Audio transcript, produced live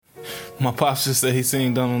My pops just said he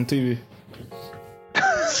seen Don on TV.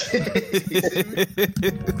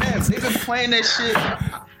 Man, they've been playing that shit.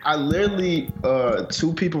 I literally,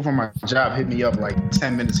 2 people from my job hit me up like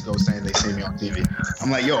 10 minutes ago saying they see me on TV.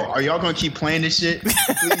 I'm like, yo, are y'all gonna keep playing this shit?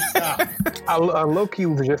 Please stop. I low-key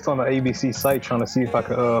was just on the ABC site trying to see if I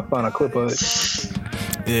could find a clip of it.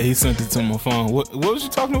 Yeah, he sent it to my phone. What was you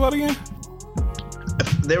talking about again?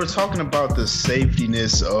 They were talking about the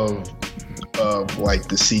safetiness of like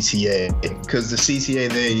the CTA, because the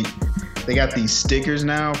CTA they got these stickers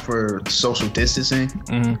now for social distancing,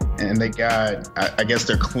 and they got, I guess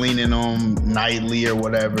they're cleaning them nightly or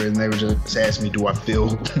whatever, and they were just asking me, do I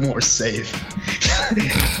feel more safe?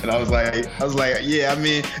 And I was like, yeah, I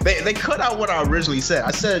mean, they cut out what I originally said.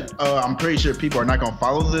 I said, I'm pretty sure people are not going to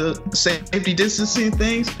follow the safety distancing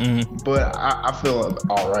things, but I feel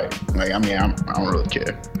all right. Like, I mean, I don't really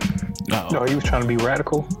care. No, he was trying to be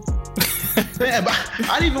radical. Man, but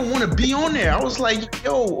I didn't even want to be on there. I was like,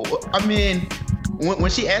 yo, I mean, when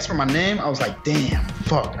she asked for my name, I was like, damn,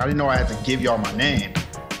 fuck. I didn't know I had to give y'all my name,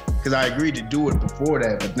 because I agreed to do it before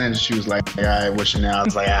that. But then she was like, all right, what's your name? I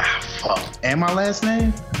was like, fuck. And my last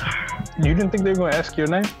name? You didn't think they were going to ask your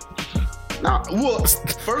name? No, well,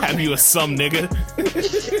 first Have you a some nigga?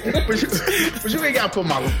 but you ain't got to put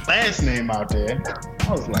my last name out there.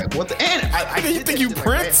 I was like, what the? And I You think you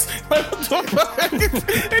Prince? They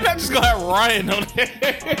not just gonna have Ryan on there.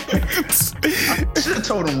 I should have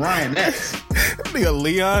told him Ryan X. Nigga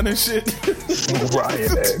Leon and shit.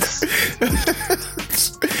 Ryan X.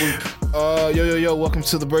 Yo, welcome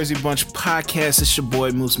to the Bursey Bunch podcast. It's your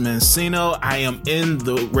boy Moose Mancino. I am in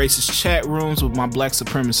the racist chat rooms with my black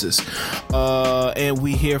supremacists. And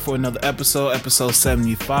we here for another episode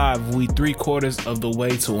 75. We 3/4 of the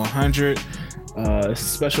way to 100. It's a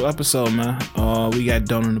special episode, man. We got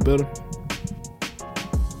Donut in the building.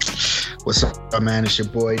 What's up, man? It's your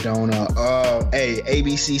boy Donut. Hey,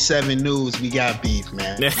 ABC 7 News, we got beef,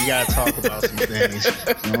 man. We gotta talk about some things. You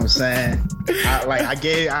know what I'm saying? I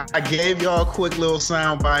gave y'all a quick little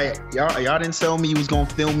sound bite. Y'all didn't tell me you was gonna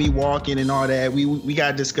film me walking and all that. We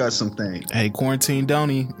gotta discuss some things. Hey, Quarantine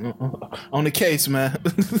Donnie on the case, man.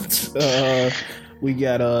 We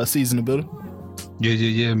got Season in the building.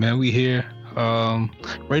 Yeah, man. We here.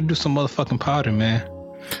 Ready to do some motherfucking potting, man.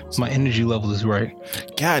 My energy level is right.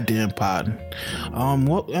 Goddamn potting.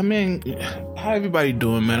 What I mean, how everybody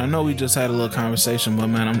doing, man? I know we just had a little conversation, but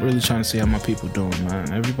man, I'm really trying to see how my people doing,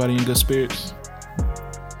 man. Everybody in good spirits?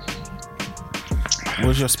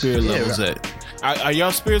 Where's your spirit levels at? Are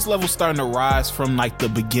y'all spirits levels starting to rise from like the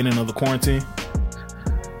beginning of the quarantine?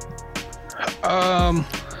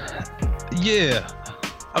 Yeah.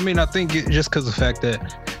 I mean, I think just because of the fact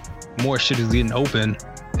that more shit is getting open,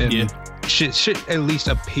 and shit at least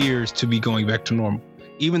appears to be going back to normal,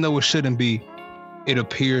 even though it shouldn't be. It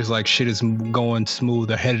appears like shit is going smooth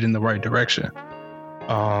or headed in the right direction.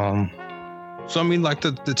 So I mean, like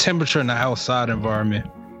the temperature in the outside environment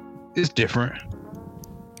is different.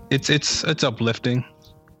 It's uplifting.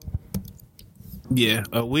 Yeah,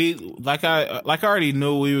 we like I already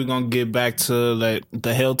knew we were gonna get back to like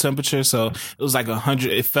the hell temperature, so it was like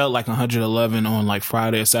 100. It felt like 111 on like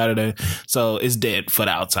Friday or Saturday. So it's dead for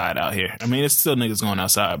the outside out here. I mean, it's still niggas going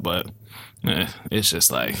outside, but it's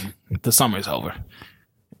just like the summer is over.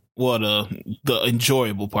 Well, the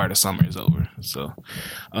enjoyable part of summer is over. So,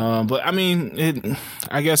 but I mean,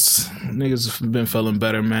 I guess niggas have been feeling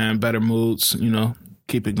better, man. Better moods, you know.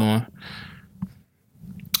 Keep it going.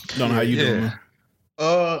 Don't know how you doing, man.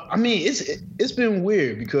 I mean, it's been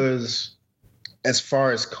weird because as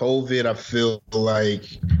far as COVID, I feel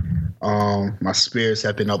like my spirits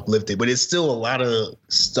have been uplifted, but it's still a lot of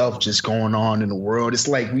stuff just going on in the world. It's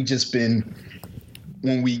like we just been,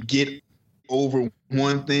 when we get over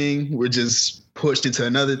one thing, we're just pushed into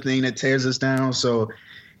another thing that tears us down. So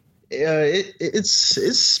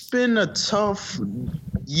it's been a tough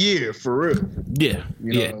year for real. Yeah,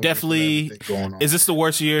 definitely. Is this the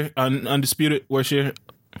worst year, undisputed worst year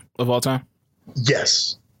of all time?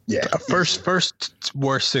 Yes. Yeah. First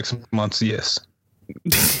worst 6 months. Yes.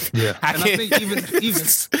 Yeah. I think even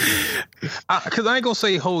because I ain't gonna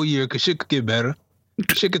say whole year because shit could get better.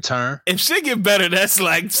 Shit could turn. If shit get better, that's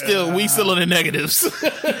like we still in the negatives.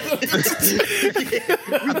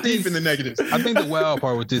 We're deep in the negatives. I think the wild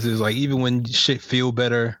part with this is like even when shit feel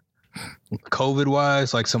better, COVID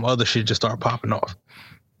wise, like some other shit just start popping off.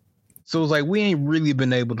 So it's like we ain't really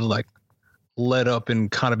been able to like let up and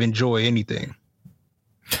kind of enjoy anything.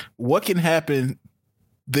 What can happen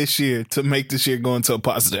this year to make this year go into a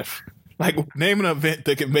positive? Like name an event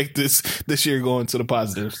that can make this year go into the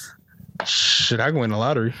positives. Should I go win the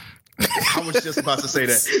lottery? I was just about to say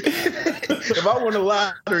that. If I won the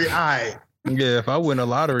lottery, Yeah, if I win a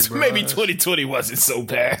lottery, bro, maybe 2020 wasn't so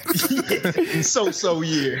bad. so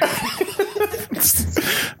year.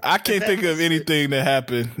 I can't think of anything that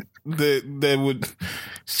happened that would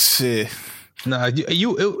shit. Nah,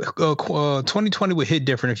 2020 would hit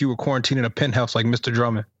different if you were quarantined in a penthouse like Mr.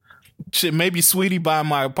 Drummond. Shit, maybe Sweetie by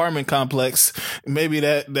my apartment complex. Maybe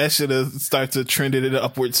that should have started to trend it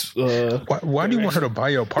upwards. Why do you want her to buy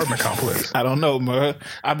your apartment complex? I don't know, man.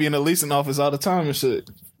 I be in the leasing office all the time and shit.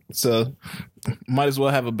 So might as well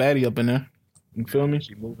have a baddie up in there. You feel me?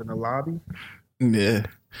 She move in the lobby. Yeah.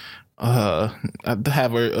 I'd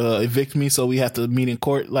have her evict me, so we have to meet in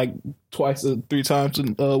court like twice or 3 times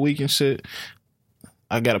a week and shit.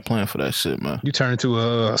 I got a plan for that shit, man. You turn into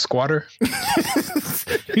a squatter?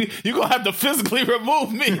 You gonna have to physically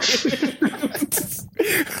remove me.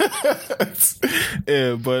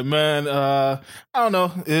 Yeah, but man, I don't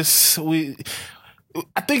know.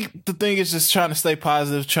 I think the thing is just trying to stay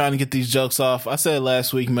positive, trying to get these jokes off. I said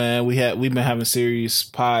last week, man, we've been having serious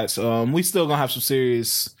pods. We still gonna have some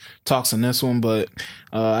serious talks in this one, but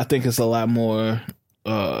I think it's a lot more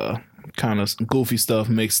kind of goofy stuff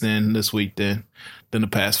mixed in this week than the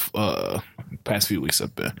past few weeks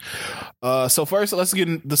have been. So first, let's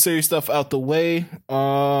get the serious stuff out the way.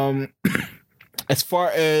 As far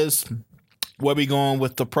as where we going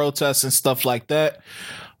with the protests and stuff like that.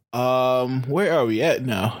 Where are we at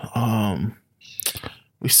now?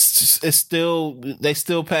 They still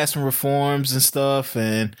passing reforms and stuff,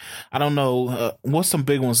 and I don't know what's some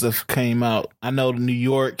big ones that came out. I know New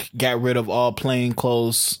York got rid of all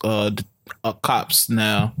plainclothes cops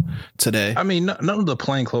now today. I mean, none of the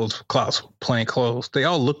plainclothes cops, they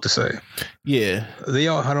all look the same. Yeah, they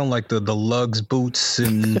all had on like the lugs boots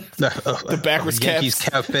and the backwards Yankees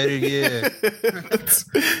cap fitted. Yeah,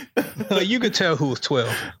 like you could tell who was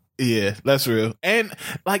 12. Yeah, that's real. And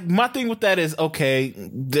like my thing with that is, okay,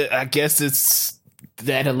 I guess it's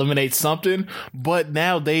that eliminates something, but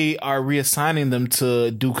now they are reassigning them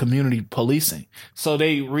to do community policing. So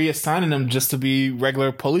they reassigning them just to be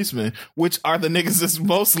regular policemen, which are the niggas that's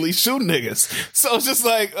mostly shooting niggas. So it's just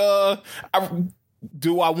like,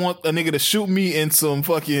 do I want a nigga to shoot me in some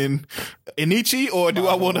fucking Inichi, or do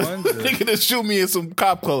I want a nigga to shoot me in some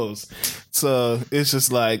cop clothes? So it's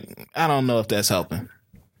just like, I don't know if that's helping.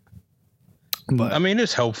 But I mean,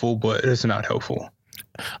 it's helpful, but it's not helpful.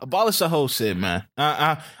 Abolish the whole shit, man.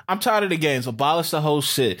 I'm tired of the games. Abolish the whole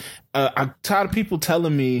shit. I'm tired of people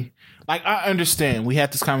telling me, like, I understand. We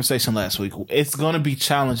had this conversation last week. It's going to be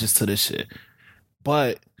challenges to this shit.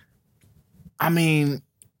 But, I mean,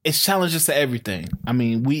 it's challenges to everything. I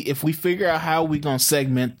mean, if we figure out how we going to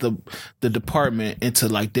segment the department into,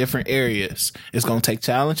 like, different areas, it's going to take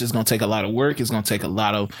challenge. It's going to take a lot of work. It's going to take a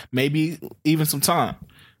lot of, maybe even some time.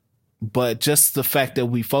 But just the fact that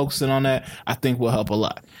we focusing on that, I think will help a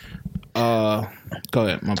lot. Go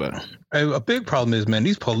ahead, my bad. A big problem is, man,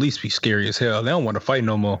 these police be scary as hell. They don't want to fight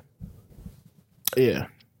no more. Yeah,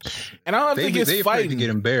 and I don't think it's fighting. Afraid to get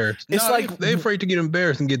embarrassed. It's like they're afraid to get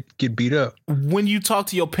embarrassed and get beat up. When you talk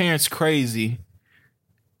to your parents crazy,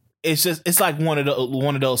 it's like one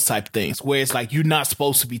of those type things where it's like, you're not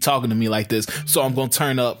supposed to be talking to me like this, so I'm gonna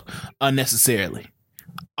turn up unnecessarily.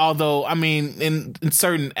 Although, I mean, in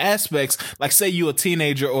certain aspects, like say you a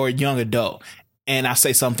teenager or a young adult, and I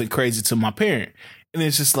say something crazy to my parent, and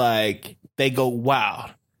it's just like, they go wild.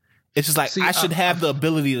 It's just like, I should have the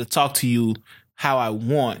ability to talk to you how I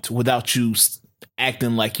want without you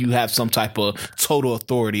acting like you have some type of total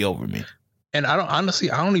authority over me. And I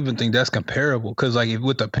don't even think that's comparable, because like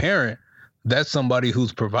with a parent, that's somebody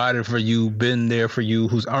who's provided for you, been there for you,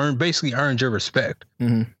 who's basically earned your respect.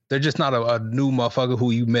 Mm-hmm. They're just not a new motherfucker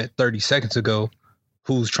who you met 30 seconds ago,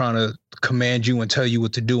 who's trying to command you and tell you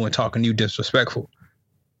what to do and talking to you disrespectful.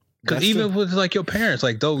 Because even with like your parents,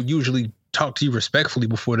 like they'll usually talk to you respectfully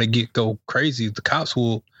before they go crazy. The cops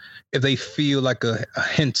will, if they feel like a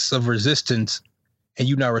hints of resistance and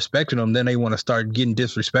you not respecting them, then they want to start getting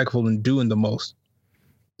disrespectful and doing the most.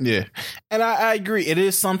 Yeah. And I agree. It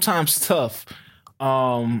is sometimes tough.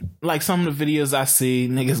 Like some of the videos I see,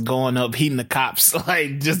 niggas going up, heating the cops,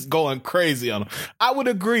 like just going crazy on them. I would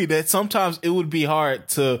agree that sometimes it would be hard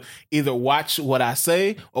to either watch what I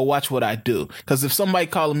say or watch what I do. Because if somebody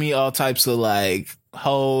calling me all types of like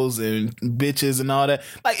hoes and bitches and all that,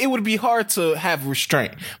 like it would be hard to have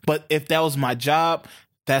restraint. But if that was my job,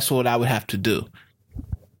 that's what I would have to do.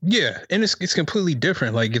 Yeah, and it's completely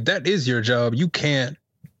different. Like if that is your job, you can't.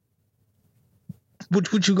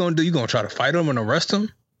 What you gonna do? You gonna try to fight them and arrest them?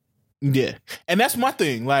 Yeah, and that's my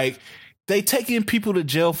thing. Like they taking people to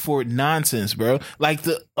jail for nonsense, bro. Like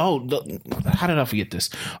how did I forget this?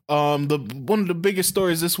 One of the biggest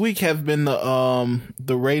stories this week have been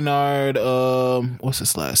the Raynard what's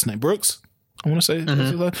his last name? Brooks. I want to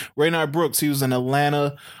say Raynard Brooks. He was in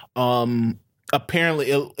Atlanta.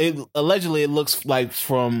 Apparently, allegedly, it looks like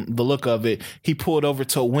from the look of it, he pulled over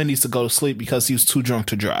to a Wendy's to go to sleep because he was too drunk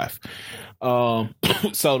to drive.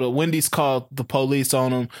 So the Wendy's called the police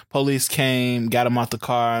on him. Police came, got him out the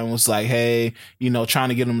car, and was like, "Hey, trying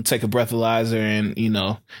to get him to take a breathalyzer and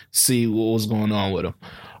see what was going on with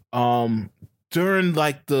him." During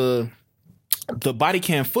like the body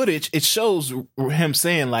cam footage, it shows him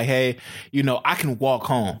saying like, "Hey, I can walk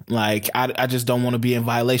home. Like, I just don't want to be in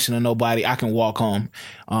violation of nobody. I can walk home.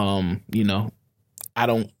 I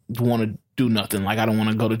don't want to do nothing. Like, I don't want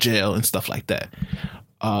to go to jail and stuff like that."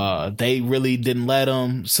 They really didn't let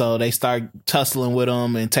him, so they start tussling with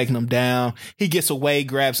him and taking him down. He gets away,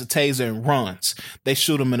 grabs a taser, and runs. They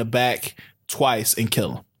shoot him in the back twice and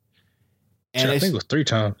kill him. And I think it was 3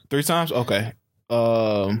 times. 3 times? Okay.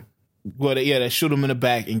 They shoot him in the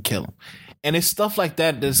back and kill him. And it's stuff like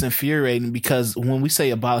that that's infuriating, because when we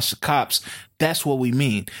say abolish the cops, that's what we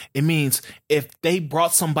mean. It means if they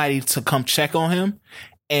brought somebody to come check on him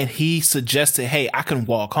and he suggested, "Hey, I can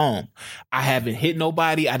walk home. I haven't hit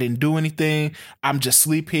nobody. I didn't do anything. I'm just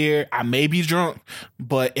sleep here. I may be drunk,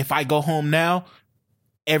 but if I go home now,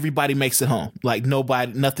 everybody makes it home. Like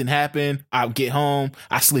nothing happened. I'll get home.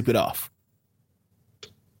 I sleep it off."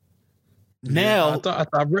 Now, I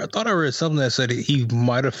thought I read something that said he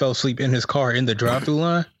might have fell asleep in his car in the drive-through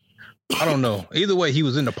line. I don't know. Either way, he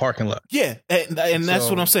was in the parking lot. Yeah, and that's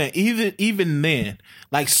what I'm saying. Even then,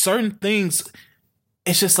 like certain things,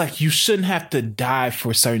 it's just like you shouldn't have to die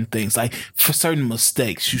for certain things. Like for certain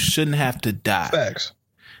mistakes, you shouldn't have to die. Facts.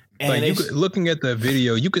 And like looking at the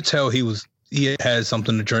video, you could tell he had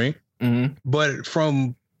something to drink, but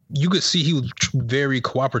you could see he was very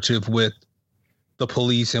cooperative with the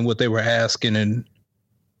police and what they were asking, and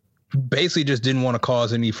basically just didn't want to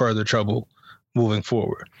cause any further trouble moving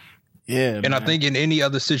forward. Yeah, and man. I think in any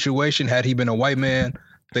other situation, had he been a white man,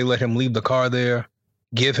 they let him leave the car there,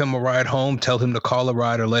 give him a ride home, tell him to call a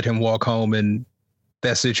ride or let him walk home, and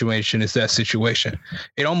that situation is that situation.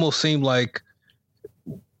 It almost seemed like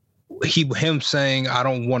him saying, "I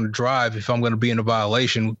don't want to drive if I'm going to be in a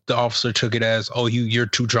violation," the officer took it as, "Oh, you're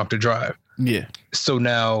too drunk to drive." Yeah. So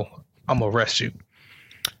now I'm going to arrest you.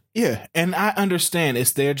 Yeah, and I understand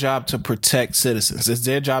it's their job to protect citizens. It's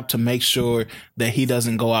their job to make sure that he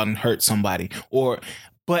doesn't go out and hurt somebody.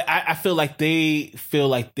 But I feel like they feel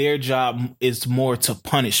like their job is more to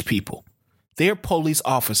punish people. They're police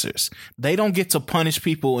officers. They don't get to punish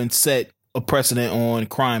people and set a precedent on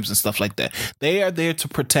crimes and stuff like that. They are there to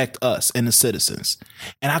protect us and the citizens.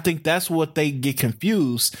 And I think that's what they get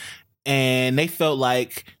confused. And they felt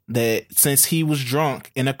like that since he was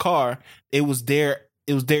drunk in a car, it was their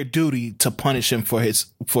duty to punish him for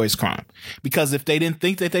his crime. Because if they didn't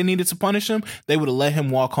think that they needed to punish him, they would have let him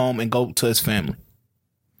walk home and go to his family.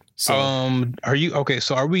 So, are you okay?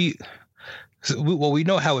 So are we? Well, we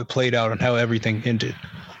know how it played out and how everything ended,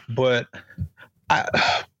 but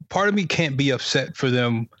part of me can't be upset for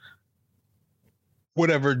them.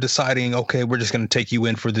 Whatever, deciding, okay, we're just going to take you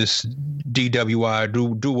in for this DWI,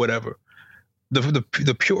 do whatever.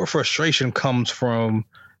 The pure frustration comes from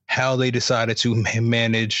how they decided to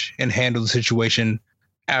manage and handle the situation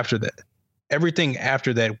after that. Everything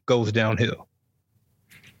after that goes downhill.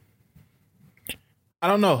 I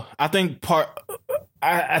don't know. I think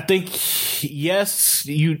yes,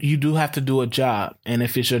 you do have to do a job. And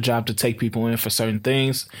if it's your job to take people in for certain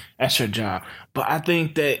things, that's your job. But I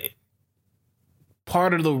think that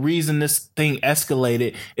part of the reason this thing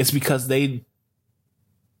escalated is because they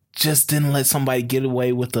just didn't let somebody get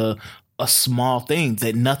away with a small thing,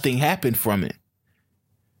 that nothing happened from it.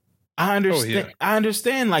 I understand. I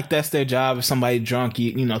understand, like, that's their job. If somebody drunk,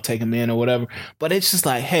 you take them in or whatever. But it's just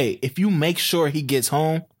like, hey, if you make sure he gets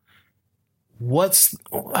home,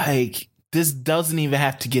 this doesn't even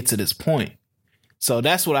have to get to this point. So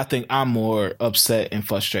that's what I think I'm more upset and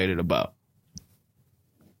frustrated about.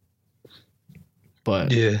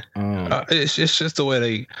 But yeah, it's just the way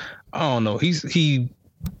they. I don't know.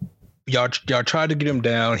 Y'all tried to get him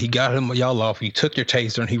down. He got y'all off. You took your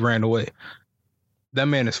taser and he ran away. That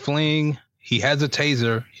man is fleeing. He has a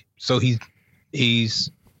taser, so he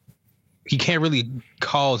can't really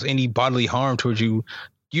cause any bodily harm towards you.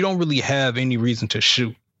 You don't really have any reason to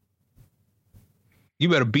shoot. You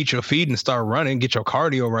better beat your feet and start running, get your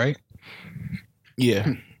cardio right.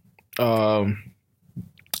 Yeah.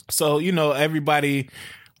 So everybody,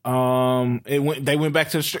 they went back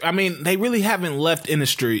to the street. I mean, they really haven't left in the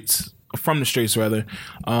streets. from the streets rather,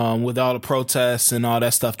 with all the protests and all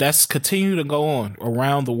that stuff. That's continued to go on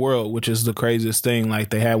around the world, which is the craziest thing. Like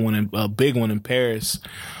they had a big one in Paris.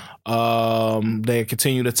 They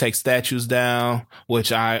continue to take statues down,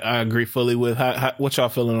 which I agree fully with. What y'all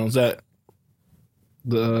feeling on that?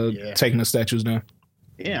 Taking the statues down.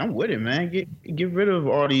 Yeah, I'm with it, man. Get rid of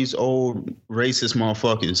all these old racist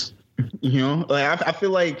motherfuckers. You know, like I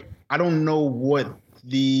feel like I don't know what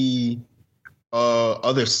the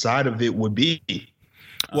other side of it would be.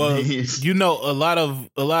 Well, you know, a lot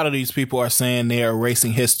of these people are saying they are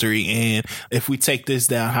erasing history, and if we take this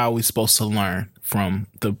down, how are we supposed to learn from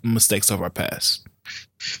the mistakes of our past?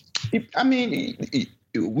 I mean,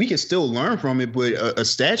 we can still learn from it, but a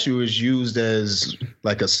statue is used as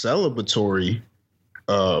like a celebratory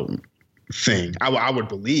thing. I would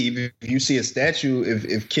believe if you see a statue,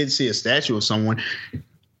 if kids see a statue of someone,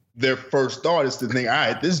 their first thought is to think, all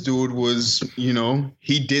right, this dude was, you know,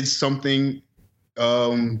 he did something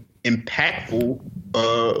impactful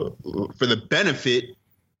for the benefit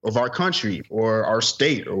of our country or our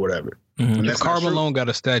state or whatever. Mm-hmm. If Karl Malone got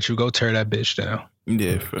a statue, go tear that bitch down.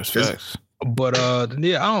 Yeah, facts. But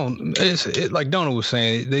yeah, I don't. It's like Donald was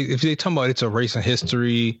saying. If they talking about it's erasing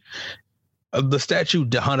history, the statue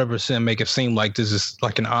 100% make it seem like this is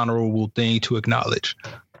like an honorable thing to acknowledge.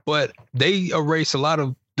 But they erase a lot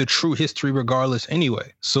of the true history regardless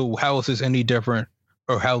anyway. So how is this any different,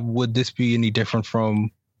 or how would this be any different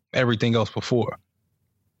from everything else before?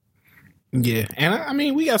 Yeah, and I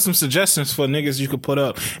mean, we got some suggestions for niggas you could put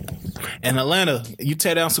up. In Atlanta, you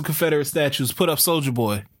tear down some Confederate statues, put up Soulja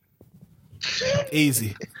Boy.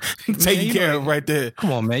 Easy. Taking care of right there.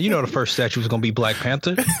 Come on, man. You know the first statue was going to be Black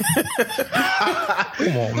Panther. Come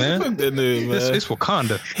on, man. It's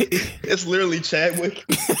Wakanda. It's literally Chadwick.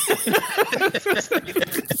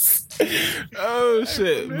 Oh,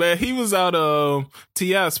 shit. Man, he was out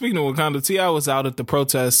T.I. Speaking of Wakanda, T.I. was out at the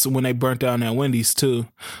protests when they burnt down that Wendy's, too.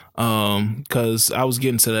 Because I was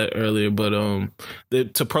getting to that earlier, but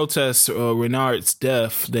to protest Renard's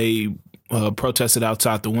death, they protested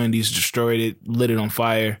outside the Wendy's, destroyed it, lit it on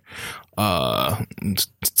fire.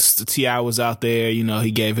 T.I. was out there, you know,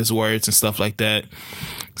 he gave his words and stuff like that.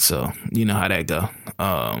 So, you know how that go.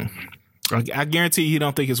 I guarantee he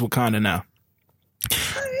don't think it's Wakanda now.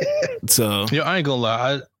 So, yo, I ain't gonna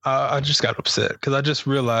lie. I just got upset because I just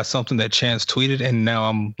realized something that Chance tweeted, and now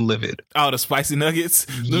I'm livid. Oh, the spicy nuggets?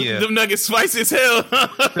 Yeah. Them nuggets spicy as hell.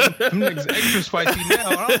 Them niggas extra spicy now.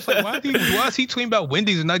 And I was like, why is he tweeting about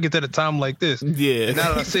Wendy's nuggets at a time like this? Yeah. And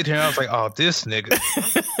now that I sit here, I was like, oh, this nigga.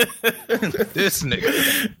 This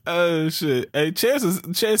nigga. Oh, shit. Hey,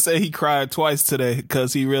 Chance said he cried twice today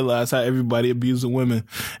because he realized how everybody abusing women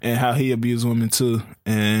and how he abused women too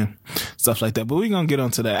and stuff like that. But we're going to get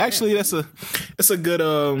onto that. Actually, that's a good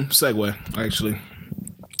segue, actually.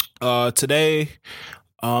 Today,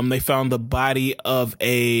 they found the body of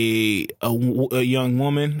a young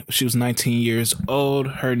woman. She was 19 years old.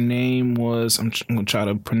 Her name was, I'm going to try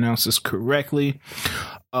to pronounce this correctly,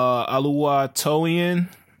 Oluwatoyin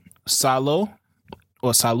Salu.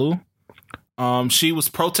 She was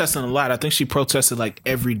protesting a lot. I think she protested like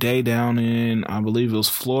every day down in, I believe it was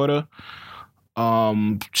Florida.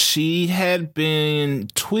 She had been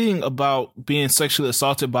tweeting about being sexually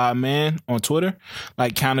assaulted by a man on Twitter,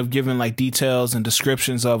 like kind of giving like details and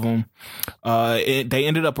descriptions of him. They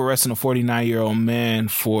ended up arresting a 49-year-old man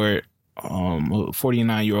for it, a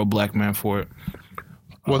 49-year-old black man for it.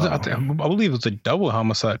 Was it? I believe it was a double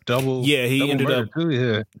homicide. Yeah, he ended up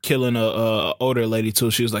killing a older lady too.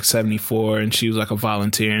 She was like 74, and she was like a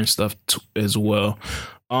volunteer and stuff as well.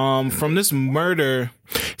 From this murder,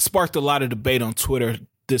 sparked a lot of debate on Twitter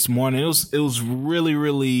this morning. It was really,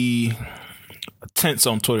 really tense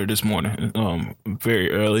on Twitter this morning, very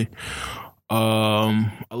early. A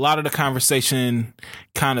lot of the conversation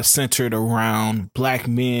kind of centered around black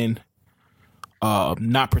men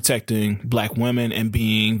not protecting black women and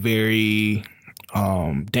being very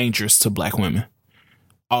dangerous to black women.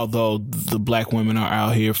 Although the black women are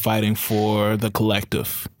out here fighting for the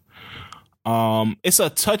collective. It's a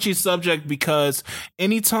touchy subject because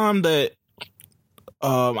anytime that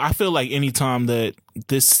I feel like anytime that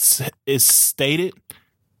this is stated,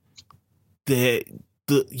 that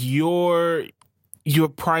your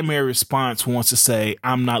primary response wants to say,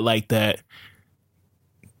 I'm not like that,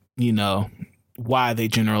 you know, why are they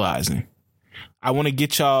generalizing? I want to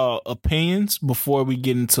get y'all opinions before we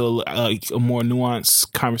get into like a more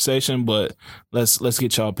nuanced conversation, but let's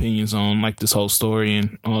get y'all opinions on like this whole story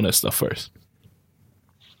and all that stuff first.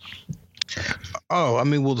 Oh, I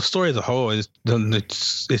mean, well, the story as a whole is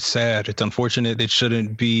it's sad. It's unfortunate. It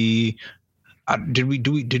shouldn't be. Did we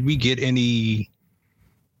get any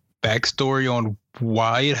backstory on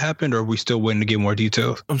why it happened, or are we still waiting to get more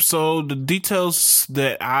details? So the details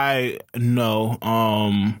that I know,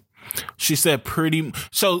 she said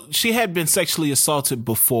so she had been sexually assaulted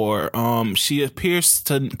before. She appears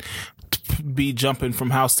to be jumping from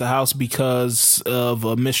house to house because of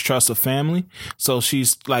a mistrust of family. So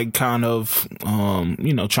she's like kind of,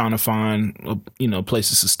 trying to find,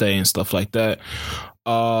 places to stay and stuff like that.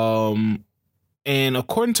 And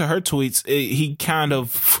according to her tweets, he kind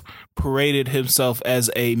of paraded himself as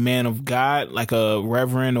a man of God, like a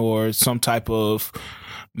reverend or some type of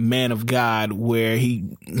man of God, where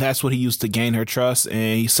that's what he used to gain her trust,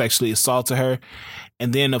 and he sexually assaulted her.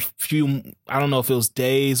 And then I don't know if it was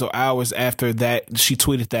days or hours after that, she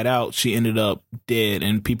tweeted that out, she ended up dead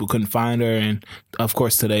and people couldn't find her. And of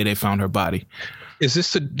course, today they found her body. Is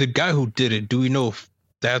this the guy who did it? Do we know if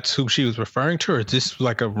that's who she was referring to, or is this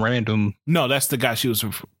like a random? No, that's the guy she was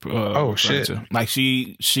referring to. Like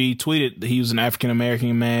she tweeted he was an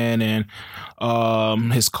African-American man,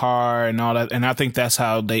 and his car and all that. And I think that's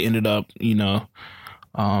how they ended up,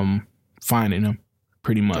 finding him.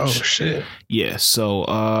 Pretty much. Oh shit. Yeah. So,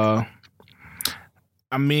 I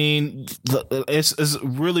mean, it's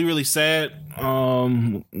really, really sad.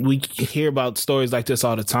 We hear about stories like this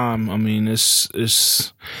all the time. I mean,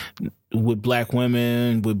 it's with black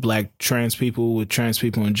women, with black trans people, with trans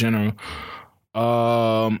people in general.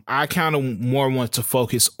 I kind of more want to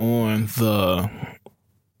focus on the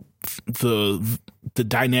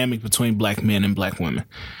dynamic between black men and black women,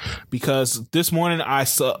 because this morning I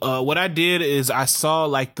saw what I did is I saw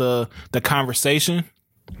like the conversation,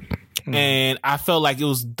 and I felt like it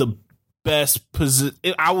was the best position.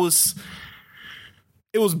 It was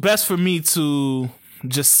best for me to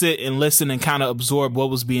just sit and listen and kind of absorb what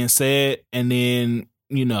was being said, and then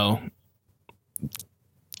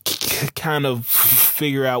kind of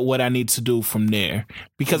figure out what I need to do from there,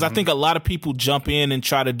 because I think a lot of people jump in and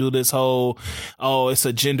try to do this whole, it's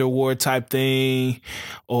a gender war type thing,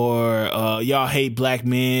 or y'all hate black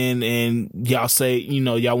men and y'all say,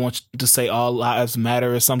 y'all want to say all lives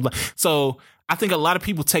matter or something. So I think a lot of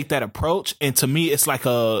people take that approach, and to me it's like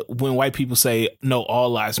when white people say no, all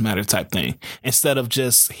lives matter type thing, instead of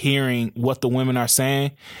just hearing what the women are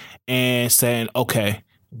saying and saying, okay,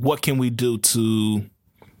 what can we do to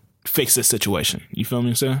fix this situation? You feel me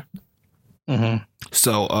I'm saying? Mm-hmm.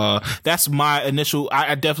 So that's my initial.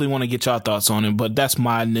 I definitely want to get y'all thoughts on it, but that's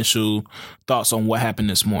my initial thoughts on what happened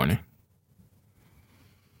this morning.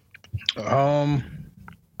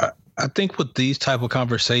 I think with these type of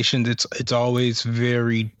conversations, it's always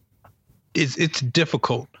very, it's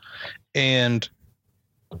difficult, and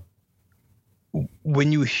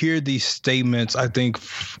when you hear these statements, I think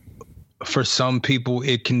for some people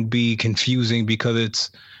it can be confusing,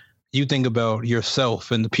 because you think about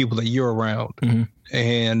yourself and the people that you're around,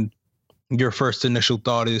 and your first initial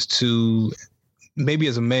thought is to, maybe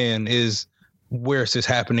as a man, is, where is this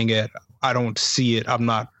happening at? I don't see it. I'm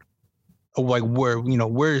not like, where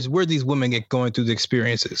these women get going through the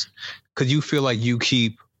experiences, because you feel like you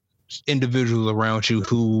keep individuals around you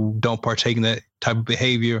who don't partake in that type of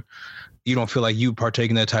behavior. You don't feel like you partake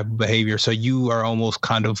in that type of behavior, so you are almost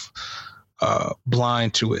kind of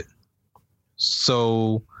blind to it.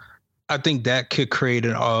 So I think that could create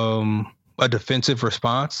a defensive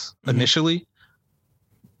response initially,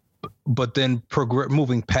 but then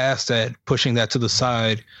moving past that, pushing that to the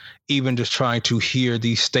side, even just trying to hear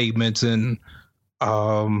these statements and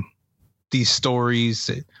these stories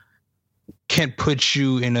can put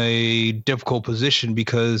you in a difficult position,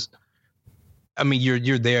 because I mean,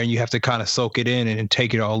 you're there and you have to kind of soak it in and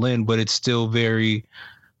take it all in, but it's still it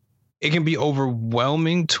can be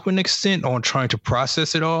overwhelming to an extent on trying to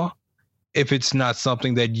process it all, if it's not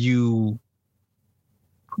something that you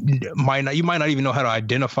might not even know how to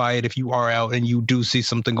identify it if you are out and you do see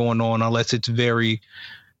something going on, unless it's very,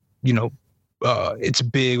 it's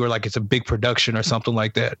big, or like it's a big production or something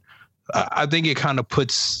like that. I think it kind of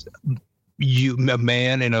puts you, a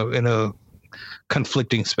man, in a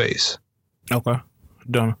conflicting space. Okay,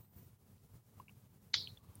 done.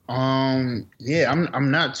 Yeah,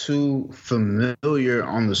 I'm not too familiar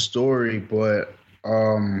on the story, but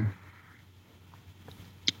I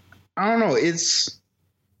don't know.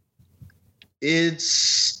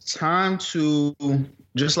 It's time to,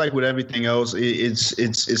 just like with everything else,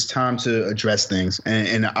 it's time to address things,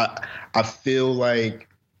 and I feel like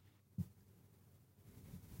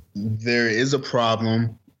there is a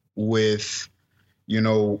problem with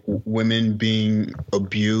women being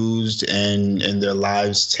abused and their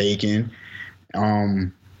lives taken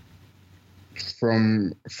from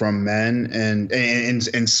men, and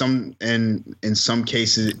in some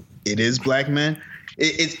cases it is black men.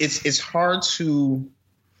 it's hard to.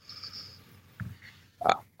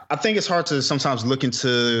 I think it's hard to sometimes look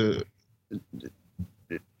into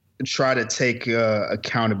try to take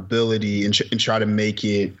accountability and try to make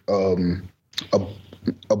it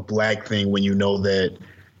a black thing when you know that,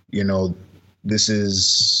 you know, this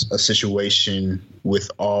is a situation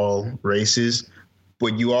with all races,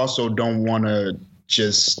 but you also don't want to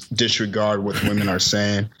just disregard what women are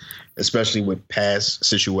saying, especially with past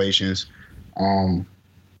situations.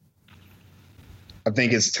 I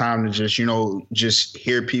think it's time to just, you know, just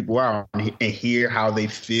hear people out and hear how they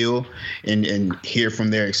feel and hear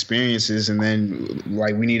from their experiences. And then,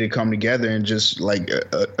 like, we need to come together and just, like,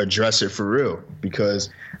 address it for real.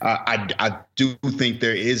 Because I do think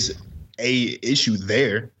there is a issue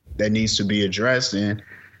there that needs to be addressed. And,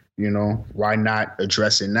 you know, why not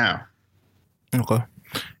address it now? Okay.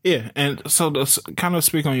 Yeah. And so to kind of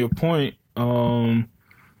speak on your point,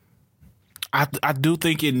 I do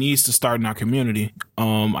think it needs to start in our community.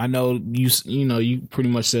 I know you pretty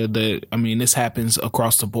much said that. I mean, this happens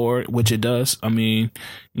across the board, which it does. I mean,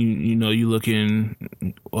 you know, you look in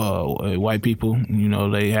white people, you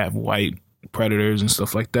know, they have white predators and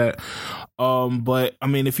stuff like that. But I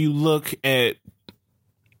mean, if you look at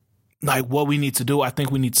like what we need to do, I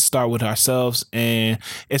think we need to start with ourselves. And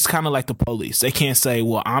it's kind of like the police. They can't say,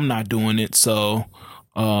 well, I'm not doing it, so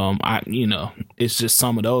it's just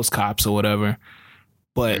some of those cops or whatever.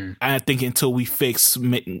 But I think until we fix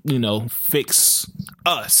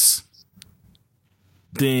us,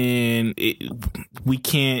 then we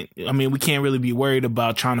can't really be worried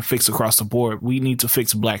about trying to fix across the board. We need to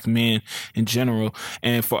fix black men in general.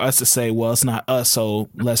 And for us to say, well, it's not us, so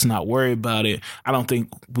let's not worry about it, I don't think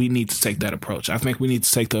we need to take that approach. I think we need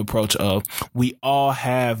to take the approach of we all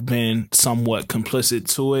have been somewhat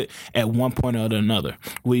complicit to it at one point or another.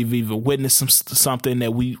 We've either witnessed something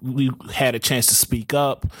that we had a chance to speak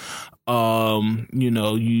up, whatever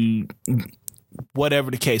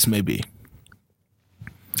the case may be.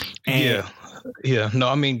 And yeah. No,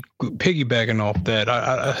 I mean, piggybacking off that,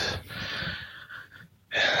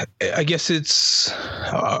 I guess it's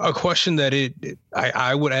a question that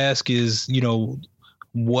I would ask is, you know,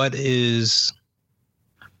 what are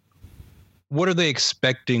they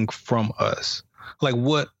expecting from us? Like,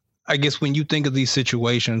 what, I guess when you think of these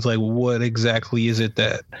situations, like, what exactly is it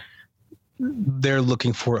that they're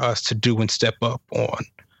looking for us to do and step up on?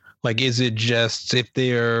 Like, is it just if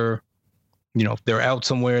they're out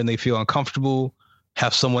somewhere and they feel uncomfortable,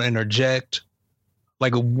 have someone interject?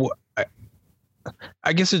 Like,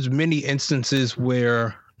 I guess there's many instances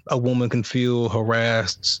where a woman can feel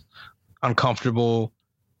harassed, uncomfortable,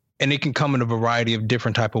 and it can come in a variety of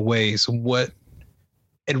different type of ways. And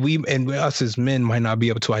us as men might not be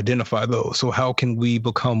able to identify those. So how can we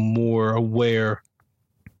become more aware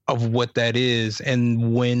of what that is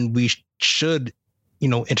and when we should,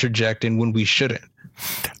 interject and when we shouldn't?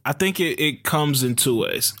 I think it comes in two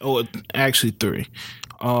ways, or actually three.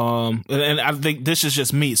 And I think this is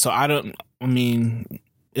just me. So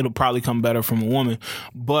it'll probably come better from a woman.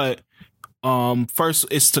 But first,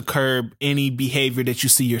 it's to curb any behavior that you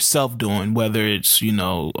see yourself doing, whether it's,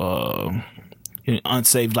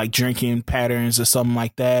 unsafe, like drinking patterns or something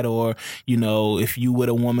like that, or if you with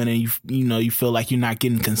a woman and you feel like you're not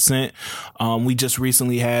getting consent. We just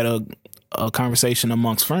recently had a conversation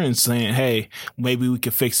amongst friends saying, hey, maybe we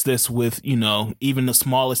could fix this with even the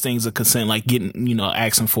smallest things of consent, like getting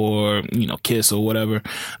asking for kiss or whatever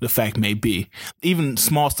the fact may be. Even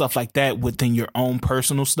small stuff like that within your own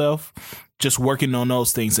personal stuff, just working on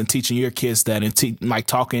those things and teaching your kids that, and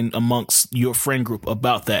talking amongst your friend group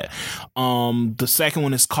about that. The second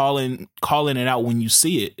one is calling it out when you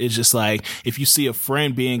see it. It's just like, if you see a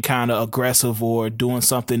friend being kind of aggressive or doing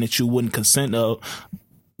something that you wouldn't consent of,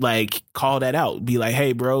 like, call that out. Be like,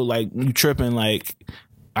 hey, bro, like, you tripping. Like,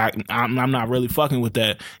 I'm not really fucking with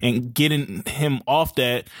that. And getting him off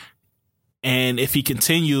that. And if he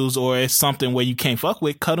continues, or it's something where you can't fuck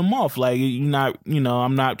with, cut him off. Like, you're not,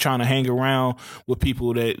 I'm not trying to hang around with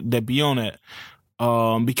people that be on that.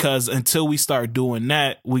 Because until we start doing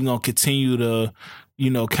that, we're going to continue to,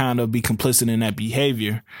 kind of be complicit in that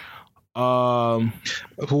behavior. Piggybacking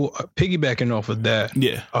off of that.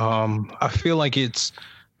 Yeah. I feel like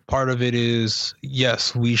part of it is,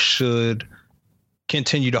 yes, we should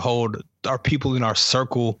continue to hold our people in our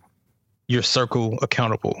circle, your circle,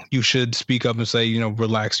 accountable. You should speak up and say,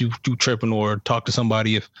 relax, you tripping, or talk to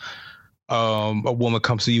somebody if a woman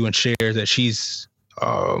comes to you and shares that she's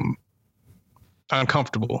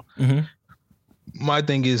uncomfortable. Mm-hmm. My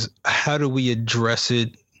thing is, how do we address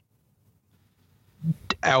it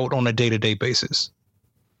out on a day-to-day basis?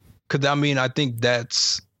 Because I think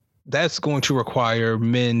that's that's going to require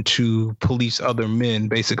men to police other men,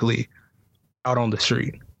 basically, out on the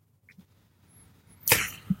street.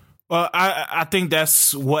 Well, I think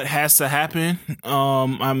that's what has to happen.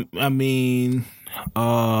 I mean,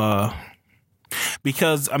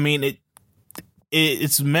 because I mean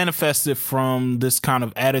it's manifested from this kind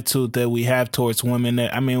of attitude that we have towards women.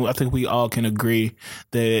 That, I mean, I think we all can agree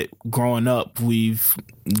that growing up, we've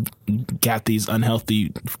got these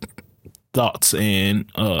unhealthy thoughts and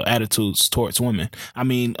attitudes towards women. I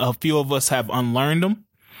mean, a few of us have unlearned them.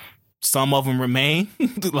 Some of them remain,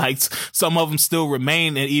 like some of them still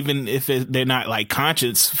remain, and even if they're not like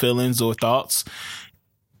conscious feelings or thoughts,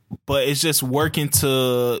 but it's just working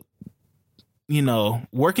to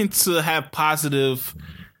have positive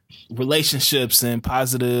relationships and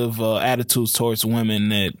positive attitudes towards women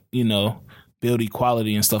that, build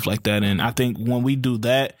equality and stuff like that. And I think when we do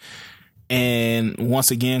that, and once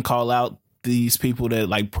again call out these people that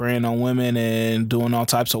like preying on women and doing all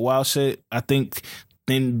types of wild shit, I think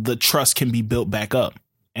then the trust can be built back up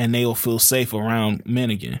and they'll feel safe around men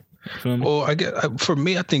again. Well, for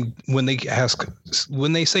me, I think when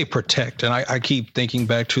they say protect, and I keep thinking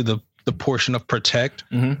back to the portion of protect,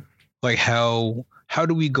 like how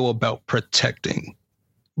do we go about protecting?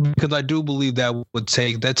 Because I do believe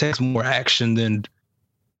that takes more action than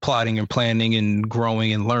plotting and planning and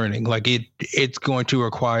growing and learning. Like it's going to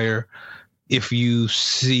require, if you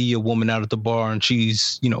see a woman out at the bar and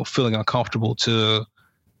she's, feeling uncomfortable, to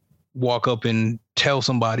walk up and tell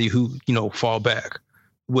somebody who, fall back,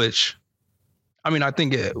 which, I mean, I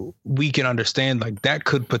think we can understand like that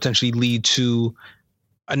could potentially lead to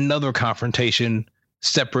another confrontation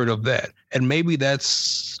separate of that. And maybe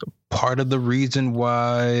that's part of the reason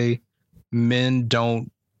why men don't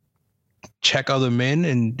check other men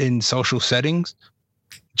in social settings,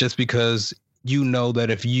 just because that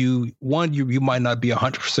if you might not be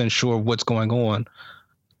 100% sure of what's going on,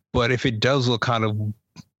 but if it does look kind of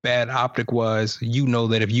bad optic wise,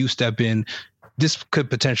 that if you step in, this could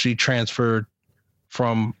potentially transfer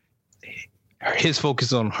from his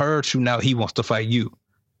focus on her to now he wants to fight you,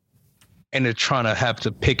 and they're trying to have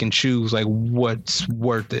to pick and choose like what's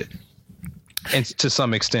worth it. And to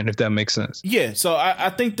some extent, if that makes sense. Yeah. So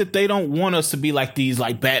I think that they don't want us to be like these,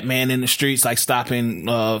 like Batman in the streets, like stopping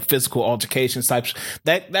physical altercations types.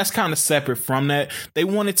 That's kind of separate from that. They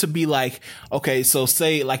want it to be like, okay, so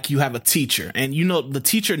say like you have a teacher and the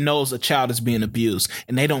teacher knows a child is being abused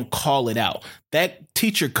and they don't call it out. That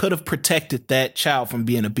teacher could have protected that child from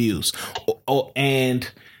being abused.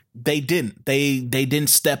 And they didn't. They didn't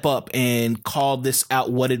step up and call this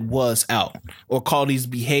out, what it was out, or call these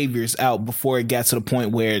behaviors out before it got to the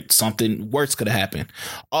point where something worse could have happened.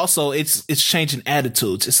 Also, it's changing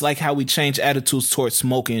attitudes. It's like how we change attitudes towards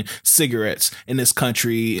smoking cigarettes in this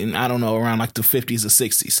country, and I don't know, around like the 50s or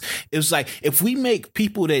 60s. It was like if we make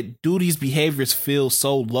people that do these behaviors feel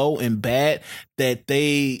so low and bad that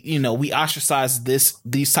they, we ostracize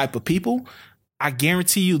these type of people, I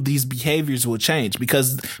guarantee you these behaviors will change,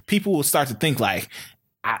 because people will start to think like,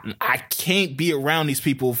 I can't be around these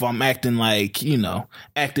people if I'm acting like,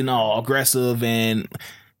 acting all aggressive, and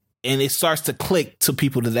it starts to click to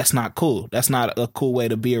people that that's not cool. That's not a cool way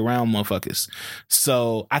to be around motherfuckers.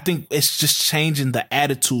 So I think it's just changing the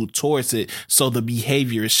attitude towards it, so the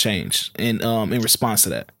behavior is changed in response to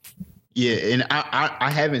that. Yeah, and I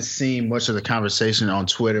haven't seen much of the conversation on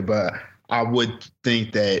Twitter, but I would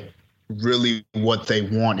think that really what they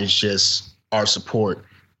want is just our support,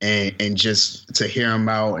 and just to hear them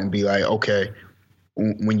out and be like, okay,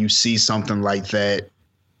 when you see something like that,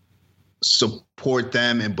 support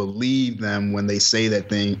them and believe them when they say that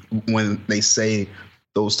thing, when they say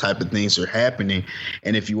those type of things are happening.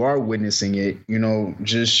 And if you are witnessing it,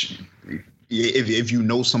 just if you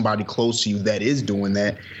know somebody close to you that is doing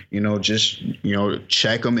that, just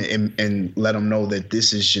check them and let them know that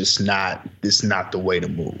this is not the way to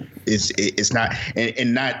move. It's not,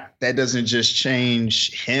 and not, that doesn't just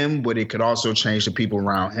change him, but it could also change the people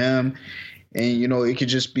around him, and it could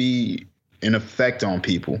just be an effect on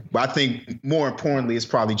people. But I think more importantly, it's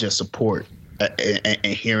probably just support and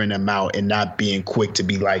hearing them out, and not being quick to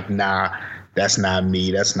be like, nah, that's not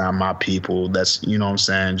me, that's not my people, that's, what I'm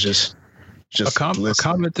saying, just a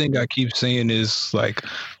common thing I keep saying is like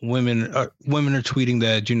women are tweeting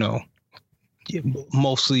that,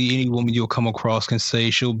 mostly any woman you'll come across can say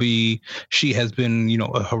she has been,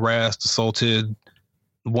 harassed, assaulted,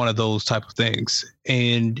 one of those type of things.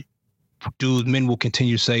 And men will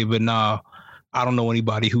continue to say, but nah, I don't know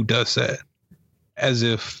anybody who does that, as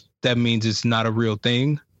if that means it's not a real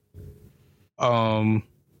thing.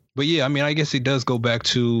 But yeah, I mean, I guess it does go back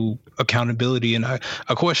to accountability. And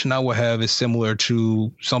a question I would have is similar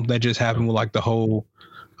to something that just happened with like the whole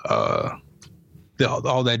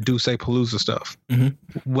all that Duce Palooza stuff.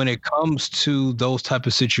 Mm-hmm. When it comes to those type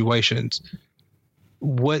of situations,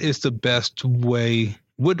 what is the best way?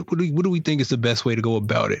 What do we think is the best way to go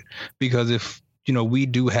about it? Because if, you know, we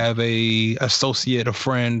do have a associate, a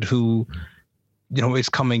friend who, you know, is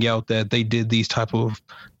coming out that they did these type of,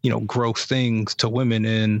 you know, gross things to women,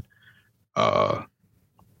 and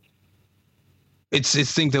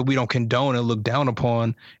it's things that we don't condone and look down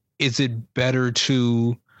upon. Is it better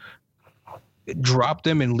to drop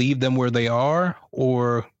them and leave them where they are?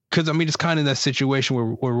 Or, because I mean, it's kind of that situation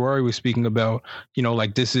where Rory was speaking about, you know,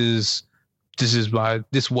 like this was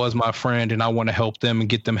my friend and I want to help them and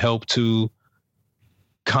get them help to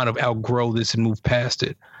kind of outgrow this and move past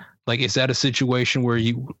it. Like, is that a situation where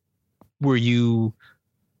you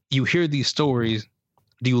hear these stories,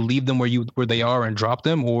 do you leave them where they are and drop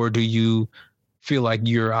them, or do you feel like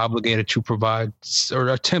you're obligated to provide or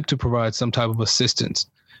attempt to provide some type of assistance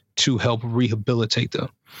to help rehabilitate them?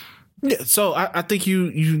 Yeah, so I think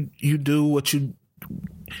you do what you.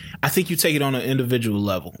 I think you take it on an individual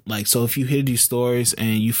level. Like, so if you hear these stories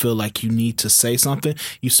and you feel like you need to say something,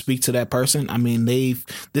 you speak to that person. I mean,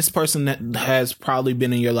 this person that has probably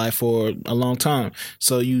been in your life for a long time.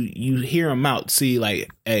 So you hear them out, see like,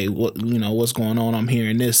 hey, what's going on? I'm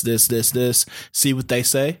hearing this, see what they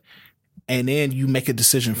say. And then you make a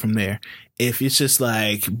decision from there. If it's just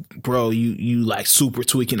like, bro, you like super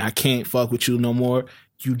tweaking, I can't fuck with you no more,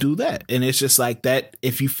 you do that. And it's just like that.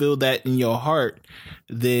 If you feel that in your heart,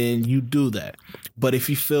 then you do that. But if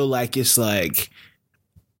you feel like it's like,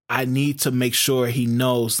 I need to make sure he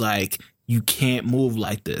knows, like, you can't move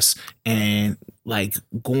like this, and like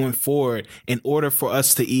going forward, in order for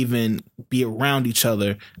us to even be around each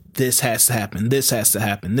other, this has to happen, this has to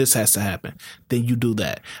happen, this has to happen, then you do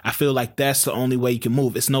that. I feel like that's the only way you can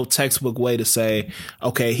move. It's no textbook way to say,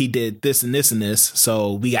 okay, he did this and this and this,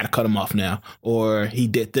 so we got to cut him off now, or he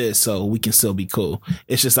did this, so we can still be cool.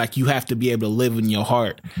 It's just like, you have to be able to live in your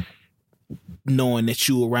heart knowing that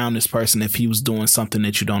you around this person if he was doing something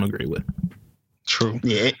that you don't agree with. True.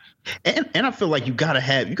 Yeah. And I feel like you gotta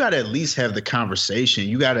at least have the conversation.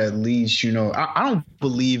 You gotta at least, you know, I don't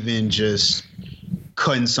believe in just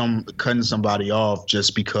cutting somebody off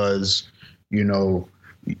just because, you know,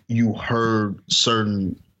 you heard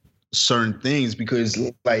certain things, because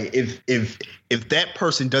like if that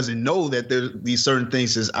person doesn't know that there's these certain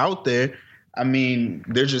things is out there, I mean,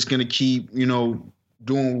 they're just gonna keep, you know,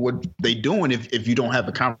 doing what they doing if you don't have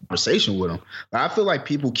a conversation with them. I feel like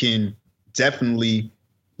people can definitely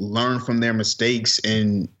learn from their mistakes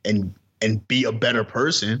and be a better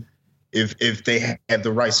person if they have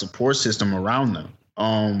the right support system around them.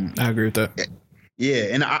 I agree with that. Yeah,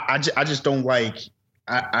 and I just don't like.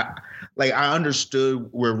 I understood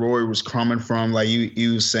where Rory was coming from. Like, he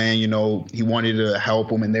was saying, you know, he wanted to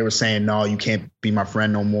help him, and they were saying, no, you can't be my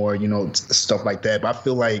friend no more, you know, stuff like that. But I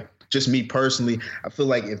feel like, just me personally, I feel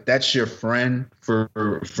like if that's your friend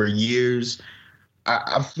for years,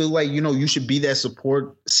 I feel like, you know, you should be that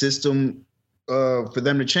support system for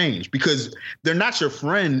them to change, because they're not your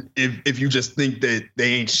friend if you just think that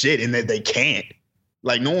they ain't shit and that they can't.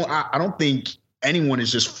 Like, no, I don't think anyone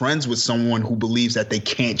is just friends with someone who believes that they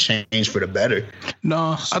can't change for the better.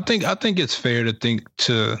 No, I think it's fair to think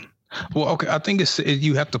to. Well, okay, I think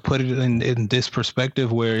you have to put it in this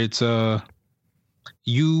perspective where it's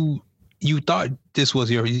you thought this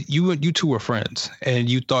was you two were friends and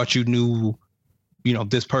you thought you knew, you know,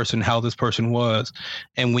 this person, how this person was.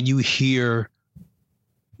 And when you hear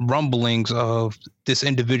rumblings of this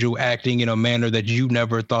individual acting in a manner that you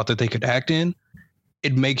never thought that they could act in,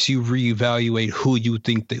 it makes you reevaluate who you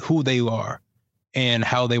think who they are and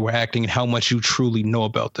how they were acting and how much you truly know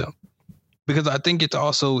about them. Because I think it's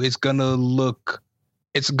going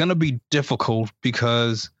to be difficult,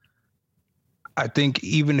 because I think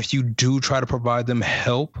even if you do try to provide them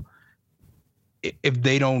help, if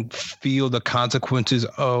they don't feel the consequences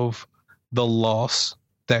of the loss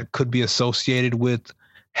that could be associated with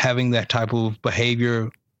having that type of behavior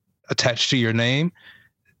attached to your name,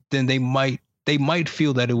 then they might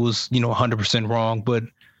feel that it was, you know, 100% wrong. But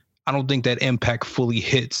I don't think that impact fully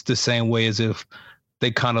hits the same way as if they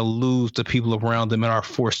kind of lose the people around them and are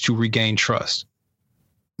forced to regain trust.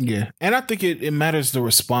 Yeah, and I think it matters the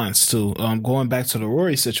response too. Going back to the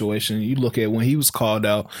Rory situation, you look at when he was called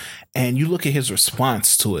out, and you look at his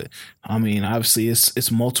response to it. I mean, obviously it's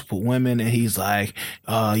multiple women, and he's like,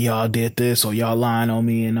 "Y'all did this," or "Y'all lying on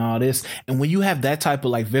me," and all this. And when you have that type of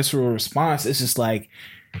like visceral response, it's just like,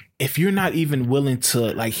 if you're not even willing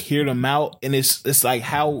to like hear them out, and it's like,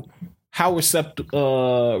 how how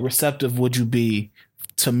receptive would you be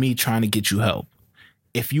to me trying to get you help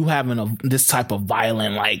if you having this type of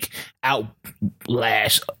violent like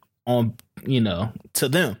outlash on, to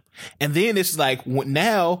them? And then it's like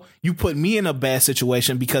now you put me in a bad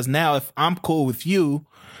situation, because now if I'm cool with you,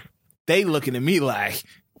 they looking at me like,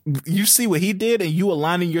 you see what he did and you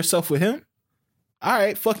aligning yourself with him? All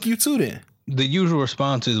right, fuck you too then. The usual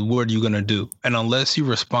response is, what are you going to do? And unless you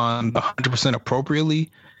respond 100% appropriately,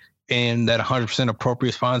 and that 100% appropriate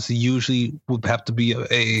response usually would have to be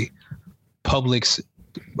a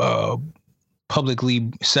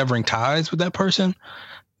publicly severing ties with that person,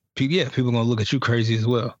 people are going to look at you crazy as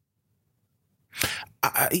well.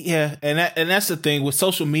 Yeah, and that's the thing with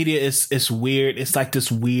social media. It's weird. It's like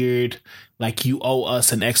this weird, like you owe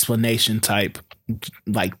us an explanation type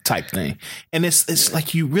thing, and it's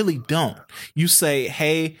like you really don't. You say,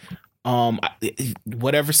 hey,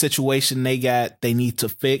 whatever situation they got, they need to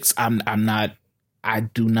fix. I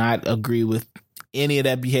do not agree with any of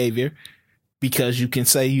that behavior, because you can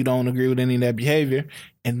say you don't agree with any of that behavior,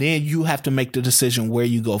 and then you have to make the decision where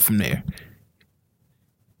you go from there.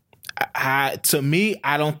 To me,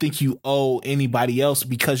 I don't think you owe anybody else,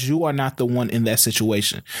 because you are not the one in that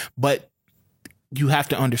situation. But you have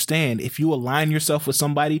to understand, if you align yourself with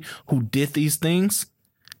somebody who did these things,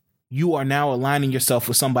 you are now aligning yourself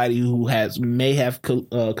with somebody who may have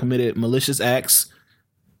committed malicious acts.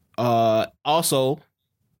 Also,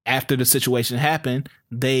 after the situation happened,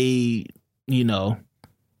 they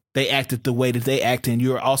acted the way that they acted, and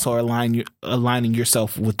you're also aligning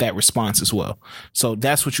yourself with that response as well. So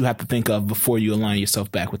that's what you have to think of before you align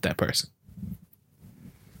yourself back with that person.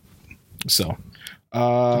 So,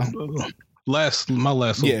 my last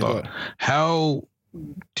little thought. How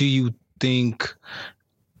do you think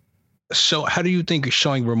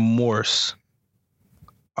showing remorse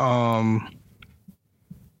about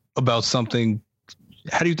something,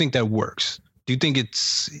 how do you think that works? Do you think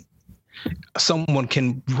it's someone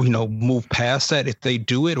can move past that if they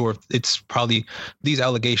do it, or if it's probably these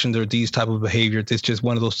allegations or these type of behavior, it's just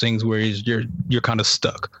one of those things where you're kind of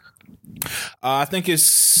stuck? I think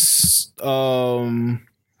it's up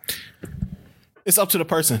to the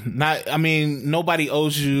person. Nobody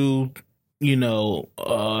owes you to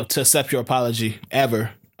accept your apology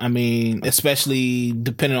ever. I mean, especially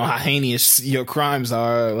depending on how heinous your crimes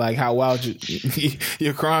are, like how wild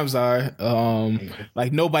your crimes are.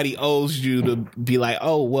 Like nobody owes you to be like,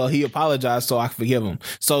 oh, well, he apologized, so I forgive him.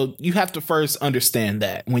 So you have to first understand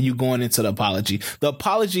that when you're going into the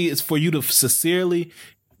apology is for you to sincerely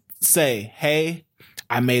say, hey,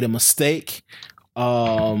 I made a mistake.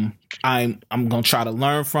 I'm going to try to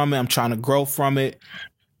learn from it. I'm trying to grow from it.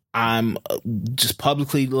 I'm just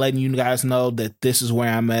publicly letting you guys know that this is where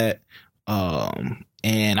I'm at.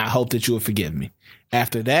 And I hope that you will forgive me.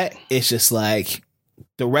 After that, it's just like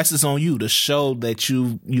the rest is on you to show that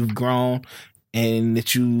you've grown and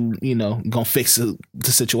that gonna fix the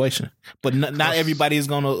situation. But not everybody is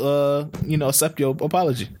gonna accept your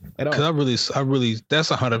apology at all. Because I really that's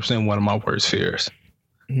 100% one of my worst fears.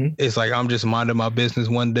 Mm-hmm. It's like I'm just minding my business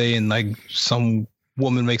one day and like some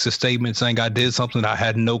woman makes a statement saying I did something that I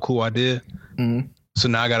had no clue I did. Mm-hmm. So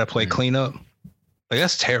now I got to play cleanup. Like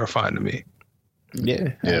that's terrifying to me.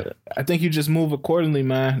 Yeah. I think you just move accordingly,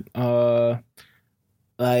 man.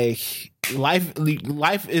 Like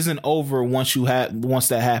life isn't over once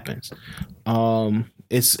that happens.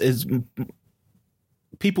 It's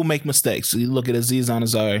people make mistakes. You look at Aziz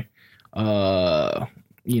Ansari.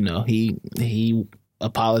 He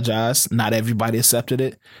apologized. Not everybody accepted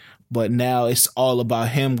it. But now it's all about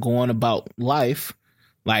him going about life.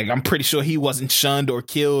 Like, I'm pretty sure he wasn't shunned or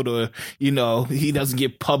killed or, he doesn't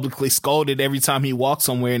get publicly scolded every time he walks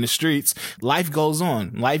somewhere in the streets. Life goes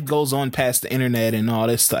on. Life goes on past the internet and all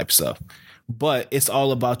this type of stuff. But it's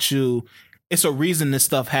all about you. It's a reason this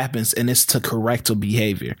stuff happens, and it's to correct a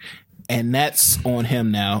behavior. And that's on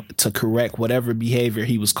him now to correct whatever behavior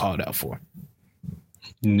he was called out for.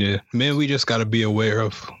 Yeah. Man, we just got to be aware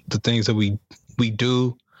of the things that we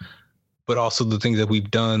do, but also the things that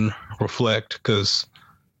we've done reflect, because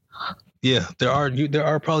there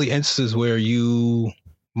are probably instances where you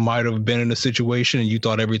might have been in a situation and you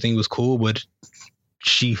thought everything was cool, but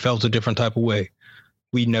she felt a different type of way.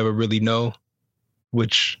 We never really know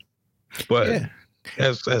as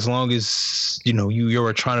long as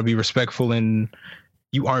you're trying to be respectful and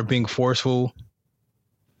you aren't being forceful,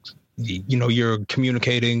 you're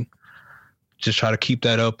communicating, just try to keep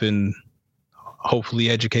that up and hopefully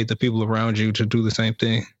educate the people around you to do the same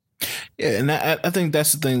thing. Yeah, and I think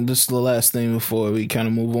that's the thing. This is the last thing before we kind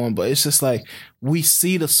of move on. But it's just like we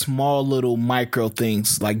see the small little micro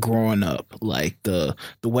things like growing up, like the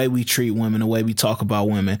way we treat women, the way we talk about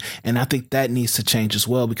women, and I think that needs to change as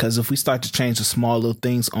well. Because if we start to change the small little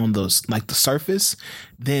things on those like the surface,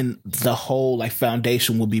 then the whole like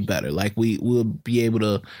foundation will be better. Like we will be able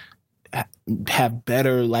to have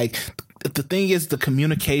better like. The thing is the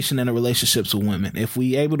communication and the relationships with women. If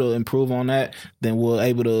we able to improve on that, then we'll be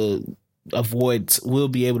able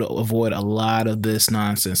to avoid a lot of this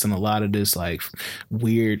nonsense and a lot of this like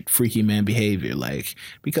weird freaky man behavior. Like,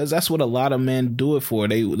 because that's what a lot of men do it for.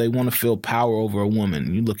 They want to feel power over a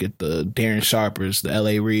woman. You look at the Darren Sharpers, the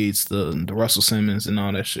LA Reids, the Russell Simmons and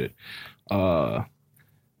all that shit. But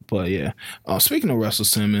yeah. Speaking of Russell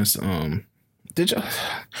Simmons, why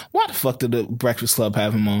the fuck did the Breakfast Club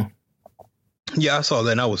have him on? Yeah, I saw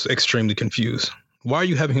that and I was extremely confused. Why are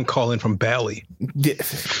you having him call in from Bali? Yeah.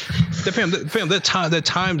 That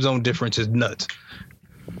time zone difference is nuts.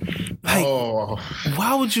 Like,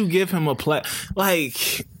 why would you give him a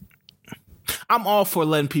like? I'm all for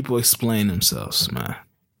letting people explain themselves, man.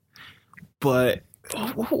 But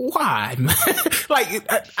why, man? Like,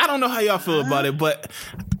 I don't know how y'all feel about it, but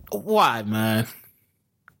why, man?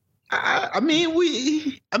 I mean,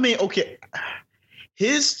 okay.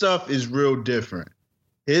 His stuff is real different.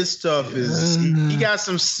 His stuff is he got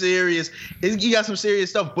some serious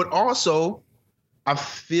stuff, but also I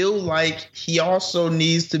feel like he also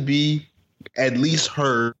needs to be at least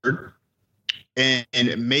heard. And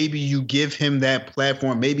maybe you give him that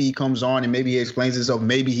platform. Maybe he comes on and maybe he explains himself.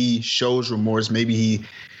 Maybe he shows remorse. Maybe he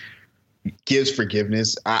gives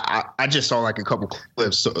forgiveness. I just saw like a couple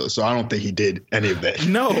clips, so I don't think he did any of that.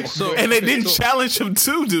 No, and they didn't challenge him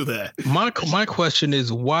to do that. My question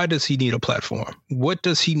is, why does he need a platform? What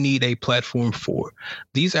does he need a platform for?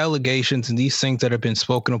 These allegations and these things that have been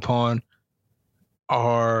spoken upon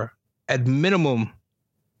are at minimum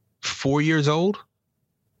 4 years old.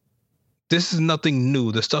 This is nothing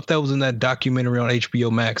new. The stuff that was in that documentary on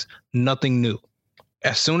HBO Max, nothing new.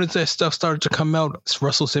 As soon as that stuff started to come out,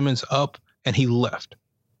 Russell Simmons up and he left.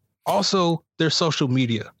 Also, there's social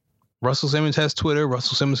media. Russell Simmons has Twitter.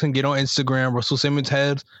 Russell Simmons can get on Instagram. Russell Simmons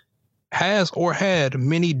has or had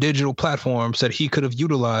many digital platforms that he could have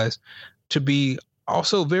utilized to be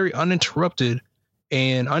also very uninterrupted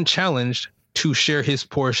and unchallenged to share his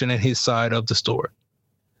portion and his side of the story.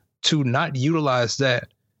 To not utilize that,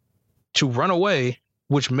 to run away,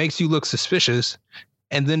 which makes you look suspicious,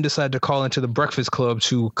 and then decide to call into the Breakfast Club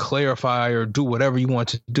to clarify or do whatever you want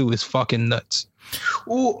to do is fucking nuts.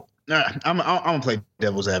 Ooh, I'm gonna play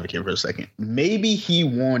devil's advocate for a second. Maybe he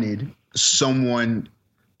wanted someone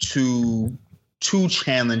to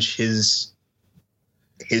challenge his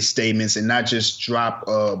statements and not just drop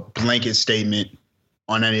a blanket statement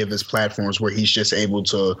on any of his platforms where he's just able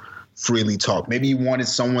to freely talk. Maybe he wanted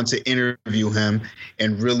someone to interview him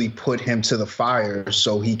and really put him to the fire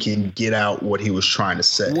so he can get out what he was trying to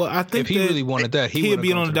say. Well, I think if he really wanted that, he'd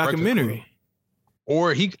be on a documentary.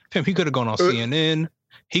 Or he could have gone on CNN.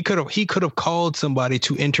 He could have called somebody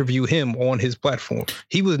to interview him on his platform.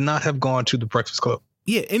 He would not have gone to the Breakfast Club.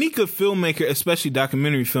 Yeah, any good filmmaker, especially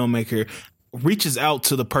documentary filmmaker, reaches out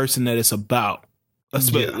to the person that it's about.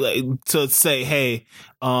 Like, to say, hey,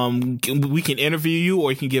 we can interview you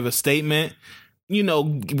or you can give a statement. You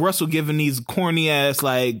know, Russell giving these corny ass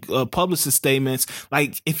like publicist statements.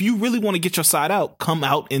 Like, if you really want to get your side out, come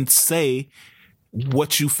out and say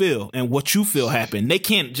what you feel and what you feel happened. They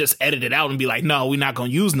can't just edit it out and be like, no, we're not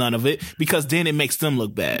going to use none of it, because then it makes them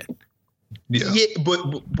look bad. Yeah,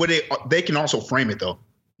 but they can also frame it though.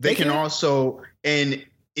 They can also, and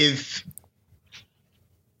if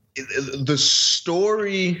the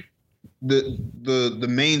story, the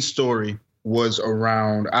main story was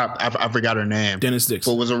around, I forgot her name. Dennis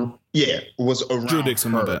Dixon. But it was around Drew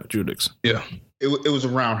Dixon. her. My bad. Drew Dixon. Yeah. It was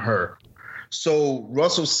around her. So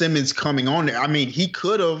Russell Simmons coming on there, I mean, he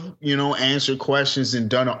could have, answered questions and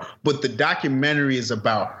done it, but the documentary is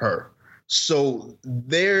about her. So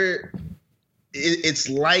it's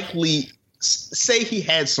likely, say he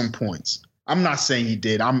had some points. I'm not saying he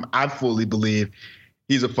did. I fully believe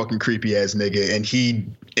he's a fucking creepy ass nigga, and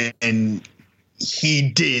he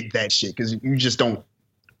did that shit, because you just don't.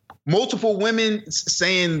 Multiple women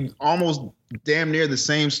saying almost damn near the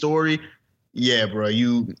same story. Yeah, bro,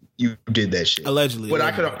 you did that shit. Allegedly. But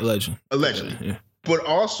allegedly. Yeah. But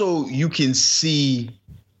also you can see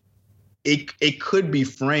it could be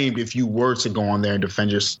framed if you were to go on there and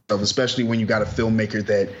defend yourself, especially when you got a filmmaker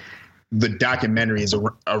that the documentary is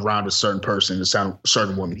around a certain person, a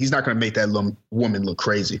certain woman. He's not going to make that woman look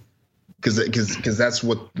crazy, because that's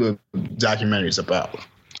what the documentary is about.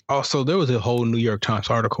 Also, there was a whole New York Times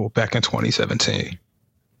article back in 2017.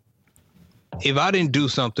 If I didn't do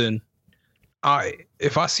something,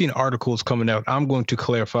 if I seen articles coming out, I'm going to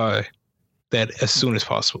clarify that as soon as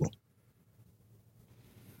possible.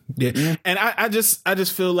 Yeah, and I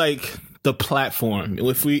just feel like the platform.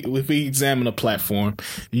 If we examine a platform,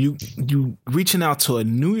 you reaching out to a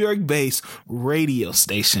New York based radio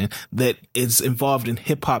station that is involved in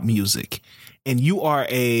hip hop music, and you are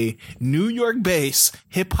a New York based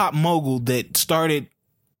hip hop mogul that started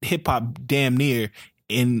hip hop damn near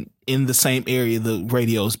in the same area the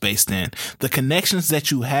radio is based in. The connections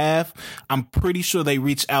that you have, I'm pretty sure they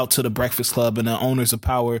reach out to the Breakfast Club and the owners of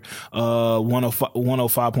Power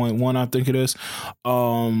 105.1, I think it is.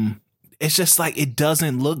 It's just like, it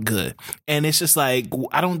doesn't look good. And it's just like,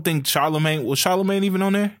 I don't think was Charlamagne even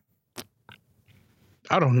on there?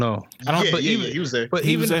 I don't know. He was there. But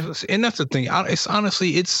and that's the thing.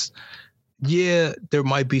 There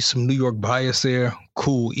might be some New York bias there.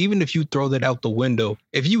 Cool. Even if you throw that out the window,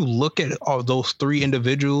 if you look at all those three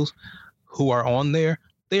individuals who are on there,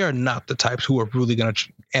 they are not the types who are really going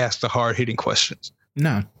to ask the hard hitting questions.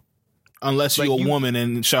 No. Unless you're a woman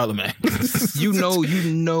and Charlamagne.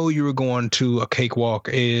 you were going to a cakewalk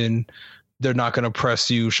and they're not going to press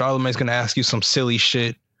you. Charlamagne's going to ask you some silly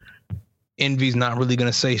shit. Envy's not really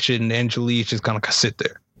going to say shit, and Angelique's just going to sit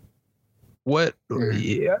there. What?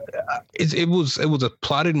 Yeah, it was a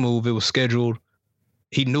plotted move. It was scheduled.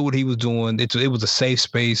 He knew what he was doing. It was a safe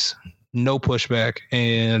space, no pushback,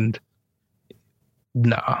 and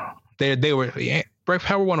they were.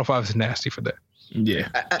 Power 105 is nasty for that. Yeah,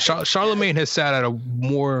 Charlamagne has sat at a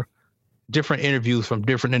more different interviews from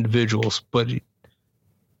different individuals, but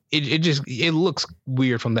it looks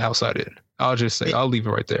weird from the outside in. I'll just say I'll leave it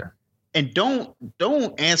right there. And don't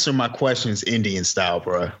answer my questions Indian style,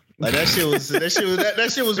 bro. Like that shit was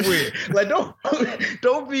weird. Like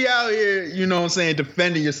don't be out here, you know what I'm saying,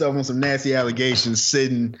 defending yourself on some nasty allegations,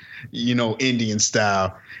 sitting, you know, Indian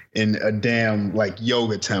style in a damn like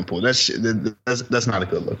yoga temple. That's not a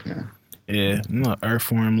good look, man. Yeah, no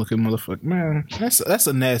earthworm looking motherfucker, man. That's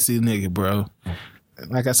a nasty nigga, bro.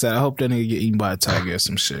 Like I said, I hope that nigga get eaten by a tiger or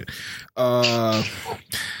some shit.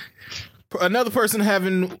 Another person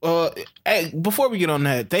having hey, before we get on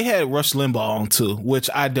that, they had Rush Limbaugh on too, which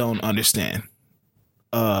I don't understand.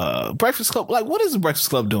 Breakfast Club, like, what is the Breakfast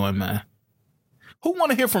Club doing, man? Who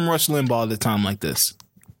want to hear from Rush Limbaugh at a time like this?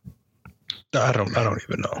 I don't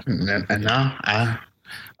even know.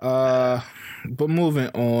 But moving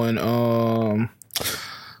on,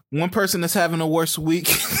 one person that's having a worse week.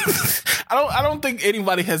 I don't think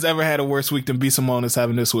anybody has ever had a worse week than B. Simone is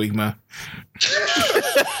having this week, man.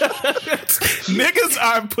 Niggas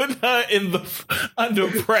are putting her under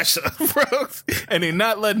pressure, bro, and they're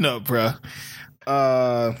not letting up, bro.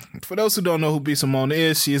 For those who don't know who B. Simone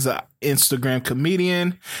is, she's an Instagram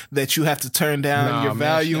comedian that you have to turn down your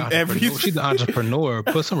volume every. She's an entrepreneur.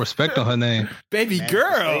 Put some respect on her name, baby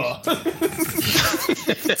girl.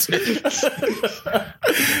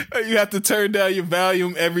 You have to turn down your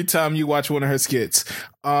volume every time you watch one of her skits.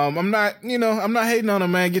 I'm not hating on her,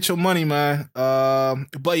 man. Get your money, man.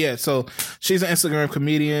 But yeah, so she's an Instagram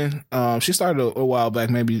comedian. She started a while back,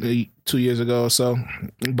 maybe 2 years ago or so.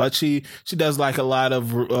 But she does like a lot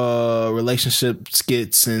of relationship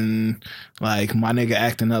skits and like my nigga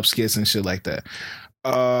acting up skits and shit like that.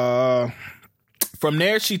 From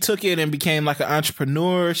there, she took it and became like an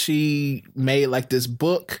entrepreneur. She made like this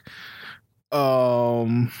book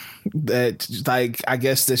that like, I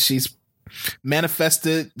guess that she's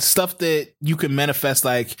manifested stuff that you can manifest,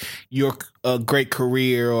 like a great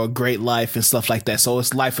career or a great life and stuff like that. So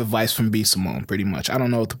it's life advice from B. Simone, pretty much. I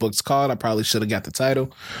don't know what the book's called. I probably should have got the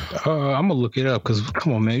title. I'm gonna look it up because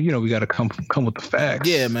come on, man. You know we gotta come with the facts.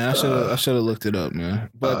 Yeah, man. I should have looked it up,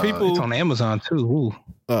 man. But people, it's on Amazon too. Ooh.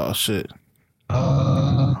 Oh shit.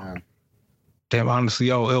 Damn.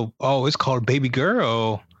 Honestly, it's called Baby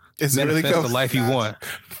Girl. It's really called The Life You Want.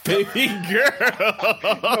 Baby Girl.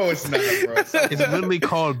 No, it's not, bro. It's literally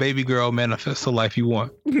called Baby Girl Manifest the Life You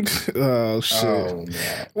Want. Oh shit. Oh,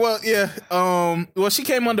 man. Well, yeah. Well, she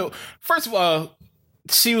came under. First of all,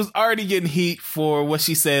 she was already getting heat for what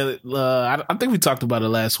she said. I think we talked about it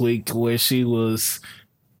last week, where she was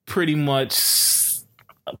pretty much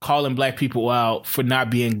calling black people out for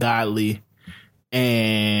not being godly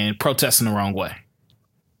and protesting the wrong way.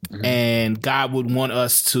 Mm-hmm. And God would want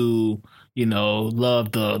us to, you know,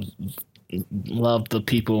 love the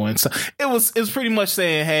people, and so it was pretty much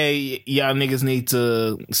saying, hey, y'all niggas need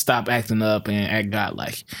to stop acting up and act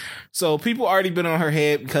godlike. So people already been on her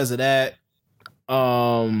head because of that.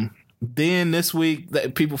 Then this week,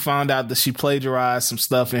 that people found out that she plagiarized some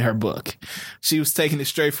stuff in her book. She was taking it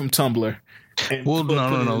straight from Tumblr. Well,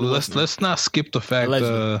 no. Let's not skip the fact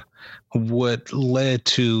what led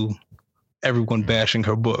to everyone bashing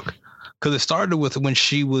her book. Because it started with when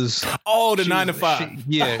she was the 9 to 5.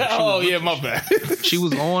 My bad. She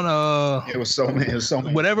was on it was so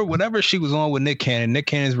many. Whatever she was on with Nick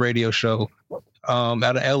Cannon's radio show out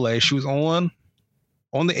of LA. She was on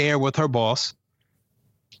the air with her boss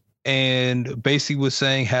and basically was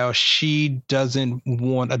saying how she doesn't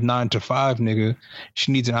want a 9 to 5 nigga.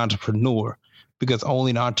 She needs an entrepreneur. Because only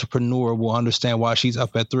an entrepreneur will understand why she's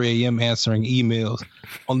up at 3 a.m. answering emails.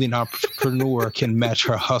 Only an entrepreneur can match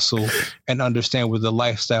her hustle and understand with the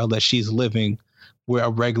lifestyle that she's living, where a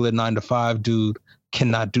regular 9 to 5 dude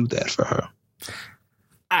cannot do that for her.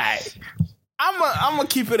 I'm gonna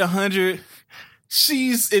keep it 100.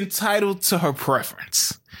 She's entitled to her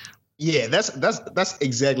preference. Yeah, that's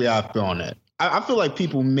exactly how I feel on that. I feel like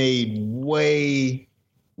people made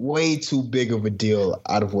way too big of a deal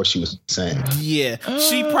out of what she was saying. Yeah,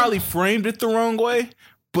 she probably framed it the wrong way,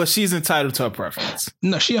 but she's entitled to her preference.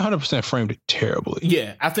 No, she 100% framed it terribly.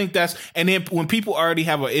 Yeah, I think and then when people already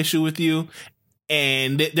have an issue with you,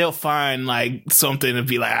 and they'll find like something and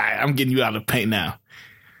be like, all right, I'm getting you out of the paint now.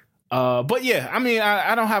 But yeah, I mean,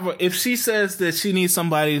 I don't have if she says that she needs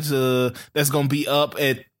somebody that's going to be up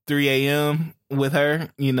at 3 a.m. with her,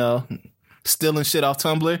 stealing shit off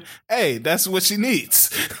Tumblr. Hey, that's what she needs.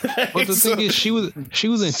 But the thing is, she was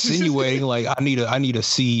insinuating like, I need a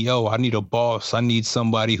CEO, I need a boss, I need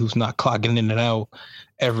somebody who's not clocking in and out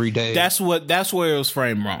every day. That's where it was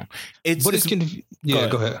framed wrong.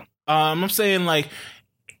 Go ahead. I'm saying like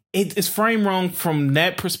it's framed wrong from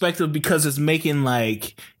that perspective because it's making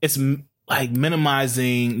it's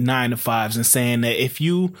minimizing 9 to 5s and saying that if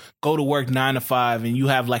you go to work 9 to 5 and you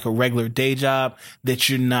have like a regular day job, that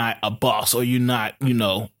you're not a boss or you're not,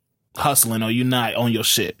 hustling or you're not on your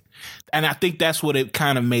shit. And I think that's what it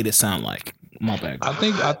kind of made it sound like. My bad.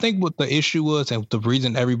 I think what the issue was and the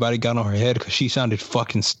reason everybody got on her head because she sounded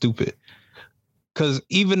fucking stupid. Because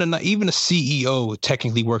even a CEO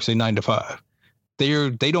technically works a 9 to 5.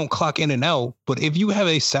 They don't clock in and out, but if you have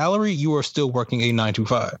a salary, you are still working a 9 to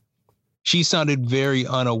 5. She sounded very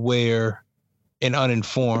unaware and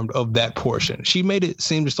uninformed of that portion. She made it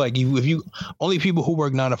seem just like if you only people who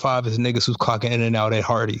work 9 to 5 is niggas who's clocking in and out at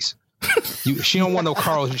Hardee's. She don't want no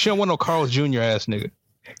Carl's. She don't want no Carl's Jr. ass nigga,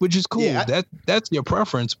 which is cool. Yeah, that's your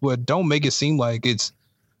preference, but don't make it seem like it's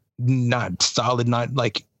not solid. Not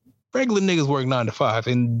like regular niggas work 9 to 5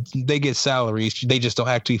 and they get salaries. They just don't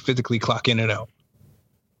actually physically clock in and out.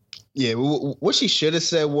 Yeah, what she should have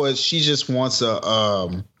said was she just wants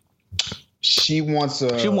a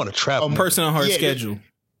travel person on her schedule.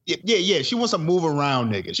 Yeah. She wants a move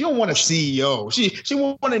around nigga. She don't want a CEO. She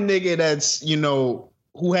want a nigga that's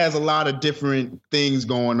who has a lot of different things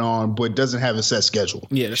going on but doesn't have a set schedule.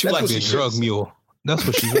 Yeah, she wants to be a drug mule. That's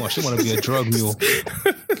what she wants. She want to be a drug mule.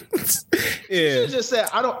 Yeah. She just said,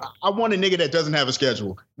 I want a nigga that doesn't have a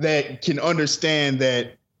schedule that can understand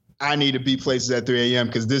that I need to be places at 3 a.m.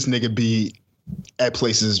 because this nigga be at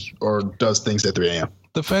places or does things at 3 a.m.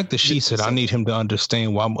 The fact that she said, I need him to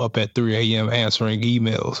understand why I'm up at 3 a.m. answering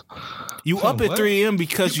emails. You up at 3 a.m.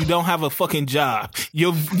 because you don't have a fucking job.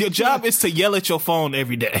 Your job is to yell at your phone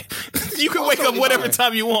every day. You can wake up whatever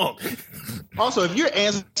time you want. Also, if you're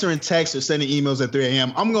answering texts or sending emails at 3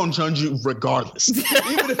 a.m., I'm going to judge you regardless.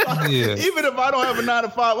 Even if I don't have a 9 to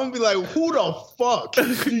 5, I'm going to be like, who the fuck?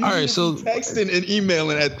 All right, so texting and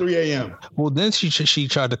emailing at 3 a.m. Well, then she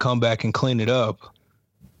tried to come back and clean it up.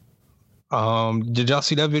 Did y'all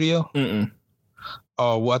see that video? Mm-mm.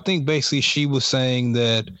 Well, I think basically she was saying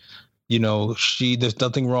that, there's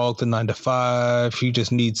nothing wrong with the 9 to 5. She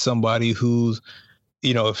just needs somebody who's,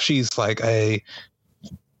 if she's like, hey,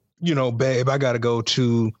 babe, I gotta go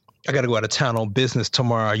out of town on business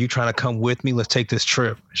tomorrow. Are you trying to come with me? Let's take this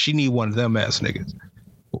trip. She need one of them ass niggas,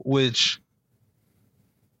 which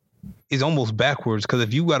is almost backwards. Because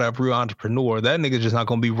if you got a real entrepreneur, that nigga just not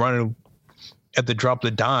gonna be running at the drop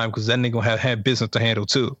of the dime because that nigga gonna have business to handle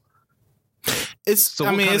too. It's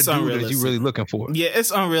unrealistic. Are you really looking for? Yeah, it's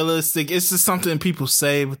unrealistic. It's just something people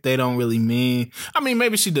say, but they don't really mean. I mean,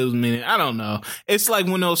 maybe she does mean it. I don't know. It's like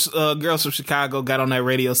when those girls from Chicago got on that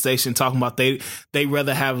radio station talking about they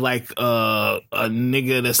rather have like a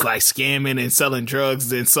nigga that's like scamming and selling drugs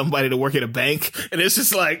than somebody to work at a bank. And it's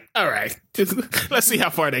just like, all right, let's see how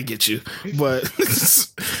far that gets you. But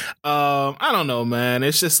I don't know, man.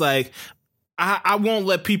 It's just like, I won't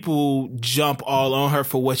let people jump all on her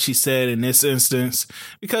for what she said in this instance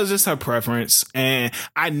because it's her preference. And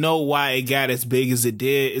I know why it got as big as it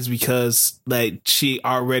did is because like she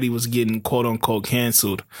already was getting quote unquote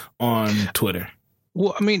canceled on Twitter.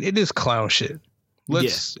 Well, I mean, it is clown shit.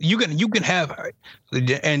 You can have,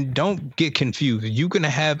 and don't get confused. You can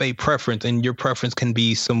have a preference and your preference can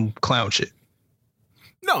be some clown shit.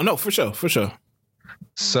 No, for sure.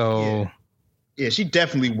 So. Yeah, she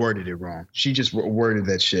definitely worded it wrong. She just worded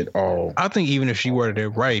that shit all. I think even if she worded it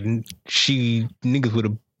right, niggas would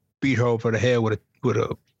have beat her over the head with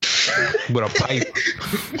a pipe.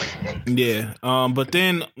 Yeah. But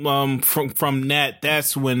then from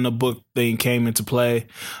that's when the book thing came into play.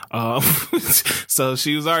 So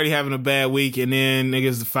she was already having a bad week, and then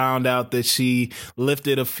niggas found out that she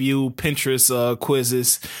lifted a few Pinterest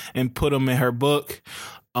quizzes and put them in her book.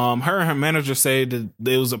 Her and her manager said that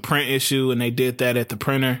there was a print issue and they did that at the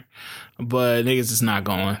printer, but niggas is not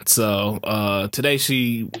going. So today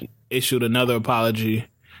she issued another apology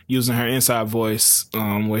using her inside voice,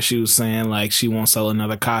 where she was saying like she won't sell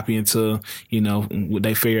another copy until, you know,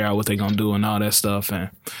 they figure out what they're gonna do and all that stuff. And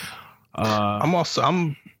I'm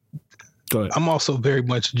also very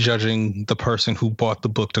much judging the person who bought the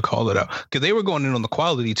book to call it out, because they were going in on the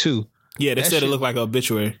quality too. Yeah, they said it looked like an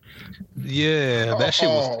obituary. Yeah, that shit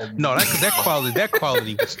was that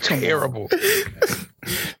quality was terrible.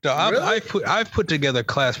 No, I've put together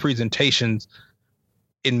class presentations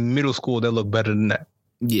in middle school that look better than that.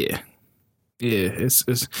 Yeah, it's.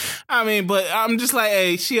 I mean, but I'm just like,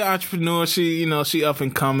 hey, she an entrepreneur. She up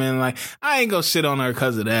and coming. Like, I ain't gonna shit on her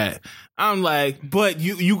because of that. I'm like, but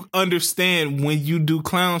you understand when you do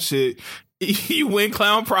clown shit, you win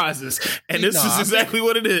clown prizes, and this is exactly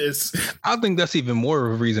what it is. I think that's even more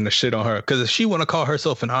of a reason to shit on her, because if she want to call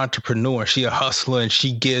herself an entrepreneur, she a hustler and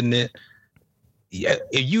she getting it. Yeah,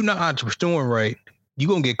 if you not entrepreneur right, you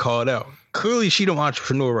gonna get called out. Clearly, she don't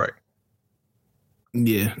entrepreneur right.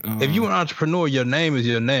 Yeah, if you an entrepreneur, your name is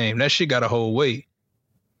your name. That shit got a whole weight.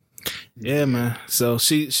 Yeah, man. So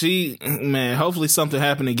she man, hopefully something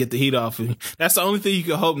happened to get the heat off of you. That's the only thing you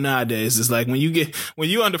can hope nowadays. Is like when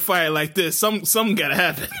you under fire like this, something gotta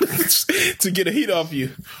happen to get a heat off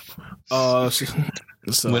you.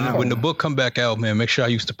 So when the book come back out, man, make sure I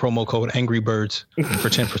use the promo code Angry Birds for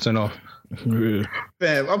 10% off. Man,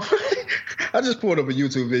 I just pulled up a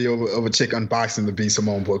YouTube video of a chick unboxing the B.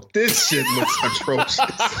 Simone book. This shit looks atrocious.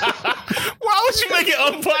 Why would you make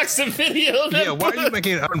an unboxing video? Yeah, why are you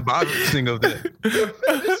making an unboxing of that?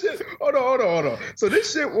 Hold on. So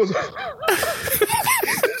this shit was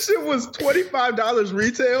 $25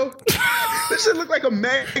 retail. This shit looked like a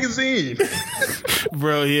magazine.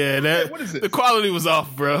 Bro, yeah, what is it? The quality was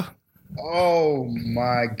off, bro. Oh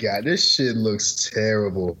my god, this shit looks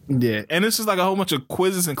terrible. Yeah, and it's just like a whole bunch of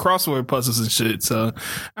quizzes and crossword puzzles and shit. So,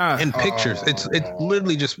 and pictures. It's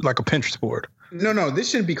literally just like a Pinterest board. No, this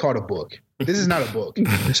shouldn't be called a book. This is not a book.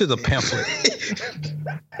 This is a pamphlet.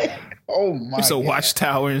 Oh my! It's a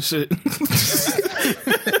watchtower and shit.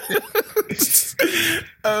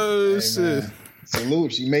 Oh shit! Man.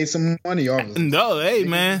 Salute, she made some money off of it. No, hey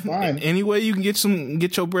man. Any way you can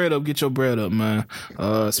get your bread up, man.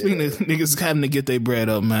 Speaking of niggas having to get their bread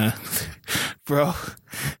up, man. Bro,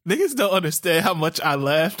 niggas don't understand how much I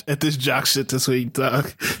laughed at this Jock shit this week,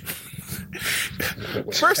 dog.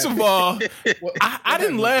 First of all, I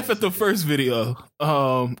didn't laugh at the first video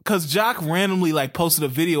because Jock randomly like posted a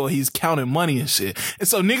video where he's counting money and shit, and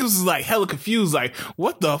so niggas was like hella confused, like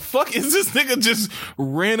what the fuck is this nigga just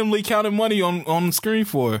randomly counting money on the screen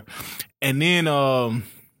for? And then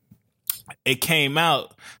it came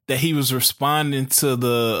out that he was responding to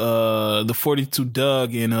the 42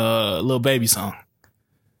 Doug and Lil Baby song.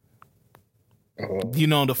 You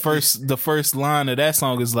know, the first line of that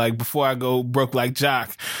song is like, before I go broke like Jock.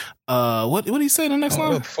 What did he say in the next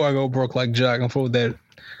line? Before I go broke like Jock, and for that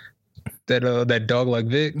dog like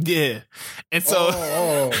Vic. Yeah. And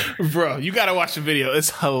so bro, you gotta watch the video. It's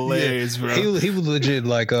hilarious, bro. He was legit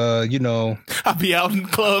like I'll be out in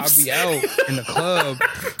clubs. I'll be out in the club.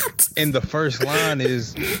 And the first line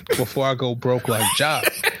is, before I go broke like Jock.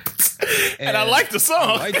 And I like the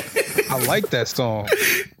song. I like that song.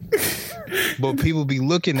 But people be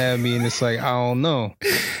looking at me and it's like, I don't know.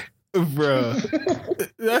 Bro,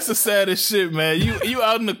 that's the saddest shit, man. You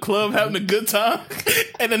out in the club having a good time,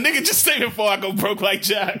 and the nigga just say, before I go broke like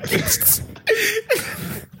Jock.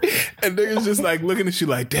 And niggas just like looking at you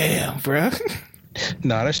like, damn, bro.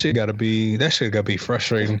 Nah, that shit gotta be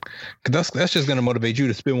frustrating. Cause that's just gonna motivate you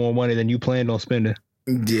to spend more money than you planned on spending.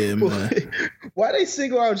 Yeah, man. Why they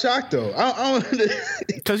single out Jock though?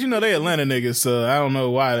 Because they Atlanta niggas, so I don't know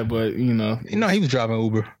why, but he was driving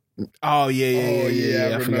Uber. Oh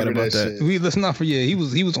yeah. I forgot about that. Let's not forget he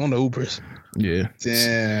was on the Ubers. Yeah.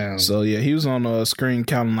 Damn. So yeah, he was on the screen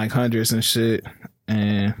counting like hundreds and shit.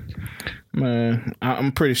 And man,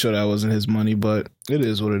 I'm pretty sure that wasn't his money, but it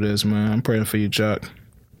is what it is, man. I'm praying for you, Chuck.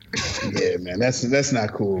 Yeah, man, that's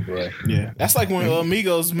not cool, bro. Yeah, that's like when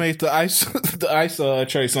Migos made the ice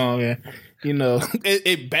Trey song, and you know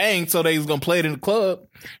it banged, so they was gonna play it in the club,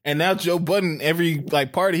 and now Joe Budden, every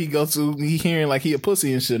like party he goes to, he hearing like he a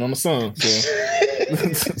pussy and shit on the song.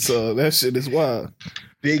 So, so that shit is wild.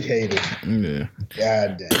 Big hater. Yeah.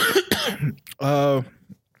 God damn.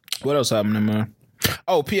 What else happening, man?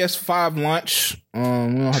 Oh, PS5 launch. We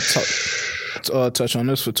don't have to touch on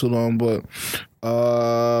this for too long, but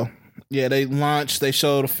yeah, they launched. They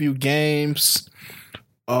showed a few games.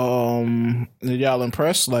 Y'all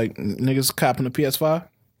impressed? Like niggas copping the PS5?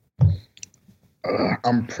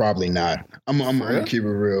 I'm probably not. I'm gonna keep it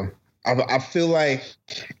real. I feel like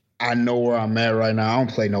I know where I'm at right now. I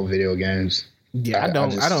don't play no video games. Yeah, I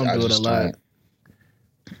don't do it a lot.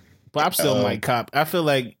 But I'm still might cop. I feel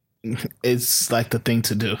like it's like the thing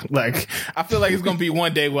to do. Like I feel like it's gonna be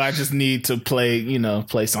one day where I just need to play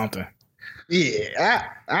something. Yeah,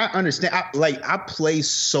 I understand. I play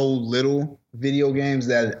so little video games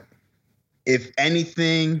that if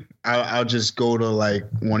anything, I'll just go to like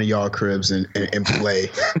one of y'all cribs and play.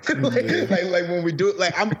 like when we do it,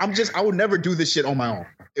 like I would never do this shit on my own.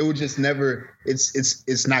 It would just never.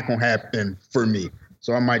 It's not gonna happen for me.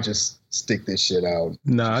 So I might just stick this shit out.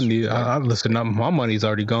 Nah, I listen. My money's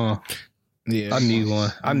already gone. Yeah, I need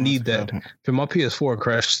one. I need that. Cause my PS4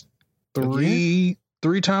 crashed three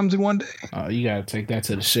times in one day. Oh, you gotta take that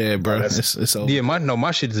to the shed, bro. It's over. Yeah,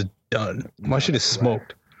 my shit is done. My shit is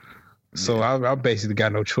smoked. So I basically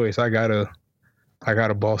got no choice. I gotta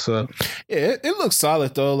boss up. Yeah, it looks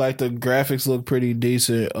solid though. Like the graphics look pretty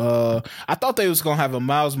decent. I thought they was gonna have a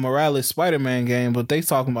Miles Morales Spider-Man game, but they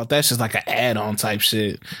talking about that's just like an add-on type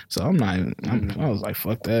shit. So I was like,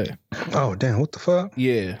 fuck that. Oh damn, what the fuck?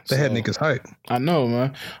 Yeah, they had niggas hype. I know,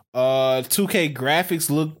 man. 2K graphics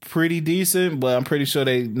look pretty decent, but I'm pretty sure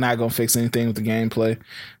they not gonna fix anything with the gameplay.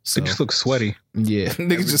 So they just look sweaty. Yeah,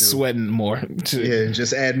 niggas just sweating more. Yeah,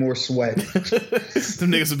 just add more sweat. The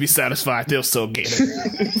niggas will be satisfied. They'll still get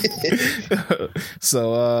it.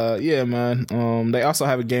 So yeah, man. They also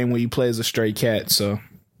have a game where you play as a stray cat. So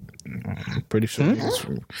I'm pretty sure.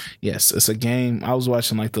 Yes, it's a game. I was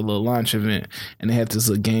watching like the little launch event, and they had this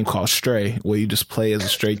little game called Stray, where you just play as a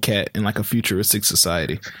stray cat in like a futuristic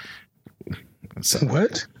society. So,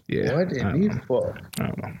 what? Yeah. What in the fuck? I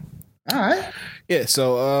don't know. All right. Yeah.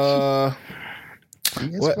 So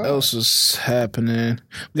what else is happening?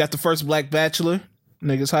 We got the first Black Bachelor.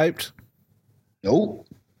 Niggas hyped? Nope.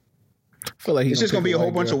 I feel like it's just gonna be a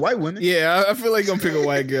whole bunch of white women. Yeah, I feel like he's gonna pick a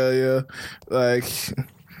white girl. Yeah, like,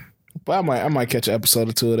 but I might catch an episode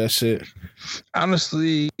or two of that shit.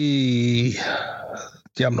 Honestly,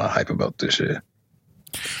 yeah, I'm not hype about this shit.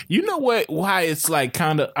 You know what? Why it's like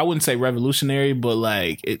kind of, I wouldn't say revolutionary, but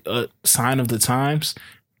like a sign of the times.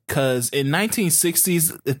 Because in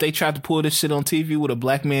 1960s, if they tried to pull this shit on TV with a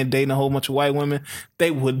black man dating a whole bunch of white women,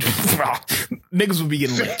 they would niggas would be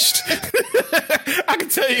getting lynched. I can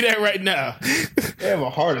tell you that right now. They have a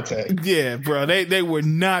heart attack. Yeah, bro. They would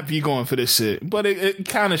not be going for this shit. But it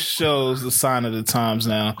kind of shows the sign of the times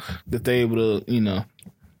now that they able to, you know.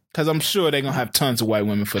 Because I'm sure they're going to have tons of white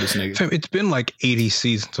women for this nigga. It's been like 80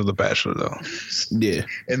 seasons of The Bachelor, though. Yeah.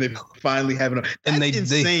 And they finally have enough. That's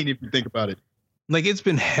insane if you think about it. Like, it's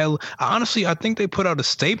been hell. Honestly, I think they put out a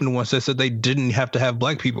statement once that said they didn't have to have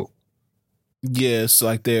black people. Yeah, it's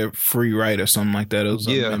like their free right or something like that. It was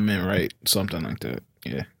amendment right, something like that.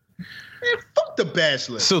 Yeah. Man, fuck The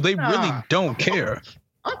Bachelor. So they really don't care.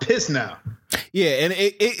 I'm pissed now. Yeah, and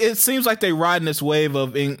it seems like they riding this wave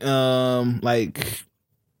of being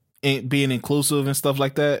inclusive and stuff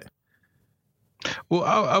like that. Well,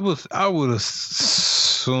 I would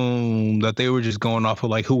assume that they were just going off of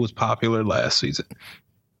like who was popular last season.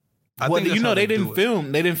 Well, you know, they didn't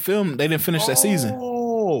finish that season.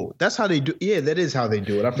 Oh, that's how they do. Yeah, that is how they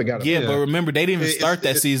do it. I forgot. Yeah, but remember, they didn't even start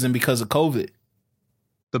that season because of COVID.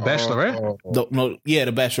 The Bachelorette? The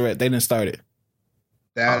Bachelorette. They didn't start it.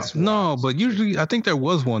 That's no, but usually I think there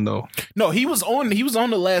was one though. No, he was on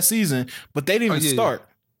the last season, but they didn't even start.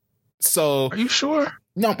 So are you sure?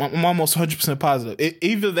 No, I'm almost 100% positive.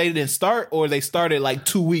 Either they didn't start or they started like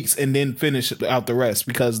 2 weeks and then finished out the rest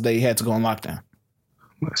because they had to go on lockdown.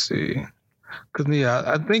 Let's see. Because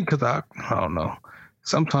I think I don't know.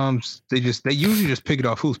 Sometimes they usually just pick it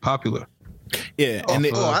off who's popular. Yeah, and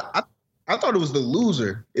I I thought it was the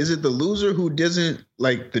loser. Is it the loser who doesn't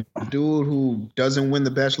like the dude who doesn't win the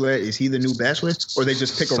Bachelorette? Is he the new Bachelor, or they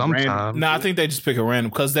just pick a random? No, I think they just pick a random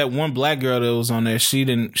because that one black girl that was on there, I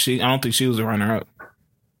don't think she was a runner up.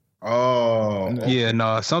 Oh, yeah,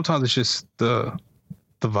 no. Sometimes it's just the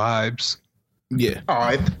vibes. Yeah. All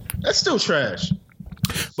right, that's still trash.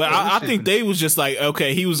 But I think they was just like,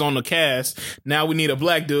 okay, he was on the cast. Now we need a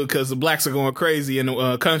black dude because the blacks are going crazy in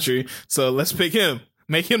the country. So let's pick him.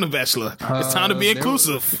 Make him the Bachelor. It's time to be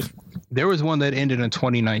inclusive. There was one that ended in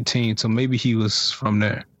 2019, so maybe he was from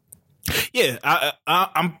there. Yeah,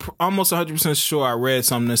 I'm almost 100% sure I read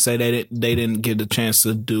something that say they didn't get the chance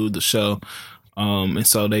to do the show, and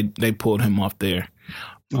so they pulled him off there.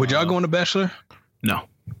 Would y'all go on The Bachelor? No.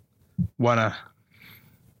 Why not?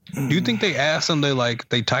 Do you think they ask them?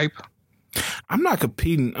 They type? I'm not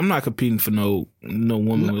competing for no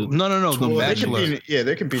woman. No. The Bachelor.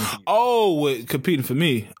 They're competing. Oh, competing for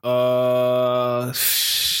me. Nah,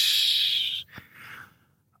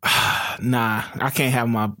 I can't have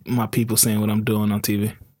my people saying what I'm doing on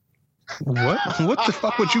TV. What the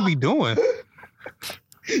fuck would you be doing?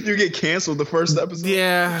 You get canceled the first episode.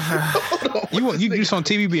 Yeah. you just on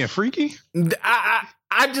TV being freaky?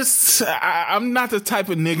 I'm not the type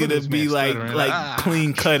of nigga to be like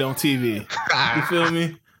clean cut on TV. You feel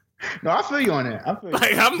me? No, I feel you on that.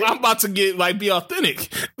 I'm about to get be authentic.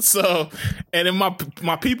 So, and then my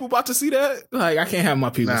people about to see that. I can't have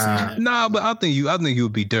my people see that. Nah, but I think you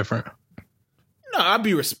would be different. No, I'd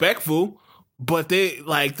be respectful, but they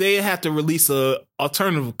have to release a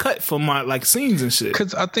alternative cut for my scenes and shit.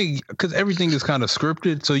 Because everything is kind of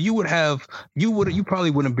scripted, so you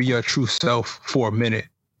probably wouldn't be your true self for a minute.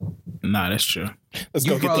 Nah, that's true. Let's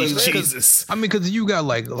go get these Jesus. I mean, because you got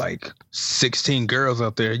like 16 girls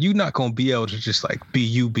out there, you're not gonna be able to just be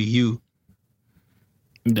you.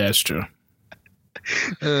 That's true.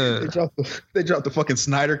 They dropped the fucking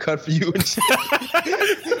Snyder cut for you and shit.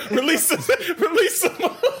 Release them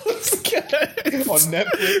on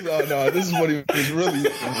Netflix. Oh no, this is what he was really.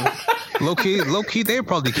 Low key, they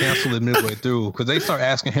probably cancel it midway through because they start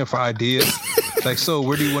asking him for ideas. So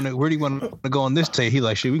where do you want to go on this tape?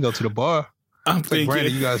 He shit, we go to the bar. I'm thinking,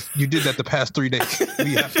 Brandon, you did that the past 3 days.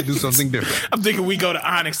 We have to do something different. I'm thinking we go to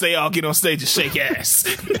Onyx. They all get on stage and shake ass.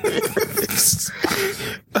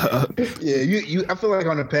 Yeah, I feel like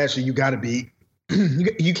on the Bachelor, you gotta be.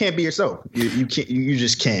 You can't be yourself. You can't. You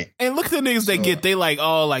just can't. And look at the niggas they get. They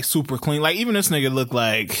all super clean. Even this nigga look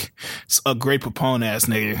like a great Papone ass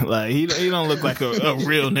nigga. He don't look like a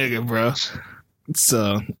real nigga, bro.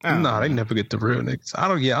 So they never get the real niggas. I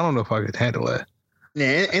don't know if I could handle that.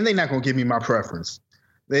 Yeah, and they're not gonna give me my preference.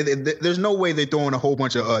 There's no way they're throwing a whole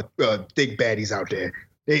bunch of thick baddies out there.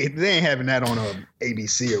 They ain't having that on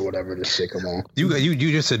ABC or whatever this shit come on. You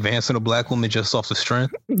just advancing a black woman just off the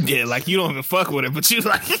strength? Yeah, you don't even fuck with it, but you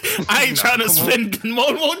I ain't trying to spend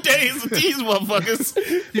multiple days with these motherfuckers.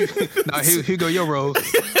 Here go your rose.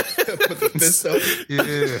 Put the fist up.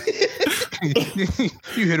 Yeah.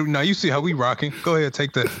 You hit him now. You see how we rocking. Go ahead,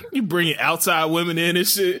 take that. You bringing outside women in and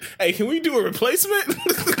shit. Hey, can we do a replacement?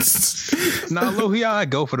 I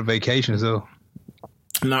go for the vacations though.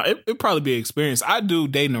 No, it'd probably be an experience. I do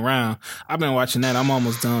dating around. I've been watching that. I'm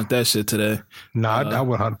almost done with that shit today. I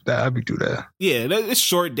would that. I'd be do that. Yeah, it's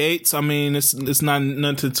short dates. I mean, it's not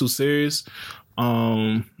nothing too serious.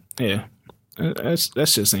 Yeah, that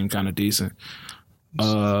shit seemed kind of decent.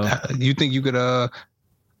 You think you could?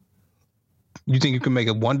 You think you can make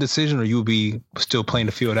one decision, or you would be still playing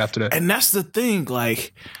the field after that? And that's the thing.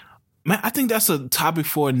 Man, I think that's a topic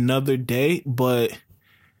for another day, but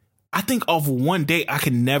I think off one date, I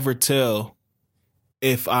can never tell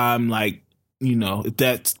if I'm if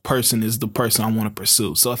that person is the person I want to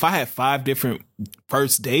pursue. So if I had 5 different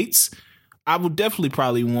first dates, I would definitely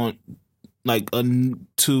probably want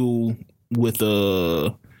 2 with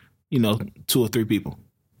 2 or 3 people.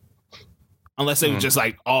 Unless they were just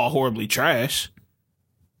all horribly trash.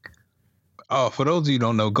 Oh, for those of you who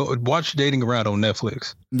don't know, go watch Dating Around on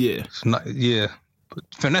Netflix. Yeah. But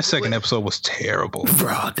that second episode was terrible.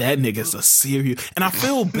 Bro, that nigga's a serial. And I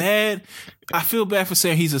feel bad. For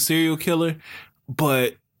saying he's a serial killer,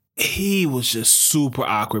 but he was just super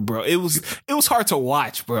awkward, bro. It was hard to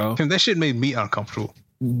watch, bro. That shit made me uncomfortable.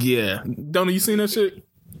 Yeah. Don't you seen that shit?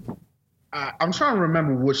 I'm trying to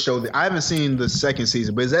remember which show. I haven't seen the second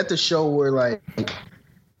season, but is that the show where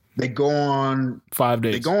they go on 5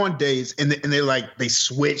 days? They go on dates and they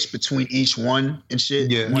switch between each one and shit.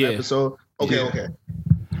 Yeah. One episode. Okay.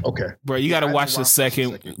 Bro, you gotta watch the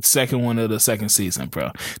second one of the second season, bro.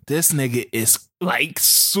 This nigga is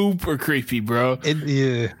super creepy, bro.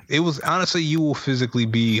 It was honestly, you will physically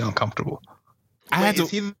be uncomfortable. Is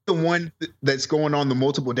he the one that's going on the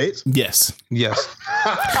multiple dates? Yes. Yes.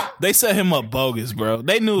 They set him up bogus, bro.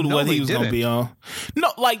 They knew what he was gonna be on.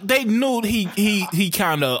 No, like they knew he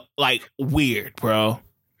kind of like weird, bro.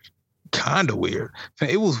 Kind of weird.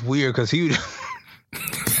 It was weird because he would.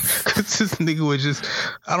 Because this nigga was just,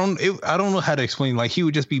 I don't know how to explain. Like he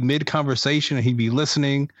would just be mid conversation and he'd be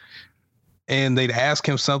listening, and they'd ask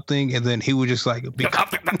him something, and then he would just like be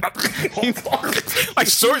like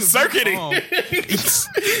short circuiting.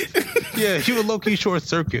 Yeah, he would low key short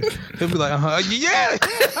circuit. He'll be like, yeah.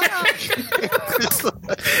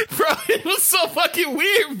 Bro, it was so fucking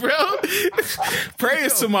weird, bro.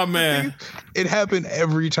 Praise to my man. It happened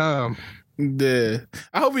every time. Yeah.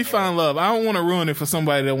 I hope he found love. I don't want to ruin it for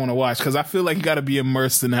somebody that want to watch because I feel like you got to be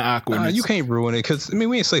immersed in that awkwardness. You can't ruin it because we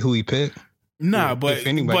didn't say who he picked. Nah, but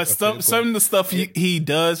some of the stuff he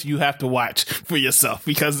does, you have to watch for yourself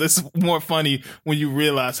because it's more funny when you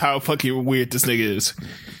realize how fucking weird this nigga is.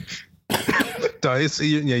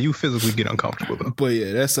 You physically get uncomfortable though. But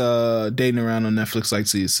yeah, that's dating around on Netflix, like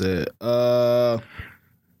Z said.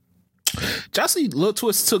 Jossie Lil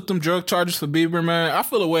Twist took them drug charges for Bieber, man. I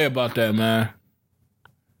feel a way about that, man.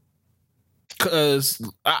 Cause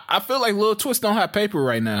I feel like Lil Twist don't have paper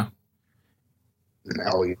right now.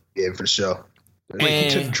 Oh yeah, for sure.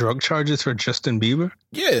 Wait, he took drug charges for Justin Bieber?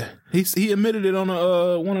 Yeah, he admitted it on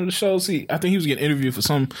one of the shows. I think he was getting interviewed for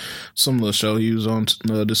some little show he was on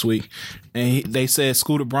this week, and they said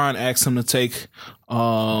Scooter Braun asked him to take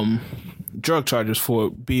drug charges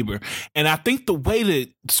for Bieber, and I think the way that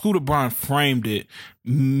Scooter Braun framed it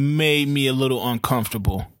made me a little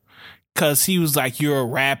uncomfortable. Cause he was like, you're a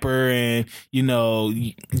rapper and you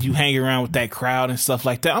hang around with that crowd and stuff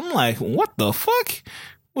like that. I'm like, what the fuck?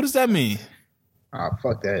 What does that mean?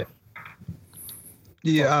 Fuck that.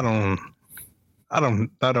 Yeah, I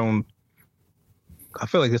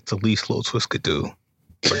feel like it's the least Lil Twist could do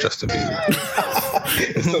for Justin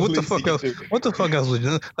Bieber. What the fuck else? What the fuck else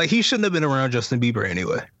was like? He shouldn't have been around Justin Bieber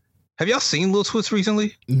anyway. Have y'all seen Lil Twist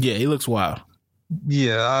recently? Yeah, he looks wild.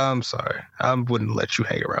 Yeah, I'm sorry. I wouldn't let you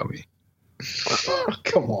hang around me.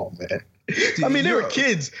 Come on, man. I mean, there were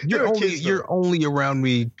kids. You're only around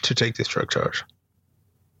me to take this drug charge.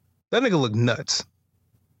 That nigga look nuts.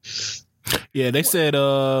 Yeah, they said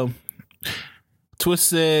Twist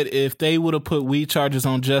said if they would have put weed charges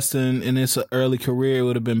on Justin in his early career, it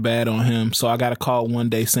would have been bad on him. So I got a call one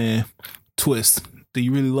day saying, Twist, do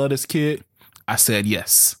you really love this kid? I said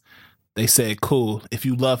yes. They said, cool. If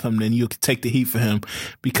you love him, then you can take the heat for him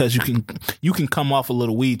because you can come off a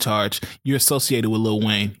little weed charge. You're associated with Lil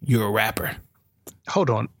Wayne. You're a rapper. Hold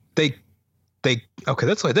on. Okay,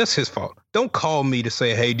 that's his fault. Don't call me to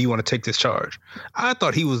say, hey, do you want to take this charge? I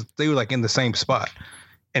thought they were like in the same spot.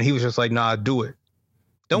 And he was just like, nah, do it.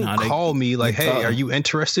 Don't call me like, hey, are you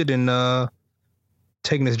interested in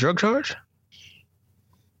taking this drug charge?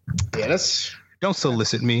 Yeah, don't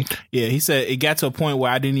solicit me. Yeah, he said it got to a point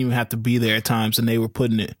where I didn't even have to be there at times and they were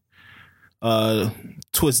putting it.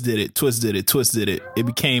 Twist did it. It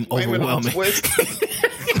became overwhelming.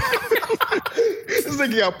 This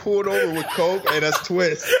nigga got pulled over with coke, and that's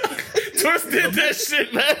Twist. Twist did that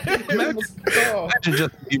shit, man. Imagine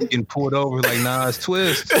just getting pulled over like, nah, it's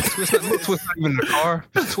Twist. Twist not even in the car.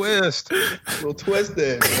 It's Twist. Little Twist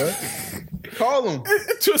there, bro. Call him.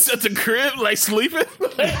 Twist at the crib, like sleeping.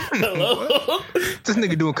 Like, hello. This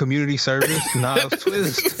nigga doing community service. Nah, it's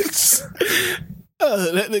Twist.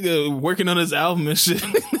 That nigga working on his album and shit.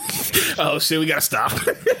 Oh shit, we gotta stop.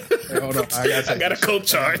 Hey, hold on. I got a coke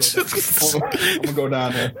charge. I'm gonna go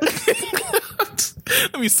down there.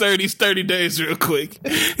 Let me serve these 30 days real quick.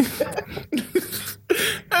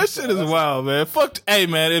 That shit is wild, man. Fuck. Hey,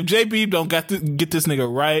 man, if J Beeb don't get this nigga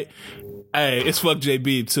right, hey, it's fuck J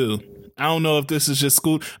Beeb too. I don't know if this is just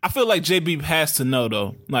school. I feel like J Beeb has to know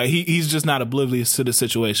though. Like he's just not oblivious to the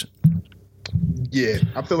situation. Yeah,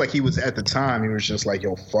 I feel like he was at the time. He was just like,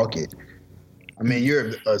 "Yo, fuck it." I mean, you're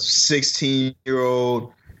a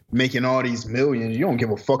 16-year-old making all these millions. You don't give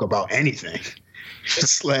a fuck about anything.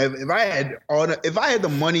 Just like, if I had the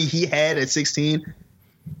money he had at 16,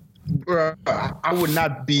 bro, I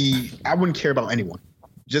wouldn't care about anyone,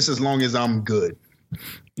 just as long as I'm good.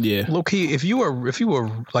 Yeah. Low key, if you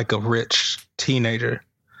were like a rich teenager,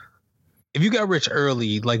 if you got rich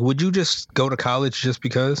early, like, would you just go to college just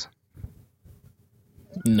because?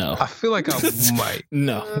 No. I feel like I might.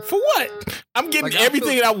 No. For what? I'm getting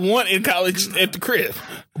everything I want in college at the crib.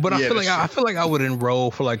 But yeah, I feel like I would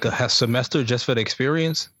enroll for like a semester just for the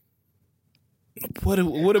experience. What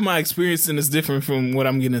am I experiencing that's different from what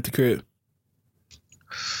I'm getting at the crib?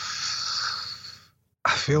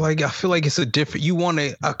 I feel like it's a different. You want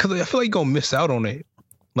it because I feel like you're gonna miss out on it.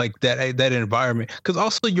 like that environment. Because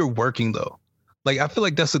also you're working though. Like I feel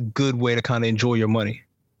like that's a good way to kind of enjoy your money.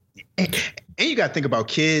 And you got to think about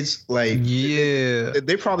kids. Like, yeah,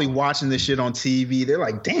 they're probably watching this shit on TV. They're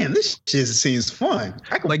like, damn, this shit seems fun.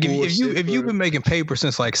 Like if you've been making paper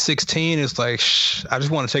since like 16, it's like, I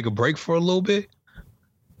just want to take a break for a little bit.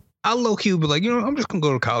 I low key would be like, I'm just gonna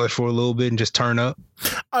go to college for a little bit and just turn up.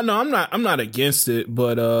 Oh no, I'm not against it,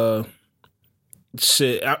 but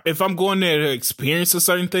shit, if I'm going there to experience a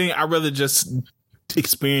certain thing, I'd rather just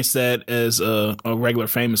experience that as a regular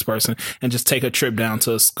famous person and just take a trip down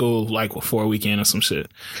to a school like for a weekend or some shit.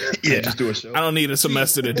 Yeah, just do a show. I don't need a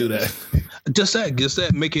semester to do that. Does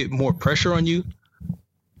that make it more pressure on you?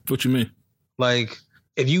 What you mean? Like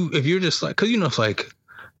if you're just like, because it's like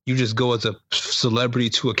you just go as a celebrity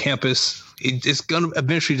to a campus, it's gonna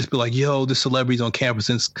eventually just be like, yo, this celebrity's on campus,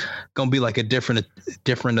 and it's gonna be like a different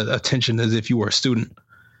attention as if you were a student.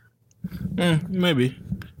 Maybe.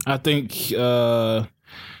 I think it'll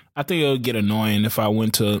get annoying if I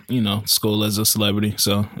went to school as a celebrity.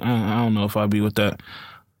 So I don't know if I'll be with that.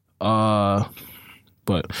 But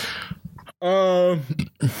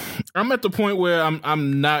I'm at the point where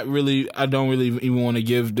I'm not really. I don't really even want to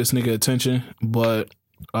give this nigga attention. But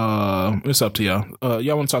it's up to y'all.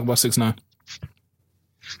 Y'all want to talk about 6ix9ine?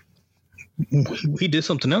 He did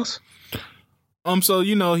something else. So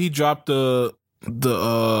he dropped the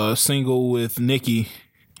single with Nicki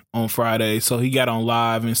on Friday. So he got on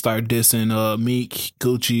live and started dissing Meek,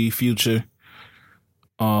 Gucci, Future.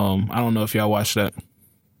 I don't know if y'all watched that.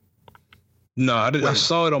 No, I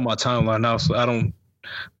saw it on my timeline now, so I don't.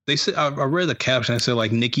 They said I read the caption. It said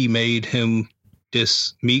like Nicki made him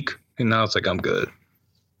diss Meek, and now it's like I'm good.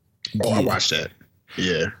 Oh, I watched that.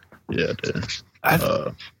 Yeah, I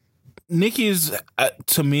did. Nicki is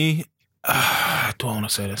to me. Do I want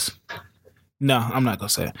to say this? No, I'm not gonna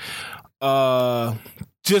say it.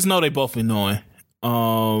 Just know they both annoying.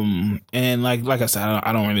 And like I said,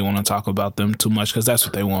 I don't really want to talk about them too much because that's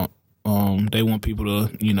what they want. They want people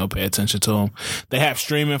to pay attention to them. They have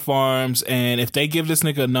streaming farms, and if they give this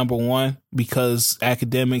nigga a number one because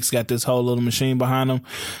academics got this whole little machine behind them,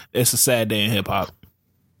 it's a sad day in hip hop.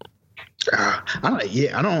 I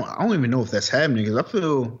don't even know if that's happening because I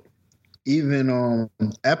feel even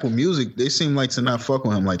Apple Music, they seem like to not fuck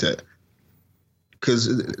with him like that.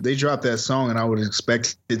 Because they dropped that song, and I would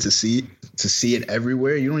expect it to see it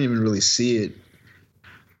everywhere. You don't even really see it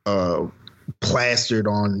plastered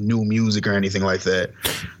on new music or anything like that.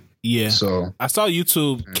 Yeah. So I saw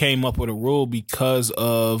YouTube came up with a rule because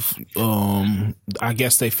of I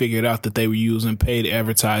guess they figured out that they were using paid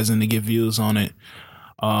advertising to get views on it.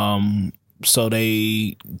 So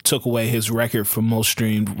they took away his record for most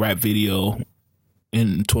streamed rap video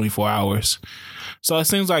in 24 hours. So it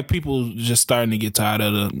seems like people just starting to get tired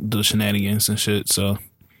of the shenanigans and shit. So,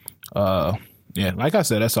 yeah, like I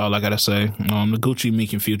said, that's all I gotta say. The Gucci,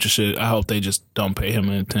 Meek, and Future shit, I hope they just don't pay him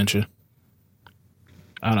any attention.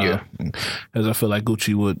 I don't know. Because I feel like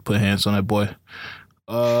Gucci would put hands on that boy.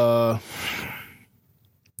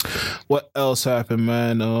 What else happened,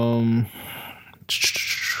 man?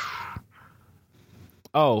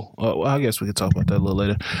 Well, I guess we could talk about that a little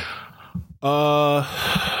later.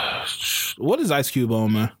 What is Ice Cube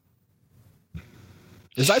on, man?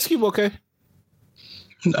 Is Ice Cube okay?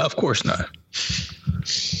 No, of course not.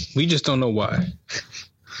 We just don't know why.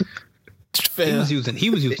 He was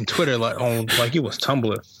using Twitter like it was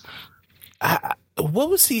Tumblr. What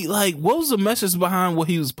was he like? What was the message behind what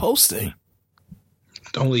he was posting?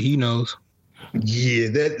 Only he knows. Yeah,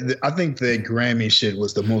 I think the Grammy shit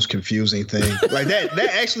was the most confusing thing. Like that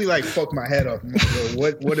actually like fucked my head up.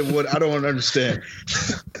 What I don't understand.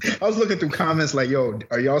 I was looking through comments like, yo,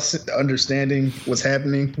 are y'all understanding what's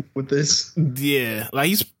happening with this? Yeah, like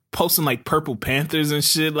he's posting like Purple Panthers and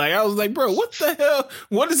shit. Like I was like, bro, what the hell?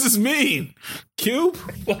 What does this mean? Cube?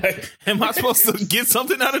 Like, am I supposed to get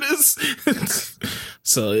something out of this?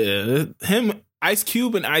 So yeah, Ice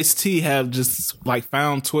Cube and Ice-T have just like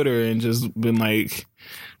found Twitter and just been like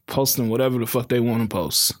posting whatever the fuck they want to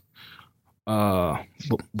post. But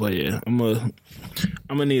yeah, I'm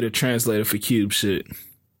gonna need a translator for Cube shit.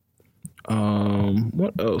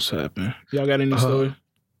 What else happened? Y'all got any story?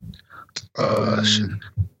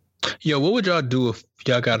 Yo, what would y'all do if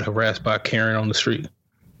y'all got harassed by Karen on the street?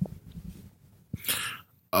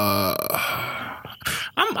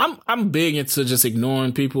 I'm big into just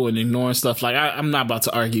ignoring people and ignoring stuff. Like I'm not about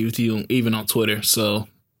to argue with you even on Twitter, so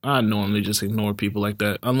I normally just ignore people like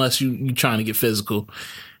that unless you trying to get physical.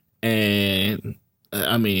 And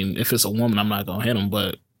I mean, if it's a woman, I'm not gonna hit them,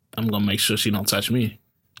 but I'm gonna make sure she don't touch me.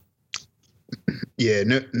 Yeah,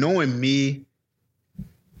 knowing me,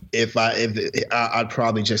 I'd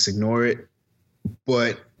probably just ignore it.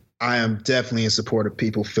 But I am definitely in support of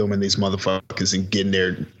people filming these motherfuckers and getting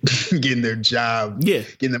their job,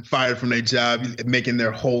 getting them fired from their job, making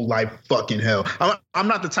their whole life fucking hell. I'm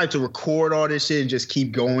not the type to record all this shit and just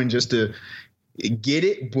keep going just to get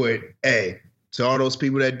it. But hey, to all those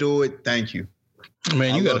people that do it, thank you.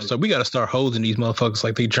 Man, we gotta start hosing these motherfuckers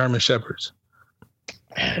like they German shepherds.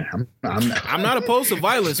 I'm not opposed to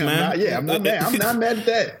violence, man. I'm not mad. I'm not mad at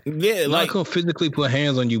that. Yeah, like, I'm not gonna physically put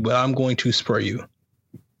hands on you, but I'm going to spray you.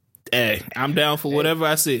 Hey, I'm down for whatever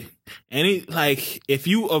I see. If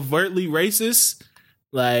you overtly racist,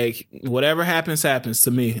 like whatever happens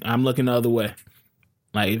to me. I'm looking the other way.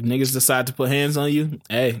 Like if niggas decide to put hands on you,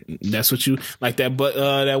 hey, that's what you like that. But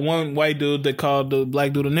that one white dude that called the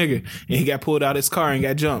black dude a nigger, and he got pulled out of his car and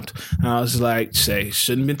got jumped. And I was just like,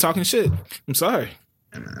 shouldn't been talking shit. I'm sorry.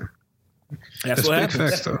 That's what happened.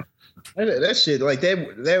 Facts, though. That shit, like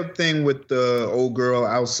that thing with the old girl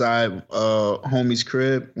outside homie's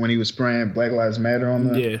crib when he was spraying Black Lives Matter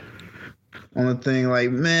on the thing.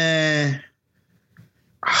 Like, man,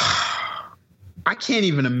 I can't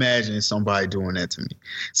even imagine somebody doing that to me.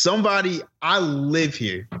 I live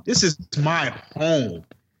here. This is my home.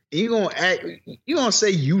 You gonna say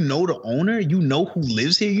you know the owner? You know who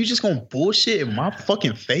lives here? You just gonna bullshit in my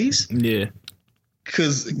fucking face? Yeah.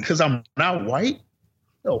 Cause I'm not white?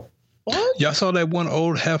 No. What? Y'all saw that one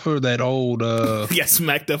old heifer, that old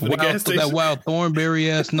smacked up in the gas station. That Wild Thornberry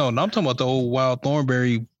ass. No, I'm talking about the old Wild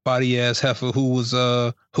Thornberry body ass heifer who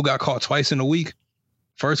got caught twice in a week.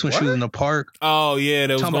 First when she was in the park. Oh yeah,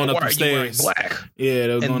 that was going up the stairs. Black. Yeah,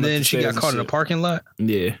 that was going up the stairs. And then she got caught in the parking lot.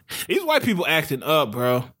 Yeah, these white people acting up,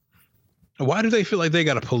 bro. Why do they feel like they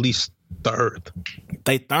gotta police the earth?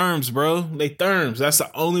 They therms, bro. They therms. That's the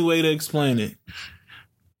only way to explain it.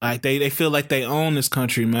 Like they feel like they own this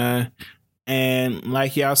country, man. And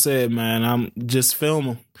like y'all said, man, I'm just film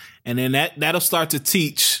them, and then that'll start to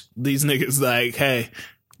teach these niggas like, hey,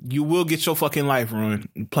 you will get your fucking life ruined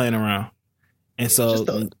playing around. And so,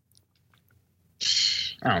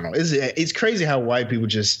 I don't know. It's crazy how white people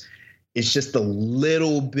it's just a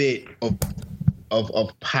little bit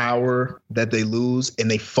of power that they lose, and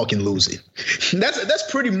they fucking lose it.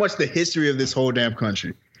 That's pretty much the history of this whole damn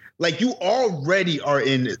country. Like, you already are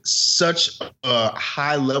in such a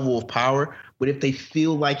high level of power, but if they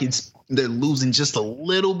feel like they're losing just a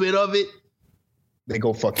little bit of it, they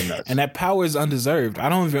go fucking nuts. And that power is undeserved. I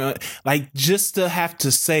don't even like, just to have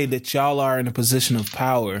to say that y'all are in a position of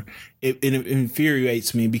power. It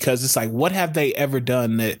infuriates me, because it's like, what have they ever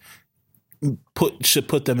done that should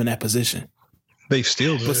put them in that position? They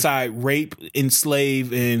still do. Beside rape,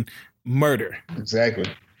 enslave, and murder. Exactly.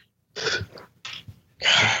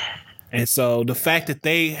 And so the fact that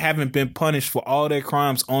they haven't been punished for all their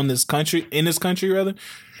crimes in this country,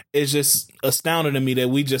 is just astounding to me, that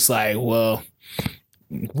we just like, well,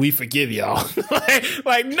 we forgive y'all.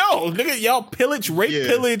 like, no, look at y'all pillage,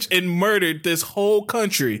 and murdered this whole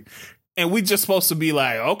country. And we just supposed to be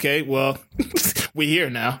like, okay, well, we here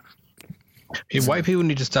now. Hey, white people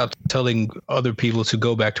need to stop telling other people to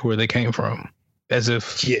go back to where they came from, as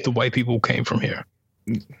if the white people came from here.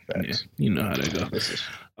 Yeah, you know how that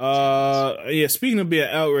go. Speaking of being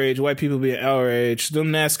outraged, white people being outraged, them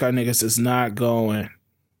NASCAR niggas is not going.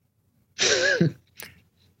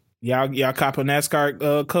 Y'all cop a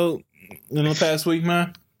NASCAR coat in the past week,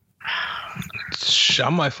 man? I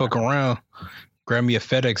might fuck around. Grab me a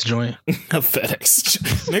FedEx joint. A FedEx.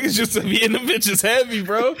 Niggas used to be in the bitches heavy,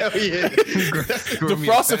 bro. Hell yeah. The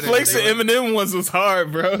Frosted Flakes and M&M ones was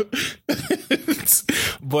hard, bro.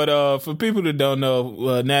 But for people that don't know,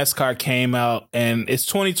 NASCAR came out, and it's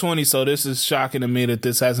 2020, so this is shocking to me that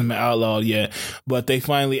this hasn't been outlawed yet. But they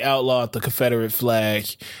finally outlawed the Confederate flag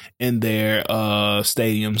in their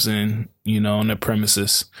stadiums and, on their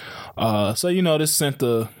premises. So this sent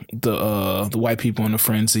the white people in a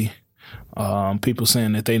frenzy. People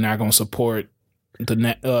saying that they're not going to support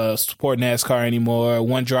NASCAR anymore.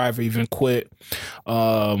 One driver even quit.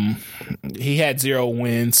 He had 0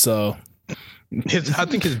 wins, so I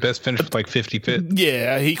think his best finish was like 55th.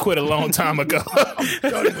 Yeah, he quit a long time ago.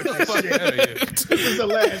 This is the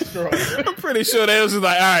last straw. I'm pretty sure they was just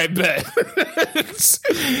like, all right, bet.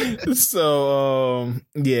 So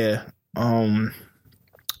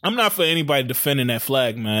I'm not for anybody defending that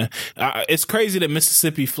flag, man. It's crazy that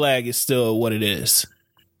Mississippi flag is still what it is.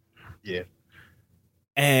 Yeah.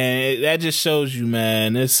 And that just shows you,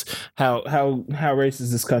 man, it's how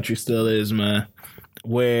racist this country still is, man.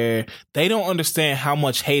 Where they don't understand how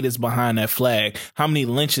much hate is behind that flag, how many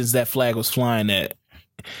lynches that flag was flying at.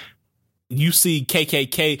 you see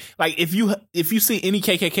KKK, like if you see any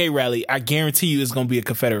KKK rally, I guarantee you it's going to be a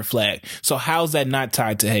Confederate flag. So how's that not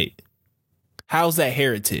tied to hate? How's that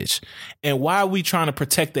heritage? And why are we trying to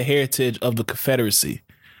protect the heritage of the Confederacy?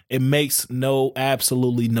 It makes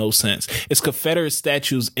absolutely no sense. It's Confederate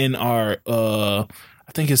statues in our, I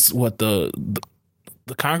think it's what the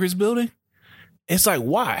Congress building. It's like,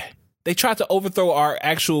 why? They tried to overthrow our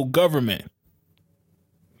actual government.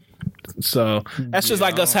 So that's just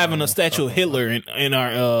like us having a statue of Hitler in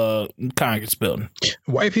our Congress building.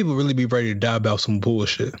 White people really be ready to die about some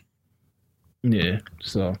bullshit. Yeah.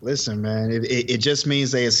 So listen, man, it just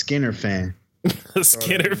means they a Skinner fan. A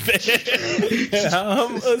Skinner fan.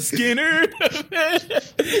 I'm a Skinner fan.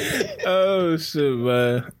 Oh shit,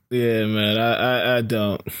 man. Yeah, man. I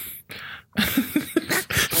don't.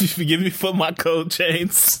 You forgive me for my cold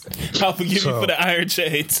chains. I'll forgive you for the iron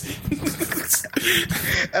chains.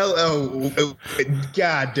 LL,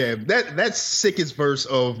 goddamn, that's sickest verse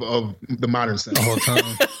of the modern sense. The whole time.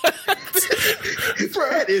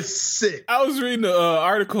 That is sick. I was reading an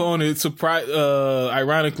article on it.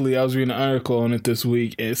 Ironically, I was reading an article on it this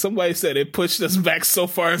week, and somebody said it pushed us back so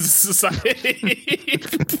far as a society. I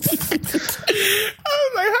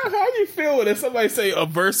was like, how do you feel when somebody say a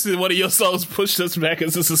verse in one of your songs pushed us back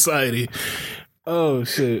as a society? Oh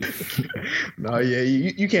shit! No, yeah,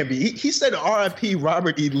 you can't be. He said R.I.P.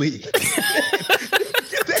 Robert E. Lee.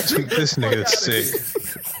 This nigga's sick.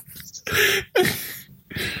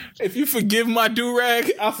 If you forgive my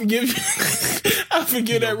do-rag, I'll forgive you. I'll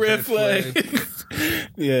forgive that red flag.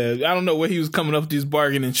 Yeah, I don't know where he was coming up with these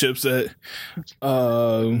bargaining chips at.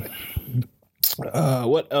 What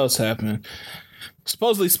else happened?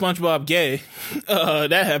 Supposedly SpongeBob gay.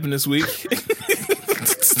 That happened this week. It's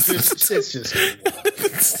just.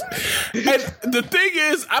 And the thing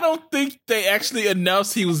is, I don't think they actually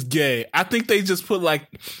announced he was gay. I think they just put like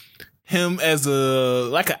him as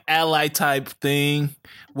an ally type thing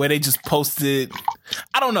where they just posted.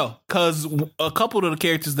 I don't know, because a couple of the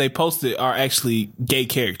characters they posted are actually gay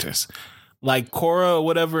characters. Like Korra or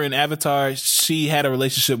whatever in Avatar, she had a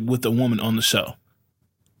relationship with a woman on the show.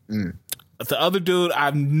 Mm. The other dude,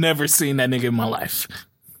 I've never seen that nigga in my life.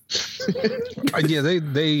 Yeah,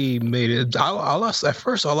 they made it. At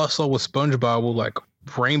first, all I saw was SpongeBob with like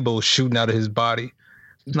rainbows shooting out of his body.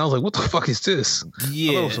 And I was like, what the fuck is this?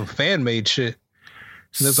 Yeah. I thought it was some fan-made shit.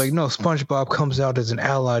 And it's like, no, SpongeBob comes out as an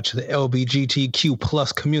ally to the LGBTQ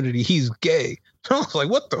plus community. He's gay. I was like,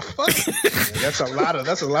 what the fuck? Yeah,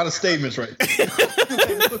 that's a lot of statements right there.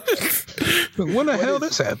 When the hell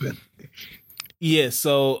this happened? Yeah,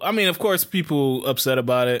 so, I mean, of course, people upset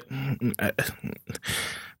about it.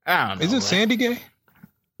 I don't know. Isn't Sandy gay?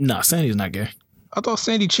 No, Sandy's not gay. I thought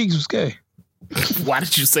Sandy Cheeks was gay. Why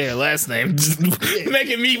did you say her last name?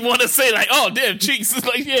 Making me want to say like, oh, damn, Cheeks. It's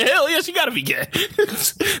like, yeah, hell yeah, she gotta be gay.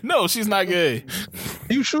 No, she's not gay.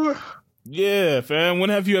 You sure? Yeah, fam. When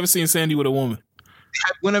have you ever seen Sandy with a woman?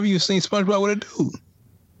 Whenever you've seen SpongeBob with a dude.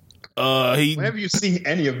 Whenever you see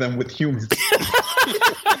any of them with humans.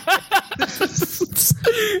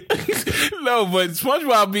 No, but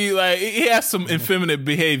SpongeBob be like, he has some effeminate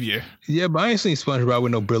behavior. Yeah, but I ain't seen SpongeBob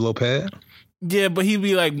with no Brillo pad. Yeah, but he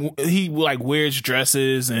wears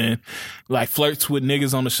dresses and like flirts with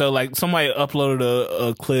niggas on the show. Like somebody uploaded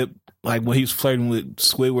a clip like when he was flirting with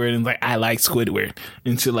Squidward and like, I like Squidward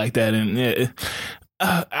and shit like that. And yeah,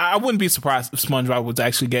 I wouldn't be surprised if SpongeBob was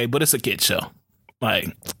actually gay, but it's a kid show.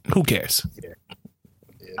 Like, who cares?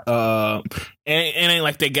 And it ain't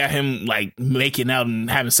like they got him like making out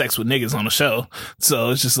and having sex with niggas on the show.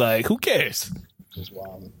 So it's just like, who cares? Just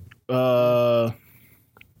wild.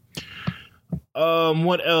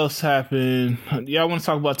 What else happened? Y'all want to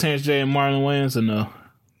talk about Terrence J and Marlon Wayans or no?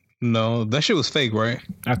 No, that shit was fake, right?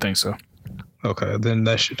 I think so. Okay, then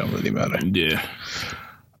that shit don't really matter. Yeah.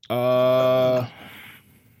 Y'all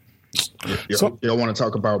want to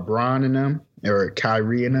talk about Bron and them or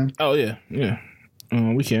Kyrie and them? Oh yeah.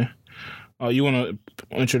 We can. You want to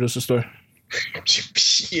introduce the story?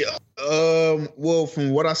 Yeah. Well,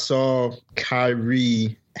 from what I saw,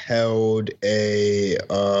 Kyrie held a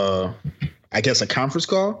conference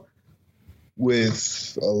call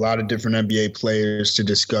with a lot of different NBA players to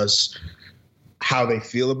discuss how they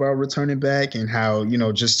feel about returning back and how,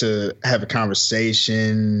 just to have a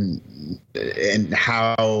conversation and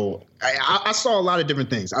how I saw a lot of different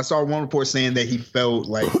things. I saw one report saying that he felt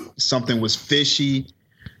like something was fishy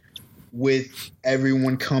with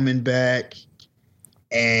everyone coming back.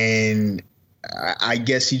 And I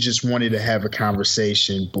guess he just wanted to have a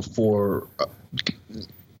conversation before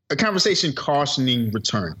a conversation cautioning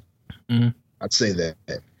return. Mm-hmm. I'd say that.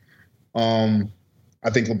 I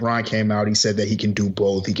think LeBron came out. He said that he can do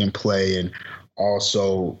both. He can play and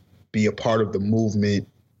also be a part of the movement,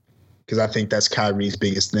 because I think that's Kyrie's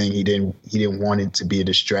biggest thing. He didn't want it to be a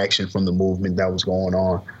distraction from the movement that was going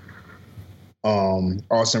on.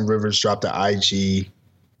 Austin Rivers dropped an IG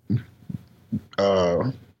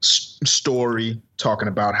story talking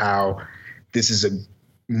about how this is a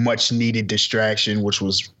much needed distraction, which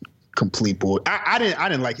was complete bull. I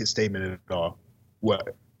didn't like his statement at all.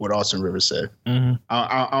 What Austin Rivers said. Mm-hmm.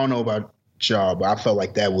 I don't know about y'all, but I felt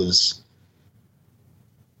like that was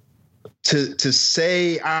to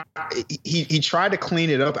say. He tried to clean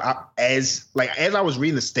it up. As I was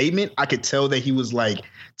reading the statement, I could tell that he was like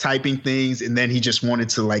typing things, and then he just wanted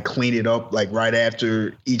to like clean it up like right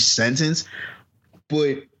after each sentence.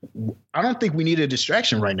 But I don't think we need a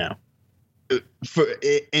distraction right now.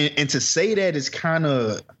 And to say that is kind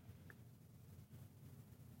of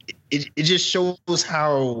it just shows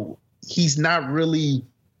how he's not really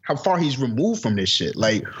how far he's removed from this shit.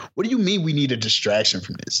 Like, what do you mean we need a distraction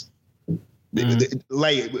from this? Mm-hmm.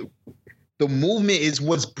 Like, the movement is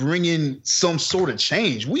what's bringing some sort of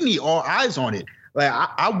change. We need all eyes on it. Like,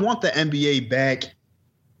 I want the NBA back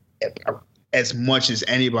as much as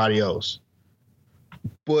anybody else.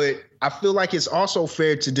 But I feel like it's also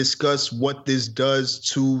fair to discuss what this does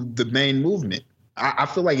to the main movement. I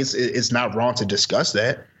feel like it's not wrong to discuss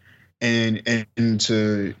that and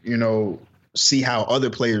to, you know, see how other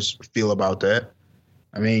players feel about that.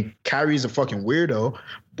 I mean, Kyrie's a fucking weirdo,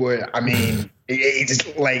 but I mean,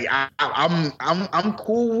 it's like I'm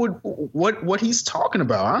cool with what he's talking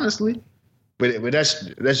about, honestly. But that's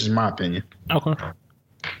just my opinion. Okay.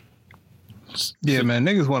 Yeah, man,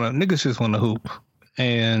 niggas just wanna hoop.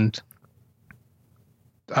 And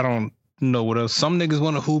I don't know what else. Some niggas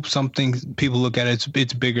want to hoop. Some things people look at it's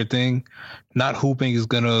a bigger thing. Not hooping is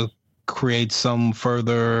gonna create some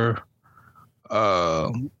further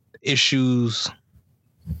issues.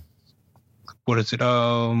 What is it?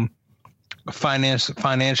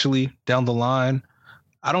 Financially down the line.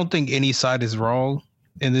 I don't think any side is wrong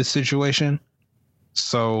in this situation.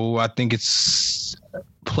 So I think it's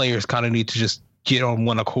players kind of need to just get on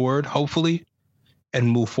one accord, hopefully, and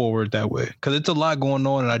move forward that way. Because it's a lot going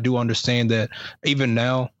on, and I do understand that even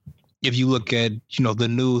now, if you look at, you know, the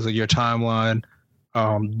news or your timeline,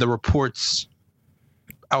 the reports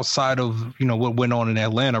outside of, you know, what went on in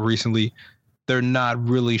Atlanta recently, they're not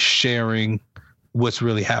really sharing what's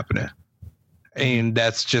really happening. And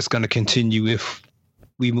that's just going to continue if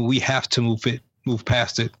we have to move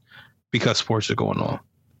past it because sports are going on.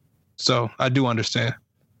 So I do understand.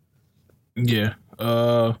 Yeah.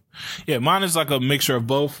 Mine is like a mixture of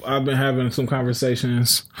both. I've been having some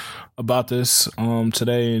conversations about this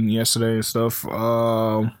today and yesterday and stuff.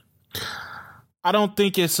 I don't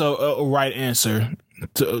think it's a right answer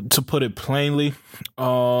to put it plainly.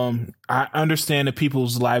 I understand that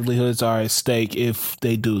people's livelihoods are at stake if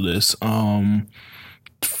they do this.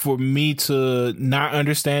 For me to not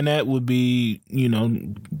understand that would be, you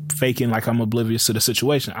know, faking like I'm oblivious to the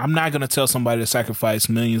situation. I'm not going to tell somebody to sacrifice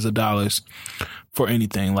millions of dollars for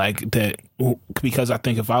anything like that, because I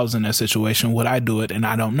think if I was in that situation, would I do it? And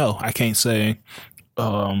I don't know. I can't say,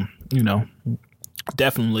 you know,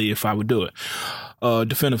 definitely if I would do it,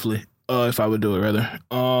 definitively. If I would do it, rather.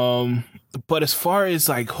 But as far as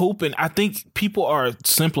like hooping, I think people are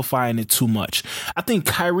simplifying it too much. I think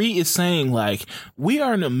Kyrie is saying like we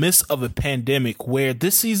are in the midst of a pandemic where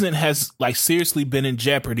this season has like seriously been in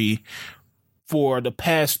jeopardy for the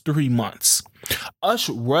past 3 months. Us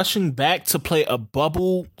rushing back to play a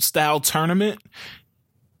bubble style tournament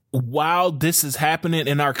while this is happening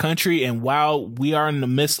in our country and while we are in the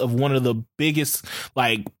midst of one of the biggest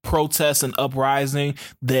like protests and uprising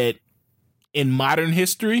that in modern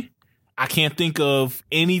history, I can't think of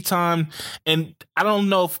any time. And I don't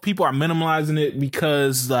know if people are minimalizing it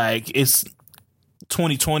because like it's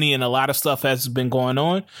 2020 and a lot of stuff has been going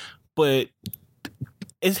on, but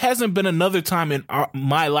it hasn't been another time in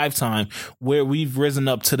my lifetime where we've risen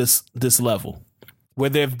up to this level, where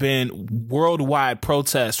there have been worldwide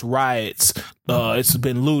protests, riots, it's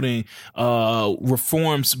been looting,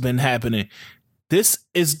 reforms been happening.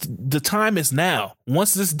 The time is now.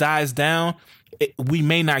 Once this dies down, we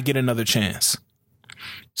may not get another chance.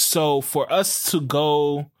 So for us to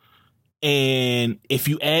go and if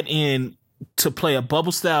you add in to play a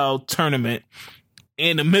bubble style tournament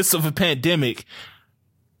in the midst of a pandemic,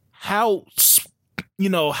 how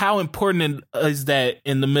important is that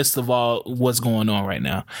in the midst of all what's going on right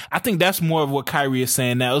now? I think that's more of what Kyrie is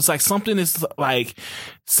saying now. It's like something is like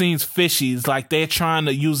seems fishy. It's like they're trying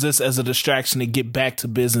to use this as a distraction to get back to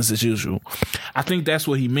business as usual. I think that's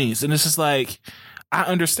what he means. And it's just like, I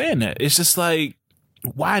understand that. It's just like,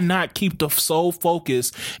 Why not keep the sole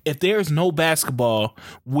focus? If there's no basketball,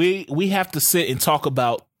 we have to sit and talk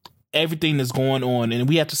about everything that's going on, and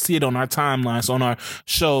we have to see it on our timelines, on our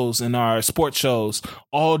shows and our sports shows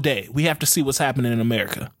all day. We have to see what's happening in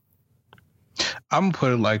America. I'm gonna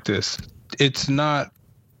put it like this: it's not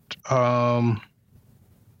the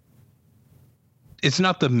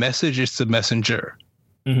message; it's the messenger.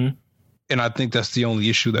 Mm-hmm. And I think that's the only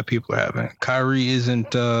issue that people are having. Kyrie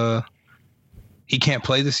isn't. He can't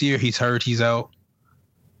play this year. He's hurt. He's out.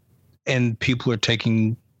 And people are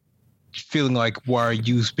feeling like, why are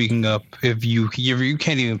you speaking up if you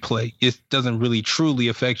can't even play? It doesn't really truly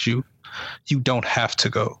affect you. You don't have to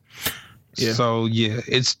go. Yeah. So yeah,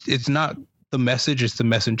 it's not the message, it's the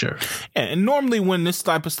messenger. Yeah, and normally when this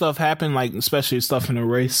type of stuff happen, like especially stuff in the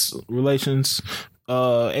race relations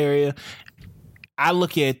area, I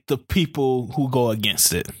look at the people who go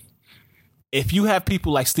against it. If you have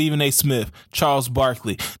people like Stephen A. Smith, Charles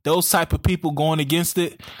Barkley, those type of people going against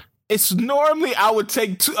it, it's normally I would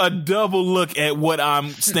take a double look at what I'm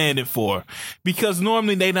standing for, because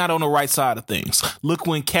normally they're not on the right side of things. Look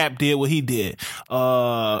when Cap did what he did.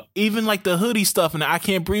 Even like the hoodie stuff and the I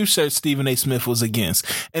Can't Breathe shirt Stephen A. Smith was against.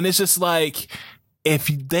 And it's just like, if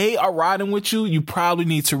they are riding with you, you probably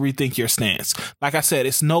need to rethink your stance. Like I said,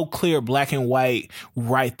 it's no clear black and white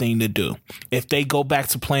right thing to do. If they go back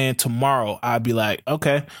to playing tomorrow, I'd be like,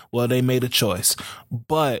 okay, well, they made a choice.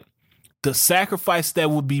 But the sacrifice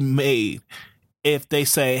that would be made if they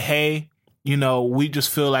say, hey, we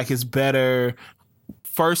just feel like it's better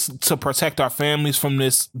first to protect our families from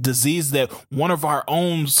this disease that one of our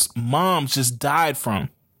own moms just died from,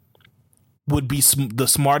 would be the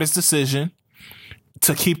smartest decision.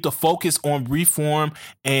 To keep the focus on reform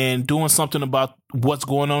and doing something about what's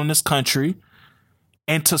going on in this country,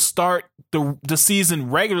 and to start the season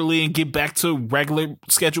regularly and get back to regular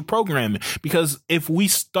scheduled programming. Because if we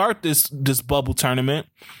start this bubble tournament,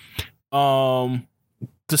 the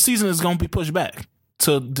season is going to be pushed back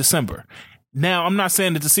to December. Now, I'm not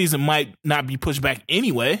saying that the season might not be pushed back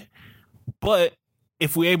anyway, but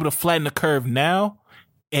if we're able to flatten the curve now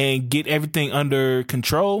and get everything under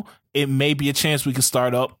control, it may be a chance we can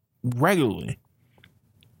start up regularly.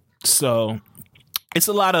 So it's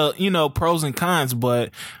a lot of, pros and cons,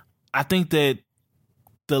 but I think that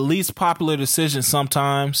the least popular decision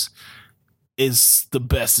sometimes is the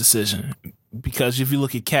best decision. Because if you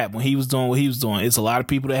look at Cap, when he was doing what he was doing, it's a lot of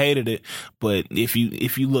people that hated it. But if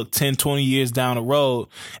you look 10, 20 years down the road,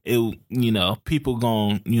 people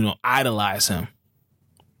gonna, idolize him.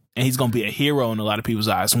 And he's going to be a hero in a lot of people's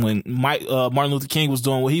eyes. When Martin Luther King was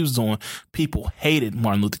doing what he was doing, people hated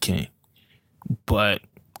Martin Luther King. But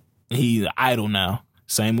he's an idol now.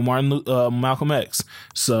 Same with Malcolm X.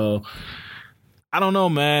 So, I don't know,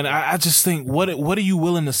 man. I just think, what are you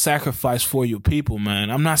willing to sacrifice for your people,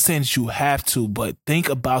 man? I'm not saying that you have to, but think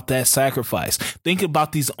about that sacrifice. Think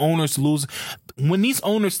about these owners losing. When these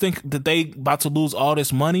owners think that they about to lose all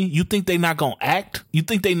this money, you think they're not going to act? You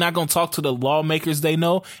think they're not going to talk to the lawmakers they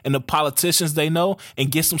know and the politicians they know and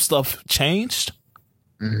get some stuff changed?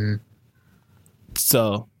 Mm-hmm.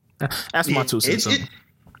 So that's my 2 cents.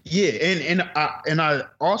 And I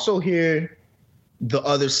also hear the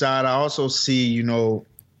other side. I also see,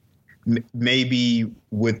 maybe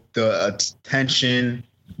with the attention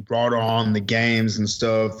brought on the games and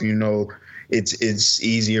stuff, it's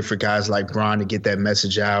easier for guys like Bron to get that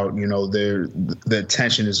message out. The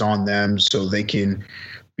attention is on them, so they can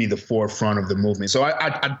be the forefront of the movement. So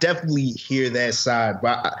I definitely hear that side,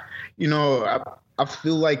 but I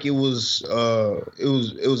feel like it was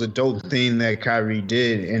a dope thing that Kyrie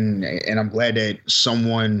did, and I'm glad that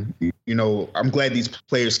someone, I'm glad these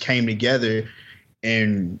players came together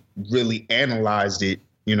and really analyzed it,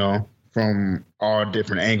 from all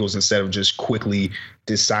different angles instead of just quickly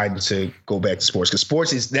deciding to go back to sports. Because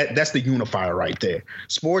sports is that's the unifier right there.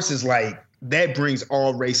 Sports is like that brings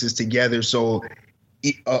all races together. So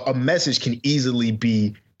a message can easily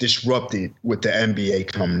be disrupted with the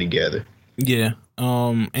NBA coming together. Yeah.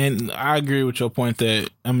 And I agree with your point that,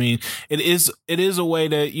 it is a way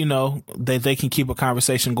that, that they can keep a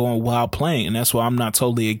conversation going while playing. And that's why I'm not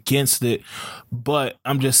totally against it, but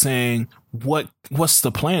I'm just saying, what's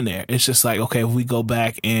the plan there? It's just like, okay, if we go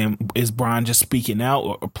back and is Bron just speaking out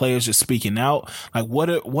or players just speaking out? Like, what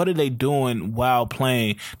are they doing while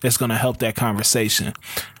playing that's going to help that conversation?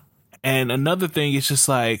 And another thing is just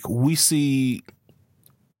like,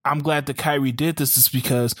 I'm glad that Kyrie did this is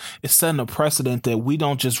because it's setting a precedent that we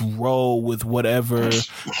don't just roll with whatever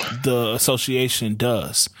the association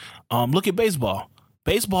does. Look at baseball.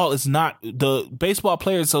 The Baseball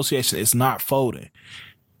Players Association is not folding.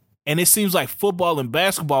 And it seems like football and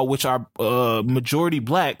basketball, which are majority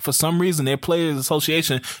black, for some reason, their players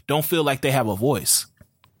association don't feel like they have a voice.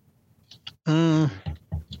 I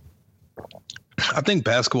think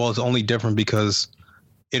basketball is only different because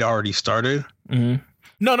it already started. Mm-hmm.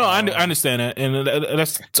 No, I understand that, and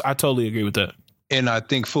I totally agree with that. And I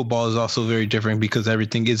think football is also very different because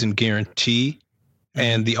everything isn't guaranteed,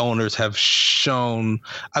 and the owners have shown.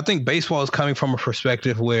 I think baseball is coming from a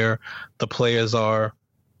perspective where the players are,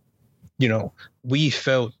 we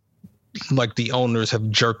felt like the owners have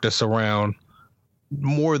jerked us around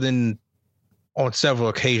more than on several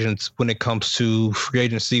occasions when it comes to free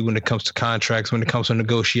agency, when it comes to contracts, when it comes to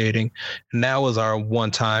negotiating. Now is our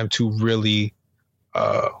one time to really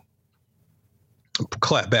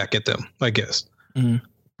clap back at them, I guess. Mm-hmm.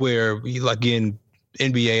 Where, like, in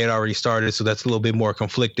NBA, it already started, so that's a little bit more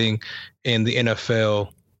conflicting. In the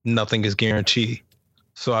NFL, nothing is guaranteed.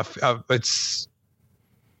 So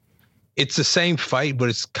it's the same fight, but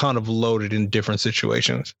it's kind of loaded in different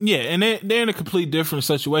situations. Yeah, and they're in a complete different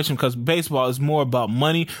situation because baseball is more about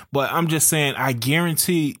money. But I'm just saying, I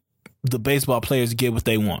guarantee the baseball players get what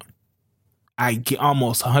they want. I get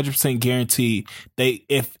almost 100% guarantee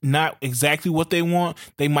if not exactly what they want,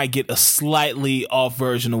 they might get a slightly off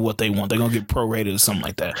version of what they want. They're going to get prorated or something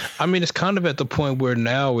like that. I mean, it's kind of at the point where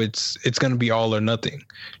now it's going to be all or nothing.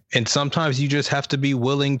 And sometimes you just have to be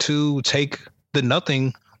willing to take the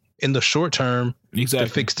nothing in the short term to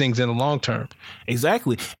fix things in the long term.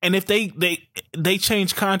 Exactly. And if they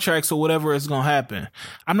change contracts or whatever is going to happen,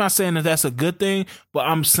 I'm not saying that that's a good thing, but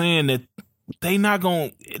I'm saying that they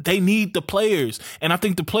need the players. And I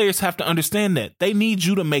think the players have to understand that they need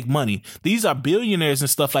you to make money. These are billionaires and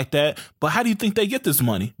stuff like that. But how do you think they get this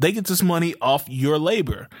money? They get this money off your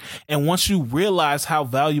labor. And once you realize how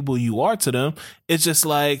valuable you are to them, it's just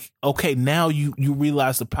like, okay, now you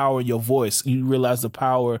realize the power of your voice. You realize the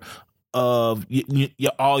power of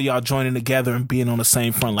all y'all joining together and being on the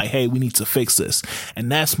same front. Like, hey, we need to fix this.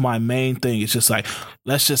 And that's my main thing. It's just like,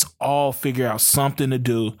 let's just all figure out something to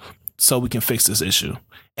do so we can fix this issue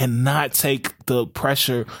and not take the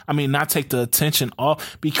pressure. I mean, not take the attention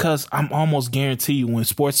off, because I'm almost guarantee you when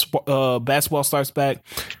basketball starts back,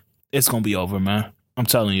 it's going to be over, man. I'm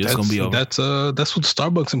telling you, it's going to be over. That's what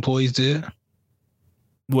Starbucks employees did.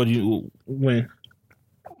 When?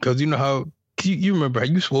 Because you know how, you remember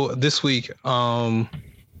this week,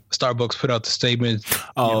 Starbucks put out the statement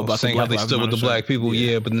about saying how they stood with the black people.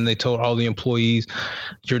 Yeah, but then they told all the employees,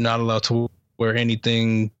 you're not allowed to wear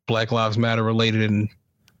anything Black Lives Matter related, and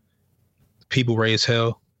people raise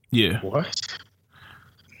hell. Yeah. What?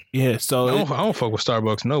 Yeah. So I don't fuck with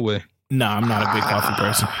Starbucks. No way. Nah, I'm not a big coffee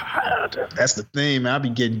person. That's the thing, man. I be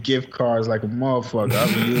getting gift cards like a motherfucker. I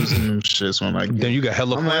be using them shits when I get. Then you got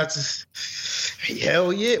hella points.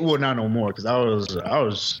 Hell yeah. Well, not no more, because I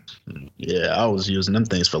was using them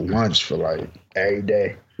things for lunch for like every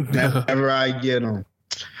day. Whenever I get them.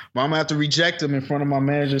 But I'm gonna have to reject them in front of my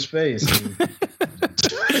manager's face.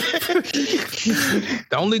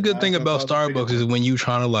 The only good thing about Starbucks is when you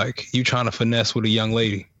trying to finesse with a young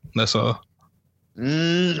lady. That's all.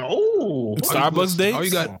 Starbucks dates. All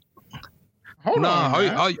you got.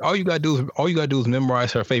 All you gotta do is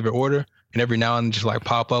memorize her favorite order, and every now and then just like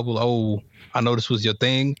pop up with, "Oh, I know this was your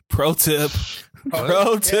thing." Pro tip.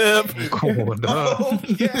 Pro tip. Come on, dog.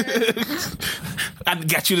 I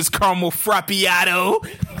got you this caramel frappiato.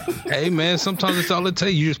 Hey man, sometimes it's all it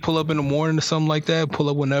takes. You just pull up in the morning or something like that. Pull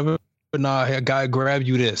up whenever. But nah, a guy grab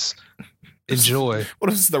you this. Enjoy.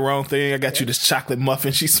 What if it's the wrong thing? I got you this chocolate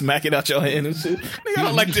muffin. She smack it out your hand and shit. Nigga, I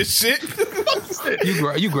don't like this shit.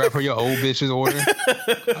 You grab her your old bitch's order.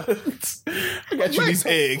 I got you these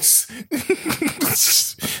eggs.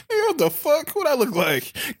 What the fuck? What I look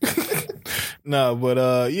like? No,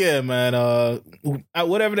 but yeah, man.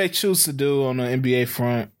 Whatever they choose to do on the NBA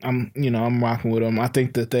front, I'm rocking with them. I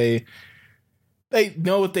think that they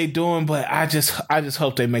know what they're doing, but I just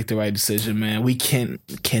hope they make the right decision, man. We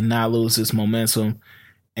cannot lose this momentum.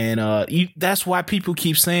 And that's why people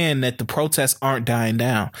keep saying that the protests aren't dying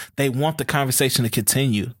down. They want the conversation to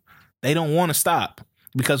continue. They don't want to stop,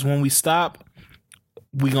 because when we stop,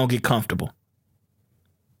 we're going to get comfortable.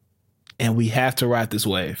 And we have to ride this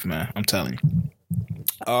wave, man. I'm telling you.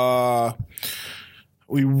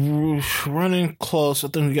 We running close. I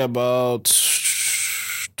think we got about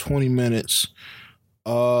 20 minutes.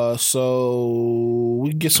 So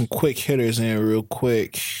we can get some quick hitters in real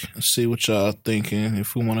quick and see what y'all thinking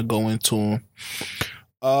if we want to go into them.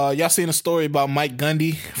 Y'all seen a story about Mike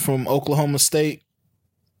Gundy from Oklahoma State,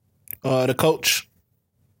 the coach?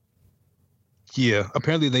 Yeah,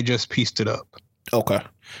 apparently they just pieced it up. Okay.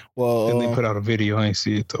 Well, And they put out a video. I ain't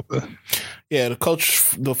see it though. But yeah,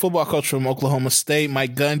 the football coach from Oklahoma State,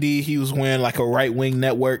 Mike Gundy, he was wearing like a Right Wing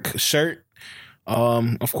Network shirt.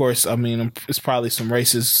 Of course, I mean, it's probably some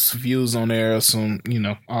racist views on there, or some,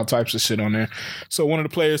 all types of shit on there. So one of the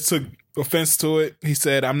players took offense to it. He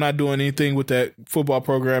said, "I'm not doing anything with that football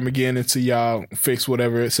program again until y'all fix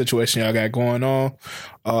whatever situation y'all got going on."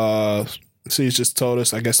 So he's just told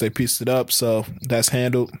us, I guess they pieced it up. So that's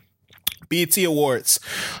handled. BET Awards.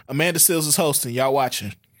 Amanda Seales is hosting. Y'all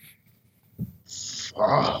watching?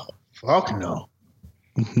 Oh, fuck no.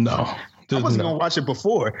 no. I wasn't gonna watch it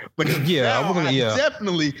before, but Yeah, now I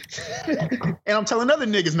definitely. And I'm telling other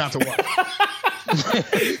niggas not to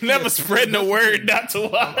watch. Never spreading the word not to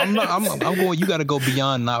watch. I'm going. You got to go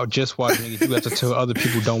beyond not just watching it. You got to tell other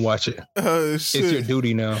people don't watch it. It's your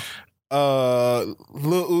duty now. Lil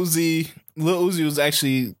Uzi was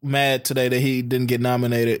actually mad today that he didn't get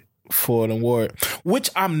nominated for an award, which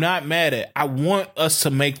I'm not mad at. I want us to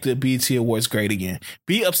make the BET Awards great again.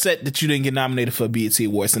 Be upset that you didn't get nominated for BET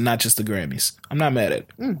Awards and not just the Grammys. I'm not mad at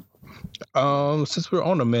it. Since we're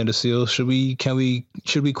on Amanda Seales, should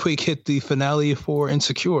we quick hit the finale for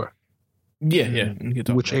Insecure? Yeah.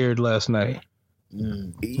 Which aired last night.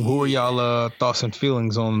 Who are y'all thoughts and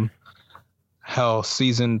feelings on how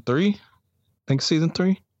season 3? I think season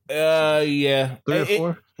 3. Yeah. 3 or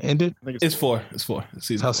 4 ended. It's 4. It's 4.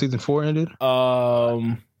 How season 4 ended.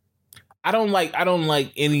 I don't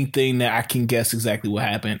like anything that I can guess exactly what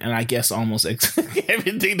happened, and I guess almost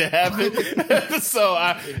everything that happened. So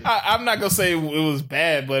I'm not gonna say it was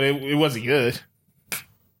bad, but it wasn't good.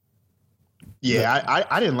 Yeah,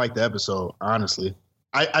 I didn't like the episode, honestly.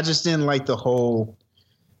 I just didn't like the whole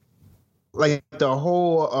Amanda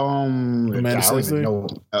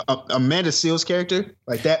Seales character,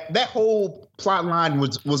 like that whole plot line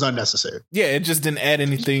was unnecessary. Yeah, it just didn't add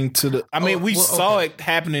anything to the. I mean, we saw it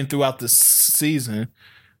happening throughout the season.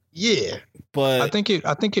 Yeah, but I think it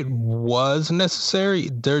was necessary.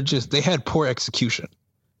 They had poor execution.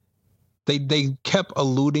 They kept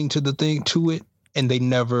alluding to it, and they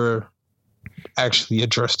never actually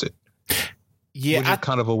addressed it. Yeah, which is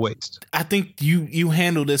kind of a waste. I think you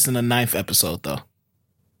handled this in the 9th episode, though.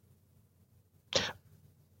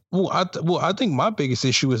 Well, I think my biggest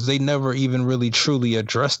issue is they never even really truly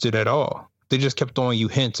addressed it at all. They just kept throwing you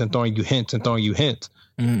hints and throwing you hints and throwing you hints,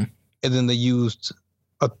 and then they used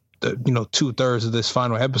 2/3 of this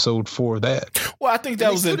final episode for that. Well, I think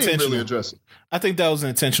that was intentional. Really address it. I think that was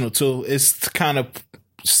intentional too. It's to kind of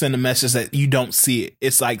send a message that you don't see it.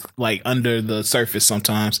 It's like under the surface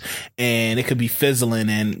sometimes, and it could be fizzling,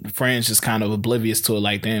 and Fran's just kind of oblivious to it.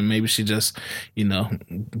 Like, damn, maybe she just,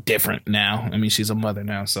 different now. I mean, she's a mother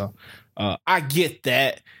now, so I get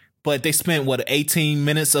that. But they spent 18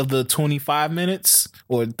 minutes of the 25 minutes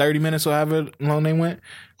or 30 minutes, or however long they went,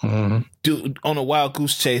 on a wild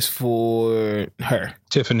goose chase for her,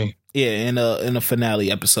 Tiffany. Yeah, in a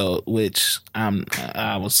finale episode, which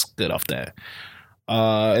I was good off that.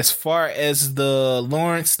 As far as the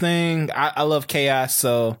Lawrence thing, I love chaos,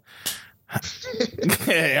 so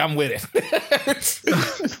yeah, I'm with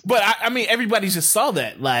it. But I mean, everybody just saw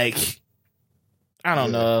that. Like, I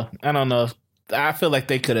don't know. I feel like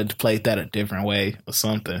they could have played that a different way or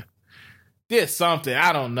something. Did something.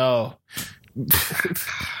 I don't know.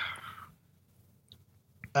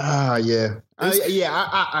 Yeah.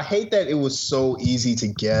 I hate that it was so easy to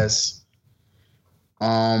guess.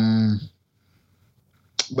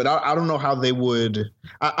 But I don't know how they would.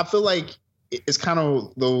 I feel like it's kind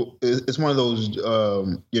of it's one of those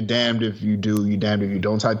you're damned if you do, you're damned if you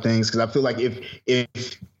don't type things. Because I feel like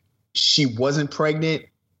if she wasn't pregnant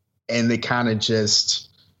and they kind of just,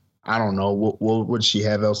 I don't know, what would she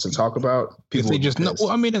have else to talk about? People if they just know.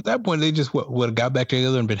 Well, I mean, at that point, they just would have got back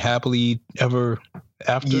together and been happily ever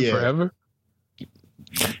after forever.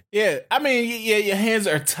 Yeah, I mean, yeah, your hands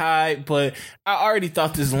are tied, but I already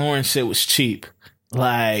thought this Lauren shit was cheap.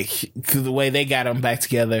 Like, the way they got them back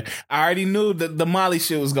together. I already knew that the Molly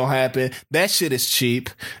shit was gonna happen. That shit is cheap.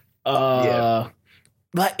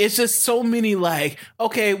 Like, it's just so many, like,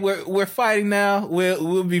 okay, we're fighting now.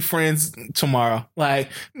 We'll be friends tomorrow. Like,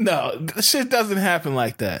 no, shit doesn't happen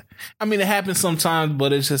like that. I mean, it happens sometimes,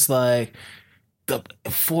 but it's just like,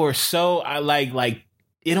 for a show, I like,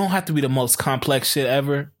 it don't have to be the most complex shit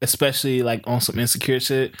ever, especially like on some Insecure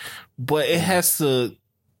shit, but it has to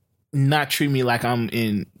not treat me like I'm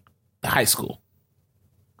in high school.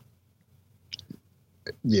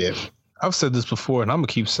 Yeah. I've said this before, and I'm gonna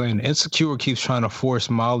keep saying it. Insecure keeps trying to force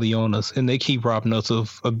Molly on us, and they keep robbing us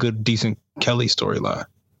of a good, decent Kelly storyline.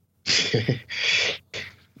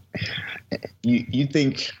 You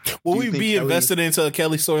think? Will do we you think be Kelly- invested into a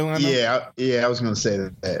Kelly storyline? Yeah, I was gonna say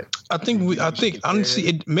that. I think honestly,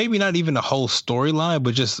 it maybe not even a whole storyline,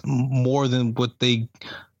 but just more than what the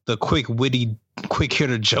quick witty, quick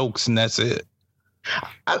hitter jokes, and that's it.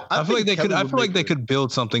 I feel like they could. I feel like they could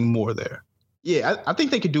build something more there. Yeah, I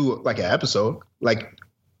think they could do like an episode, like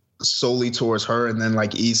solely towards her, and then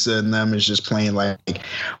like Issa and them is just playing like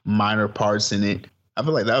minor parts in it. I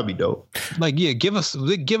feel like that would be dope. Like, yeah, give us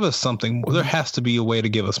something more. There has to be a way to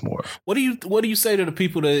give us more. What do you say to the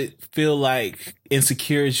people that feel like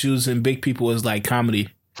Insecure is using big people as like comedy?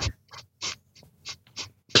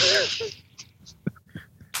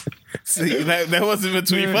 See, that wasn't meant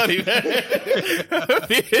to be funny, man. I'm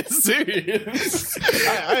being serious.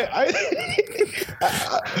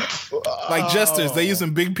 Like jesters, they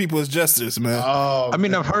using big people as jesters, man. Oh, I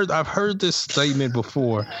mean, I've heard this statement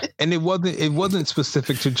before, and it wasn't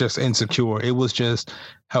specific to just Insecure. It was just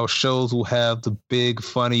how shows will have the big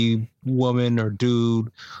funny woman or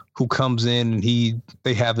dude who comes in and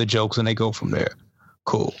they have the jokes and they go from there.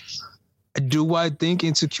 Cool. Do I think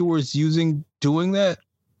Insecure is doing that?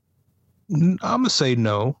 I'm gonna say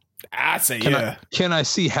no. I say yeah. Can I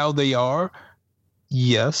see how they are?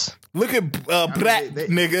 Yes. Look at Brat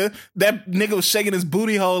nigga. That nigga was shaking his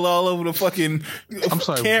booty hole all over the fucking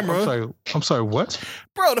camera. I'm sorry. What?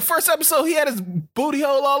 Bro, the first episode he had his booty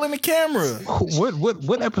hole all in the camera.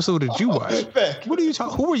 What episode did you watch?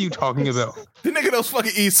 Who are you talking about? The nigga that was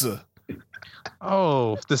fucking Issa.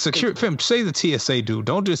 Oh, the security fam. Say the TSA dude.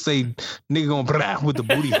 Don't just say nigga going brat with the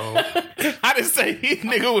booty hole. I didn't say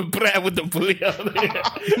nigga with brat with the booty hole.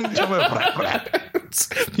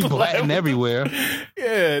 He blatting everywhere.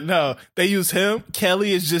 Yeah, no. They use him.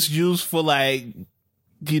 Kelly is just used for like,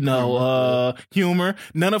 humor.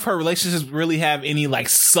 None of her relationships really have any like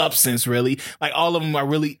substance, really. Like all of them are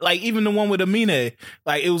really like, even the one with Amine,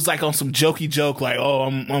 like it was like on some jokey joke, like, oh,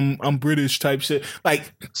 I'm British type shit.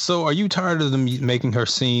 Like, so are you tired of them making her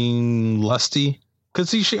seem lusty?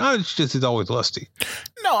 Because she just is always lusty.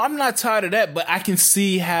 No, I'm not tired of that, but I can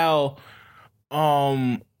see how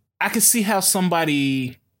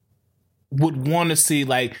somebody would want to see,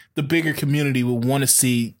 like the bigger community would want to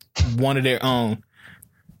see one of their own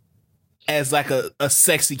as like a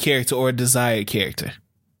sexy character or a desired character.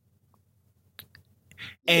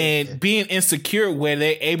 And being Insecure, where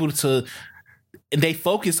they're able to, and they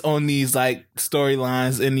focus on these like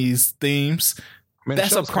storylines and these themes,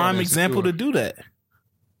 that's a prime example to do that.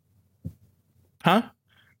 Huh?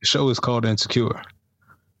 The show is called Insecure.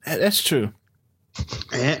 That's true.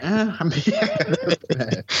 I mean,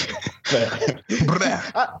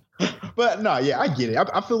 but no, yeah, I get it.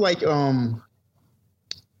 I feel like,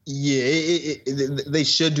 they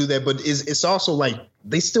should do that, but it's also like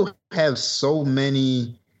they still have so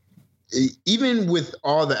many. Even with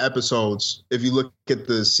all the episodes, if you look at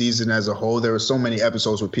the season as a whole, there were so many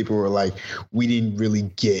episodes where people were like, we didn't really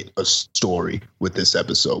get a story with this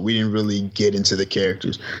episode. We didn't really get into the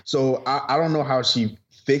characters. So I don't know how she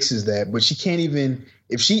fixes that, but she can't even,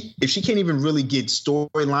 if she can't even really get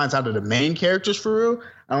storylines out of the main characters for real,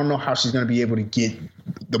 I don't know how she's going to be able to get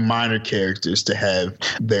the minor characters to have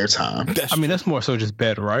their time. I mean, that's more so just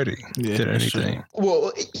bad writing than anything.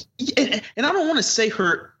 Well, and I don't want to say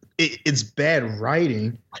it's bad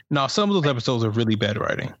writing. No, some of those episodes are really bad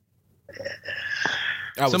writing.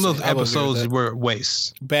 Some of those episodes were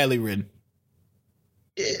wastes. Badly written.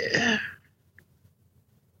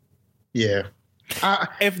 Yeah.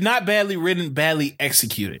 If not badly written, badly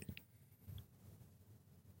executed.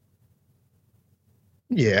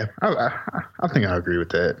 Yeah, I think I agree with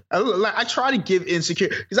that. I try to give Insecure,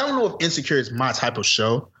 because I don't know if Insecure is my type of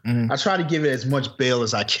show. Mm-hmm. I try to give it as much bail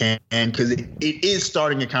as I can, because it is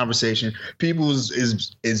starting a conversation. People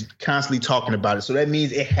is constantly talking about it, so that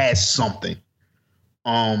means it has something.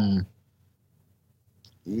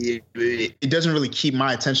 It doesn't really keep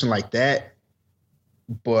my attention like that,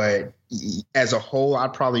 but as a whole,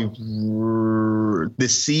 I'd probably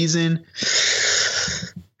this season.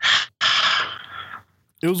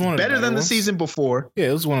 It was one of better the than ones. The season before. Yeah,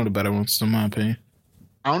 it was one of the better ones, in my opinion.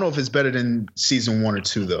 I don't know if it's better than season 1 or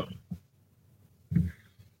 2, though.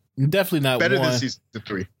 Definitely not better one. Than season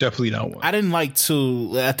 3. Definitely not 1. I didn't like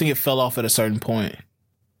 2. I think it fell off at a certain point.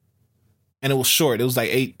 And it was short. It was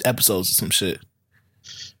like 8 episodes or some shit.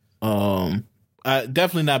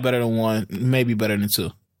 Definitely not better than 1. Maybe better than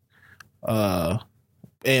 2.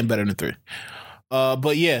 And better than 3.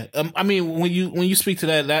 But yeah, I mean, when you speak to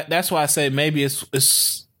that's why I say maybe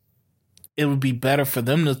it would be better for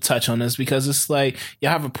them to touch on this, because it's like you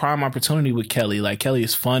have a prime opportunity with Kelly. Like, Kelly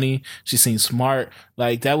is funny, she seems smart.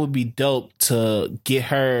 Like, that would be dope to get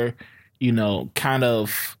her, kind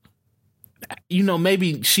of you know,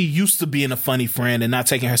 maybe she used to being a funny friend and not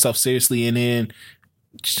taking herself seriously, and then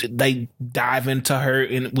they dive into her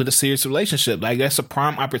with a serious relationship. Like, that's a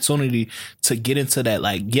prime opportunity to get into that.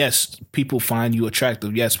 Like, yes, people find you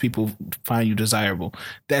attractive. Yes, people find you desirable.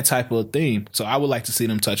 That type of theme. So I would like to see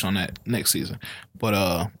them touch on that next season.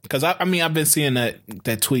 But because I mean, I've been seeing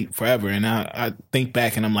that tweet forever, and I think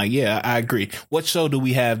back and I'm like, yeah, I agree. What show do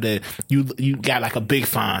we have that you got like a big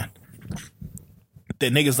fine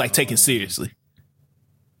that niggas like taking seriously?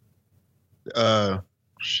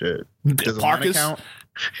 Shit. Does Parkers?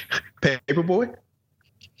 Paperboy?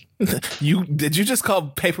 Did you just call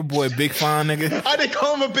Paperboy Big Fine, nigga? I didn't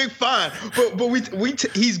call him a big fine, but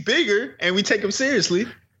he's bigger and we take him seriously.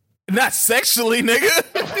 Not sexually, nigga.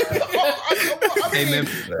 Hey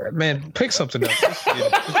man, pick something else.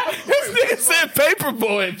 This nigga said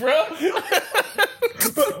Paperboy, bro.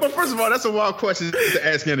 But first of all, that's a wild question to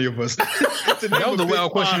ask any of us. That was a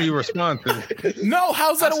wild question you respond to. No,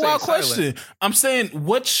 how's that a wild question? I'm saying,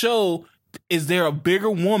 what show is there a bigger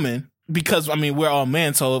woman? Because, I mean, we're all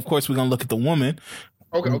men, so of course we're going to look at the woman.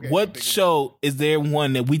 Okay. What show is there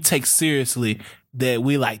one that we take seriously that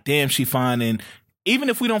we like, damn, she fine, and even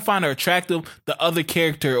if we don't find her attractive, the other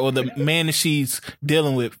character or the man that she's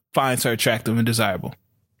dealing with finds her attractive and desirable?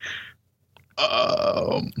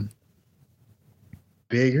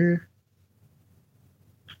 Bigger?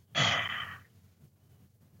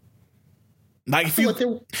 Like, if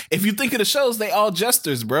you think of the shows, they all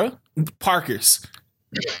jesters, bro. Parkers.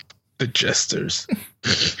 The jesters.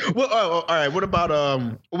 Well, all right. What about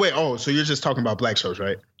so you're just talking about black shows,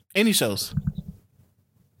 right? Any shows.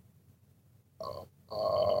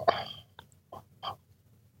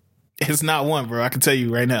 It's not one, bro. I can tell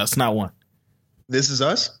you right now, it's not one. This Is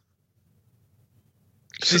Us?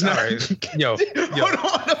 She's not. Right. Yo, hold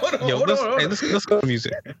on. Let's go to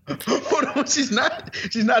music. Hold on. She's not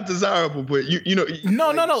desirable, but you know.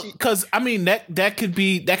 No. Because I mean that could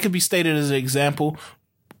be stated as an example.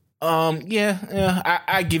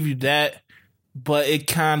 I give you that, but it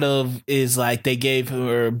kind of is like they gave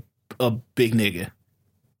her a big nigga,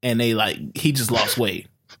 and he just lost weight.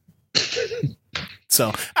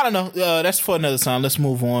 So I don't know. That's for another time. Let's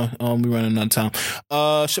move on. We running out of time.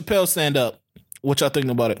 Chappelle stand up. What y'all thinking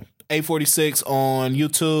about it? 8:46 on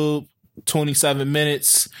YouTube. 27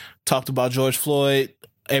 minutes. Talked about George Floyd.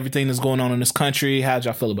 Everything that's going on in this country. How'd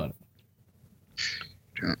y'all feel about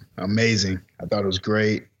it? Amazing. I thought it was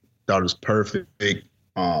great. Thought it was perfect.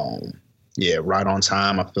 Right on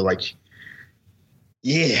time. I feel like,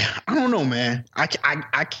 I don't know, man. I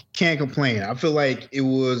can't complain. I feel like it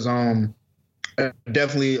was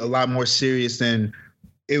definitely a lot more serious than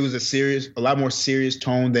it was a lot more serious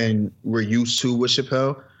tone than we're used to with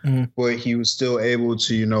Chappelle. Mm-hmm. But he was still able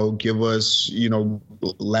to, give us,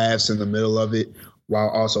 laughs in the middle of it while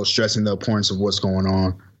also stressing the importance of what's going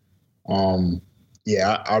on.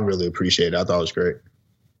 I really appreciate it. I thought it was great.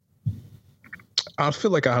 I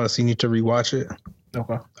feel like I honestly need to rewatch it.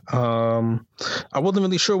 Okay. I wasn't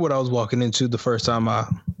really sure what I was walking into the first time I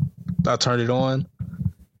turned it on.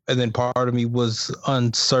 And then part of me was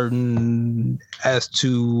uncertain as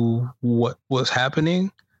to what was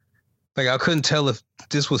happening. Like, I couldn't tell if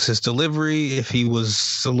this was his delivery, if he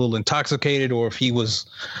was a little intoxicated, or if he was...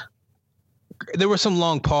 There were some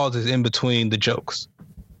long pauses in between the jokes,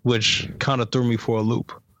 which kind of threw me for a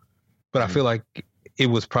loop. But I feel like it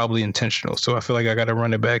was probably intentional. So I feel like I got to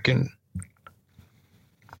run it back. And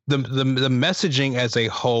the messaging as a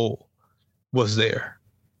whole was there.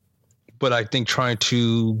 But I think trying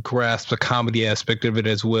to grasp the comedy aspect of it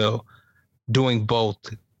as well, doing both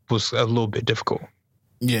was a little bit difficult.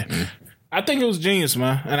 Yeah. I think it was genius,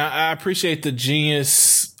 man. And I appreciate the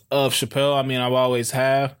genius of Chappelle. I mean, I've always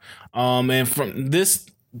have. And from this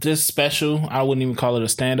special, I wouldn't even call it a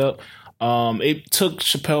stand-up. It took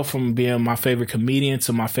Chappelle from being my favorite comedian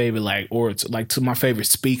to my favorite orator, to my favorite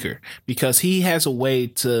speaker, because he has a way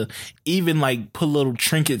to even put little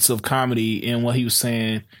trinkets of comedy in what he was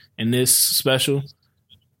saying in this special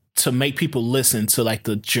to make people listen to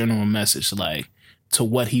the general message, to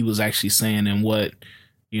what he was actually saying and what,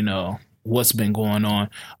 what's been going on.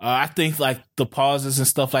 I think the pauses and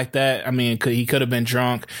stuff like that. I mean, he could have been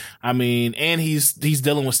drunk. I mean, and he's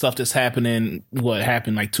dealing with stuff that's happening. What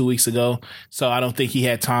happened 2 weeks ago? So I don't think he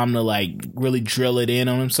had time to really drill it in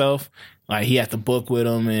on himself. He had the book with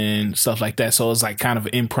him and stuff like that. So it was kind of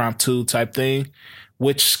an impromptu type thing,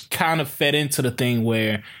 which kind of fed into the thing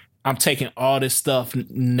where I'm taking all this stuff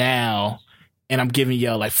now and I'm giving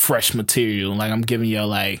y'all fresh material. I'm giving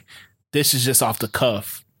y'all this is just off the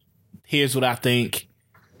cuff. Here's what I think.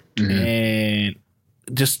 Mm-hmm. And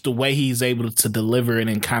just the way he's able to deliver it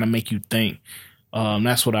and kind of make you think.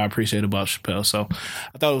 That's what I appreciate about Chappelle. So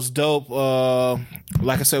I thought it was dope.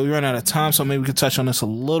 Like I said, we ran out of time, so maybe we could touch on this a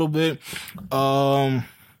little bit.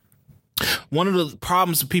 One of the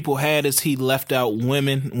problems that people had is he left out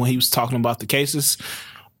women when he was talking about the cases.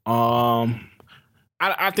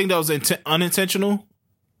 I think that was unintentional,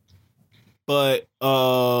 but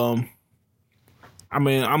I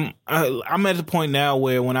mean, I'm at the point now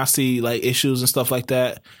where when I see like issues and stuff like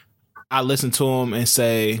that, I listen to him and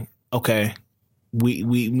say, okay, we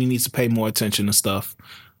need to pay more attention to stuff,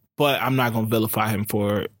 but I'm not gonna vilify him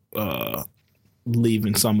for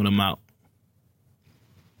leaving some of them out.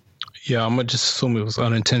 Yeah, I'm gonna just assume it was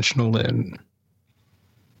unintentional and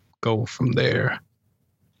go from there.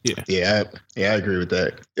 Yeah, I agree with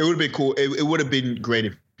that. It would have been cool. It would have been great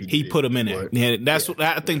if he put them in it. Yeah,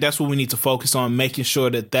 I think that's what we need to focus on, making sure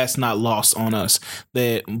that that's not lost on us.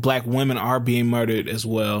 That black women are being murdered as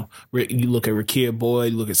well. You look at Rekia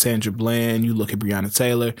Boyd, you look at Sandra Bland, you look at Breonna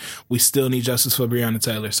Taylor. We still need justice for Breonna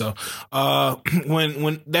Taylor. So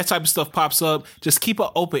when that type of stuff pops up, just keep an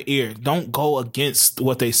open ear. Don't go against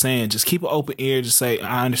what they're saying. Just keep an open ear. Just say,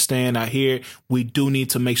 I understand, I hear. We do need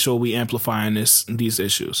to make sure we amplifying these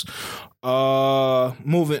issues.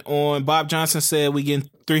 Moving on. Bob Johnson said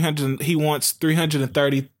he wants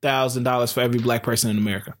 $330,000 for every black person in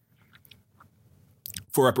America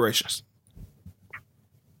for reparations.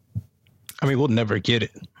 I mean, we'll never get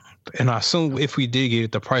it. And I assume if we did get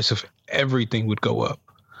it, the price of everything would go up.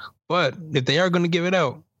 But if they are going to give it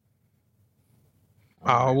out,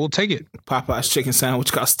 we'll take it. Popeye's chicken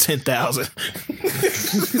sandwich costs $10,000.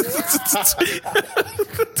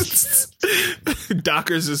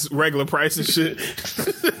 Dockers is regular price and shit.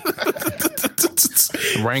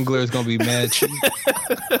 Wrangler is gonna be mad cheap.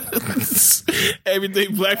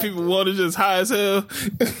 Everything black people want is just high as hell.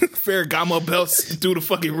 Ferragamo belts through the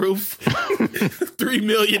fucking roof. $3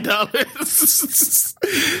 million.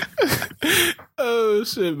 Oh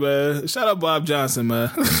shit, man! Shout out Bob Johnson,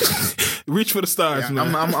 man. Reach for the stars,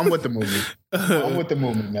 man. I'm with the movement. I'm with the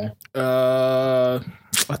movement, man. I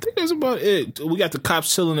think that's about it. We got the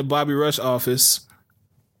cops chilling at Bobby Rush office.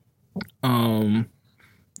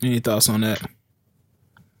 Any thoughts on that?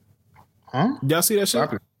 Huh? Y'all see that shit?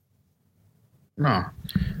 No.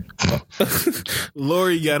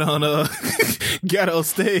 Lori got on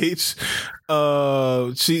stage.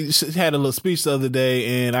 She had a little speech the other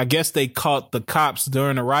day, and I guess they caught the cops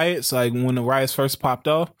during the riots. Like when the riots first popped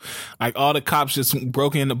off, like all the cops just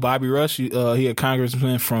broke into Bobby Rush. He a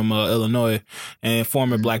congressman from Illinois and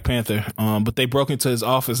former Black Panther. But they broke into his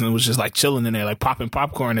office and was just like chilling in there, like popping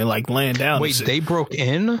popcorn and like laying down. Wait, they broke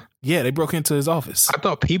in? Yeah, they broke into his office. I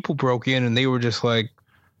thought people broke in and they were just like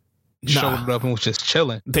showed up and was just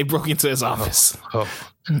chilling. They broke into his office.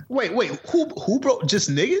 Wait, who broke?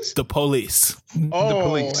 Just niggas? The police. Oh, the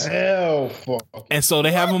police. Hell fuck. And so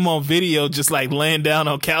they have him on video just like laying down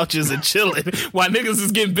on couches and chilling while niggas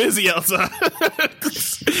is getting busy outside.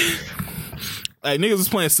 Like niggas was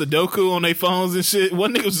playing Sudoku on their phones and shit.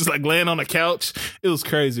 One nigga was just like laying on a couch. It was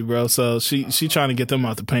crazy, bro. So she trying to get them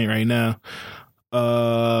out the paint right now.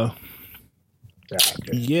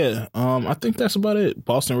 Yeah, I think that's about it.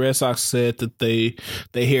 Boston Red Sox said that they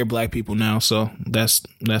hear black people now, so that's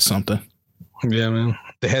something. Yeah, man.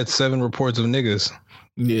 They had 7 reports of niggas.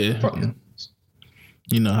 Yeah.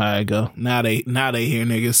 You know how I go. Now they hear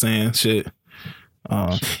niggas saying shit.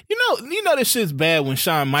 You know this shit's bad when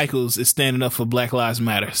Shawn Michaels is standing up for Black Lives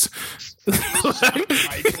Matters.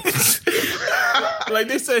 Like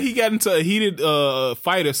they said he got into a heated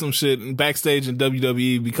fight or some shit backstage in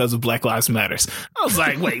WWE because of Black Lives Matters. I was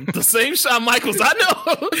like, wait, the same Shawn Michaels I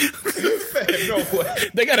know? No way.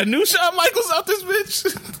 They got a new Shawn Michaels out this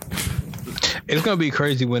bitch? It's gonna be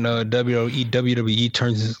crazy when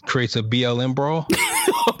WWE creates a BLM brawl.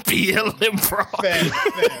 BLM brawl.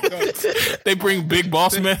 They bring Big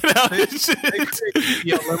Boss Man out and shit.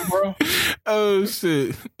 BLM brawl. Oh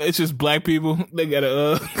shit! It's just black people. They got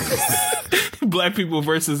a black people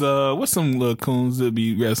versus what's some little coons that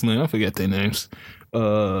be wrestling? I forget their names.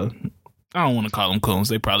 I don't want to call them coons.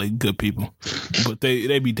 They probably good people, but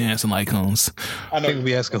they be dancing like coons. I think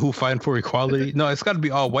we asking who fighting for equality. No, it's got to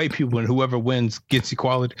be all white people, and whoever wins gets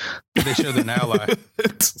equality. They share an ally.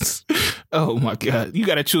 Oh my god! You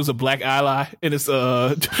got to choose a black ally, and it's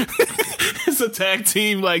it's a tag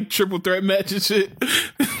team like triple threat match and shit.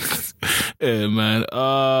 Yeah, man.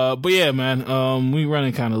 But yeah, man. We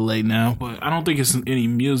running kind of late now, but I don't think it's any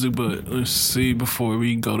music. But let's see before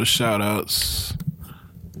we go to shout outs.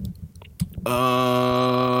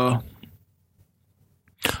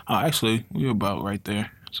 Actually, we're about right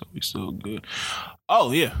there. So we still good.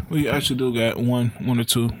 Oh yeah, we actually do got one or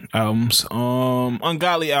two albums.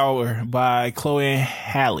 Ungodly Hour by Chloe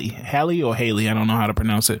Halle or Haley. I don't know how to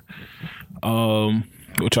pronounce it.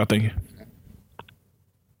 What y'all thinking?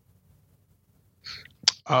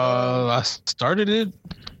 I started it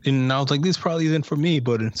and I was like, this probably isn't for me,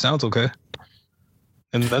 but it sounds okay.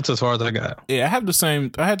 And that's as far as I got. Yeah, I had the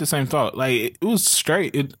same thought. Like it was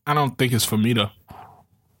straight. I don't think it's for me though.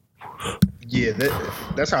 Yeah,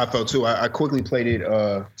 that's how I felt too. I quickly played it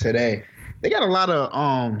today. They got a lot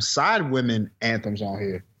of side women anthems on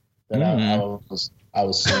here that I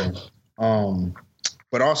was seeing.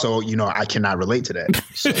 But also, you know, I cannot relate to that.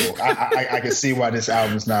 So I can see why this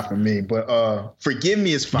album is not for me. But Forgive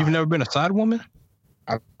Me is fine. You've never been a side woman?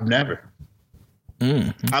 I've never.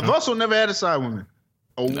 Okay. I've also never had a side woman.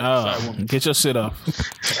 Side woman. Get your shit off.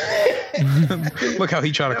 Look how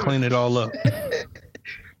he tried to clean it all up.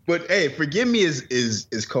 But hey, Forgive Me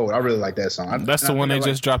is cold. I really like that song. That's the one they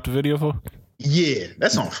just dropped the video for? Yeah,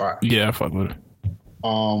 that's on fire. Yeah, I fuck with it.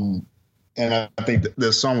 And I think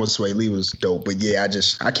the song with Sway Lee was dope. But yeah,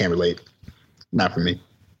 I can't relate. Not for me.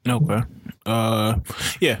 Okay.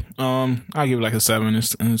 Yeah. I'll give it like a 7.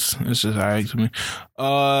 It's just alright to me.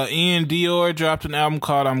 Ian Dior dropped an album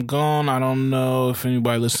called I'm Gone. I don't know if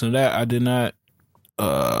anybody listened to that. I did not.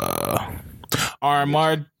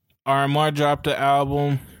 RMR dropped an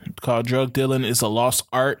album called Drug Dealing Is a Lost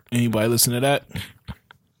Art. Anybody listen to that?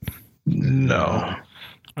 No.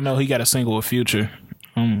 I know he got a single with Future.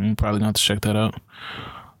 I'm probably going to have to check that out.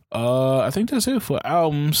 I think that's it for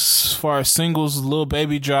albums. As far as singles, Lil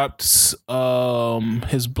Baby dropped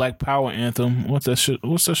his Black Power anthem. What's that shit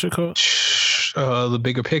called? The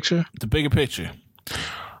Bigger Picture. The Bigger Picture.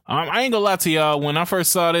 I ain't gonna lie to y'all. When I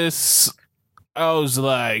first saw this, I was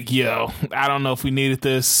like, yo, I don't know if we needed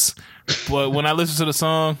this. But when I listened to the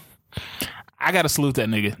song, I gotta salute that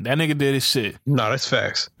nigga. That nigga did his shit. No, that's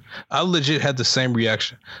facts. I legit had the same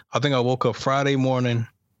reaction. I think I woke up Friday morning,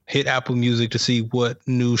 hit Apple Music to see what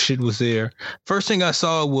new shit was there. First thing I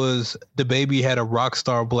saw was the Baby had a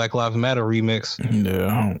Rockstar Black Lives Matter remix.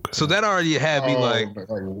 Yeah. Okay. So that already had me like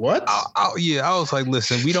what? I was like,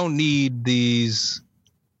 listen, we don't need these.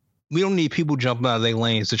 We don't need people jumping out of their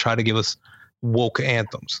lanes to try to give us woke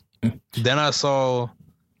anthems. Then I saw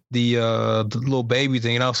the Lil Baby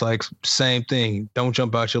thing, and I was like, same thing. Don't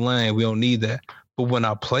jump out your lane. We don't need that. But when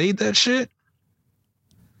I played that shit,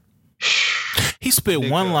 he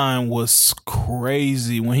spit one line was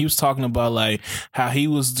crazy when he was talking about like how he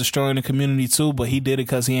was destroying the community too, but he did it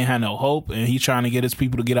because he ain't had no hope and he trying to get his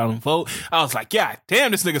people to get out and vote. I was like, God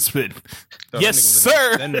damn, this nigga spitting. Yes,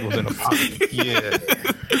 sir. That nigga was in a pocket. Yeah.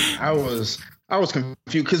 I was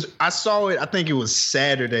confused because I saw it. I think it was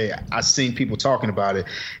Saturday. I seen people talking about it,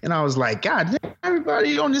 and I was like, God,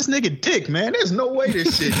 everybody on this nigga dick, man. There's no way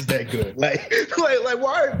this shit is that good. Like,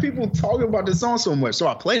 why are people talking about this song so much? So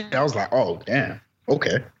I played it. I was like, oh, damn.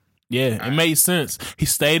 Okay. Yeah, it made sense. He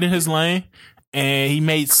stayed in his lane, and he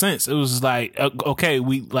made sense. It was like, okay,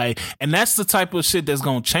 we like, and that's the type of shit that's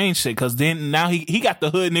gonna change shit. Because then now he got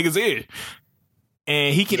the hood niggas ear,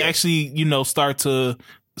 and he can actually,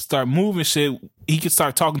 start moving shit. He could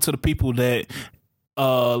start talking to the people that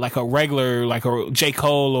like a J.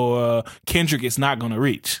 Cole or Kendrick is not gonna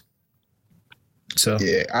reach. So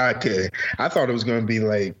yeah, I thought it was gonna be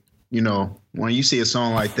like, when you see a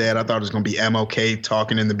song like that, I thought it was gonna be MLK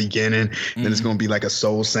talking in the beginning, then it's gonna be like a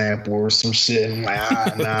soul sample or some shit. I'm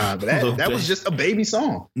like, nah, but that was just a Baby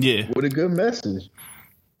song. Yeah, with a good message.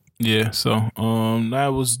 Yeah, so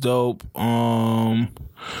that was dope. I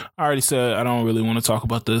already said I don't really want to talk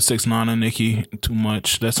about the 6ix9ine and Nicki too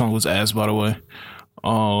much. That song was ass, by the way.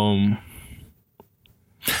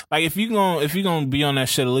 Like if you gonna be on that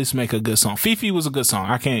shit, at least make a good song. Fifi was a good song.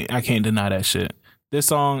 I can't deny that shit. This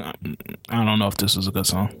song, I don't know if this was a good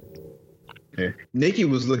song. Yeah, Nicki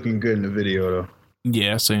was looking good in the video though.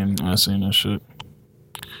 Yeah, I seen that shit.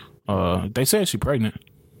 They said she pregnant.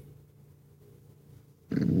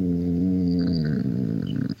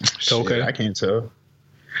 Shit, okay, I can't tell.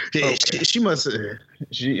 Yeah, she must.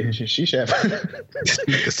 She should have. I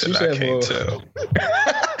can't tell.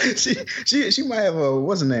 She might have a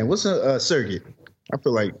what's her name? What's a circuit? I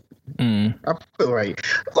feel like. Why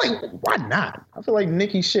not? I feel like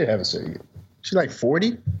Nicki should have a circuit. She's like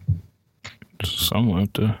 40. Something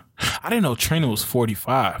like that. I didn't know Trina was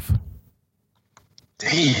 45.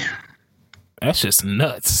 Damn, that's just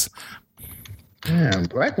nuts. Damn,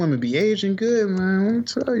 black women be aging good, man. Let me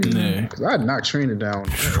tell you. Yeah. Cause I'd knock Trina down.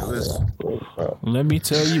 Let me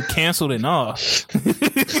tell you, canceled and all.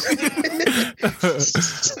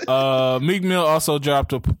 Meek Mill also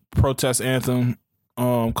dropped a protest anthem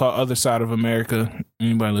called Other Side of America.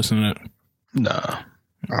 Anybody listen to that? Nah.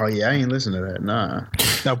 Oh yeah, I ain't listen to that. Nah.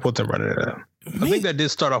 I put them running it up. I think that did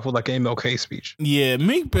start off with like an MLK speech. Yeah,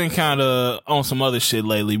 Meek been kind of on some other shit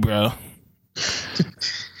lately, bro.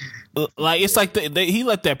 Like it's like he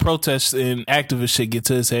let that protest and activist shit get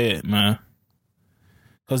to his head, man.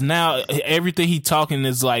 Cause now everything he talking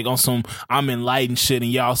is like on some I'm enlightened shit, and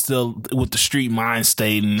y'all still with the street mind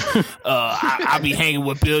state, and I be hanging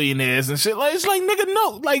with billionaires and shit. Like it's like nigga,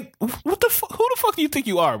 no, like what the fuck? Who the fuck do you think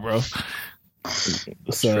you are, bro?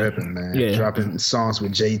 So, tripping, man. Yeah. Dropping songs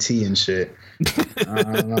with JT and shit. I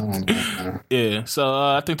don't know, man. Yeah. So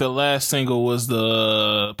I think the last single was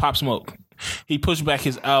the Pop Smoke. He pushed back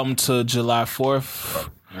his album to July 4th.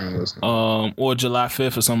 Or July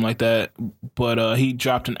 5th or something like that. But he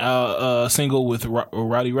dropped a single with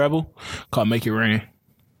Roddy Rebel called Make It Rain.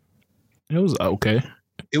 It was okay.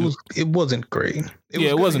 It wasn't great.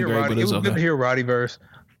 It wasn't great, but it was okay. Good to hear Roddy verse,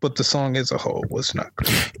 but the song as a whole was not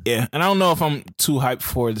great. Yeah, and I don't know if I'm too hyped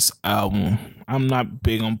for this album. I'm not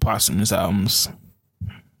big on posthumous albums.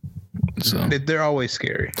 So they're always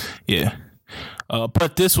scary. Yeah.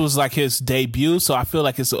 But this was like his debut, so I feel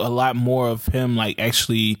like it's a lot more of him like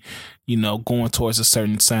actually, going towards a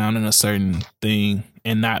certain sound and a certain thing,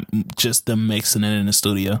 and not just them mixing it in the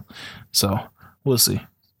studio. So we'll see.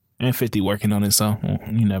 And 50 working on it, so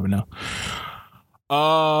you never know.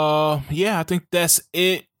 Yeah, I think that's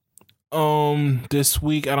it. This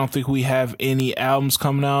week I don't think we have any albums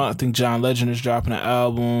coming out. I think John Legend is dropping an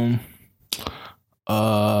album.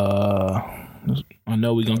 I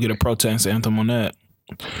know we're gonna get a protest anthem on that.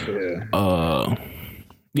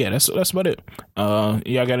 Yeah, that's about it.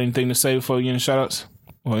 Y'all got anything to say before we get into shoutouts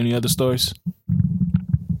or any other stories?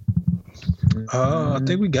 I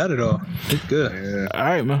think we got it all. It's good. Yeah. All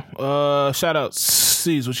right, man. Shoutouts.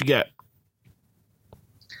 C's, what you got?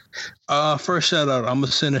 First shout out, I'm gonna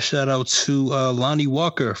send a shout out to Lonnie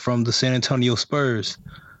Walker from the San Antonio Spurs.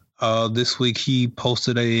 This week he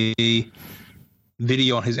posted a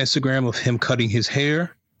video on his Instagram of him cutting his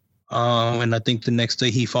hair. And I think the next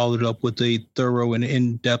day he followed up with a thorough and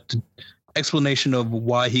in-depth explanation of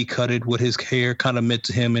why he cut it, what his hair kind of meant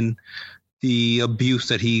to him, and the abuse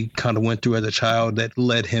that he kind of went through as a child that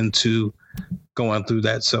led him to going through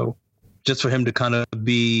that. So just for him to kind of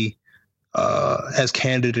be as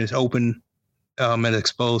candid and open and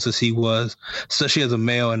exposed as he was, especially as a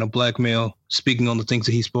male and a black male, speaking on the things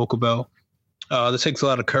that he spoke about, this takes a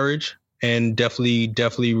lot of courage and definitely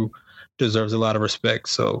deserves a lot of respect.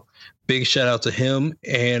 So big shout out to him.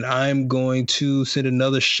 And I'm going to send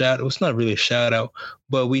another shout. It's not really a shout out,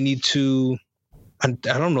 but we need to, I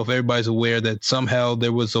don't know if everybody's aware that somehow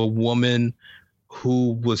there was a woman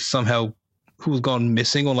who was gone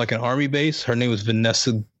missing on like an army base. Her name was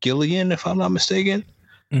Vanessa Gillian, if I'm not mistaken,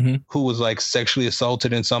 who was like sexually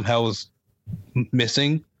assaulted and somehow was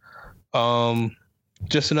missing.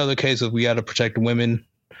 Just another case of we got to protect women.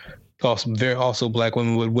 Also black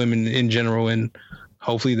women, with women in general, and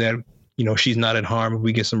hopefully that she's not at harm.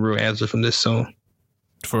 We get some real answers from this soon.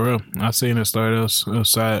 For real, I seen her story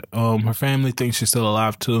outside. Her family thinks she's still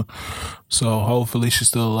alive too, so hopefully she's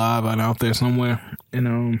still alive and out there somewhere,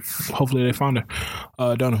 and hopefully they find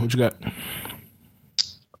her. Donna, what you got?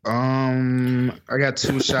 I got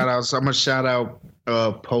two shout outs. I'm gonna shout out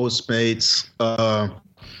Postmates.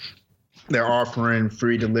 They're offering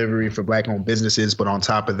free delivery for black-owned businesses, but on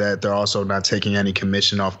top of that, they're also not taking any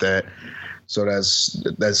commission off that. So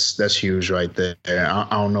that's huge right there. I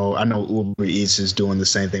don't know. I know Uber Eats is doing the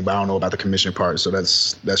same thing, but I don't know about the commission part. So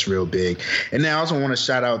that's real big. And then I also want to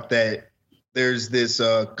shout out that there's this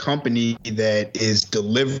company that is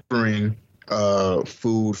delivering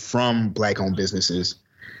food from black-owned businesses.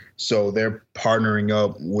 So they're partnering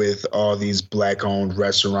up with all these black-owned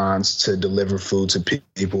restaurants to deliver food to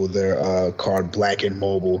people. They're called Black and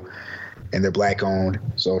Mobile, and they're black-owned.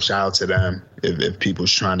 So shout out to them if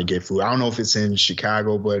people's trying to get food. I don't know if it's in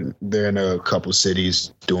Chicago, but they're in a couple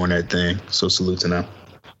cities doing that thing. So salute to them.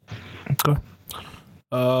 Okay.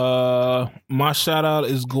 My shout out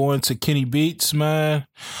is going to Kenny Beats, man.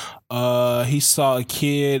 He saw a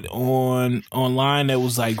kid online that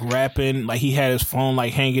was like rapping, like he had his phone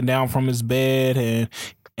like hanging down from his bed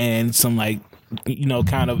and some like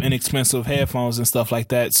kind of inexpensive headphones and stuff like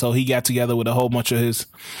that. So he got together with a whole bunch of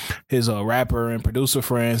his rapper and producer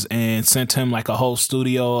friends and sent him like a whole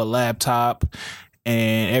studio, a laptop,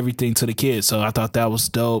 and everything to the kid. So I thought that was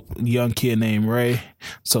dope. Young kid named Ray.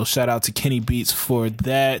 So shout out to Kenny Beats for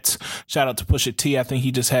that. Shout out to Pusha T. I think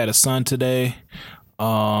he just had a son today.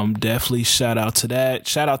 Definitely shout out to that.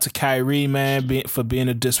 Shout out to Kyrie, man, for being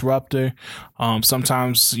a disruptor.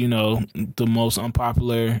 Sometimes, the most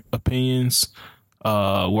unpopular opinions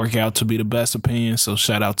work out to be the best opinion. So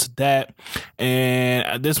shout out to that.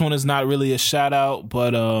 And this one is not really a shout out,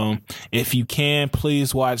 but if you can,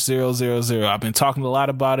 please watch 000. I've been talking a lot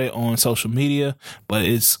about it on social media, but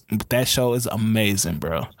that show is amazing,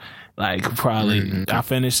 bro. Like, probably I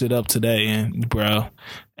finished it up today, and bro,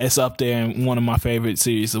 it's up there in one of my favorite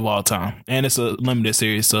series of all time. And it's a limited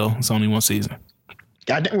series, so it's only one season.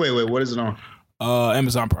 Goddamn, wait, what is it on?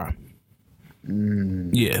 Amazon Prime.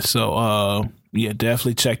 Yeah, so yeah,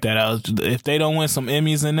 definitely check that out. If they don't win some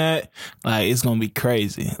Emmys in that, like, it's gonna be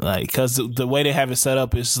crazy. Like, because the way they have it set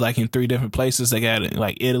up is like in 3 different places. They got it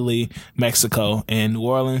like Italy, Mexico, and New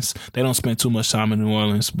Orleans. They don't spend too much time in New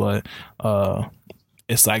Orleans, but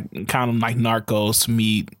it's like kind of like Narcos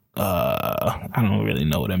meet. I don't really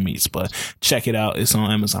know what that means, but check it out. It's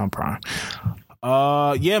on Amazon Prime.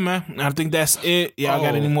 Yeah, man. I think that's it. Y'all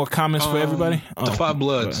got any more comments for everybody? The Five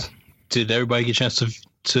Bloods. Did everybody get a chance to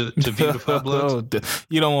view the Five Bloods?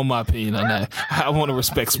 You don't want my opinion on that. I want to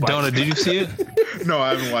respect Spike. Donna, did you see it? No, I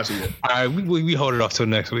haven't watched it yet. All right, we hold it off till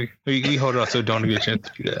next week. We hold it off till Donna gets a chance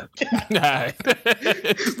to do that.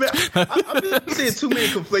 All right. I've been seeing too many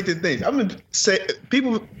conflicting things.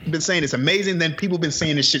 People have been saying it's amazing, then people have been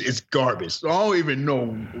saying this shit is garbage. So I don't even know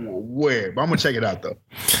where, but I'm gonna check it out though.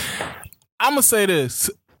 I'm gonna say this.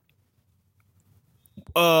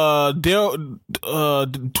 What's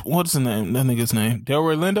his name? That nigga's name.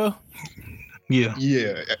 Delroy Lindo? Yeah.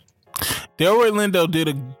 Delroy Lindo did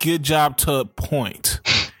a good job to a point.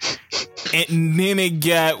 And then I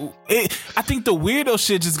think the weirdo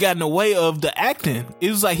shit just got in the way of the acting. It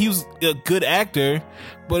was like he was a good actor,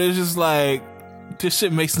 but it's just like, this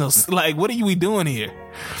shit makes no sense. Like, what are we doing here?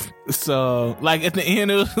 So, like, at the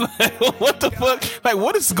end, it was like, what the fuck? Like,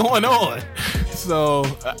 what is going on? So,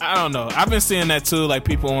 I don't know. I've been seeing that too, like,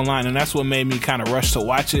 people online, and that's what made me kind of rush to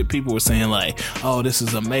watch it. People were saying, like, oh, this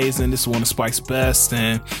is amazing. This is one of Spike's best,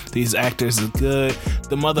 and these actors are good.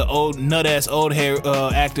 The mother old, nut-ass old hair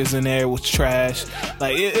actors in there was trash.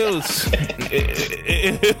 Like, it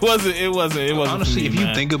wasn't. Honestly, if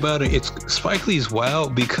you think about it, Spike Lee's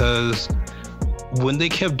wild because when they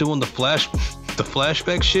kept doing the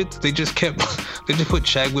flashback shit, they just put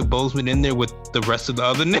Chadwick Boseman in there with the rest of the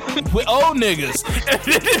other niggas. With old niggas.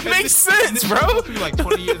 It makes sense, bro. Like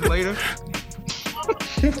 20 years later.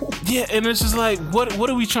 Yeah, and it's just like, what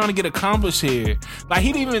are we trying to get accomplished here?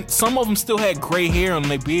 Like, some of them still had gray hair on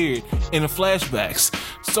their beard in the flashbacks.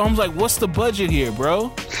 So I'm like, what's the budget here,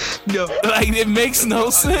 bro? Yo, like, it makes no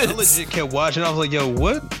sense. I legit kept watching. I was like, yo,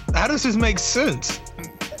 what? How does this make sense?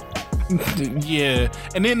 Yeah,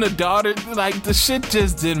 and then the daughter, like, the shit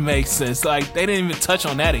just didn't make sense. Like, they didn't even touch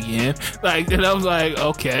on that again. Like, and I was like,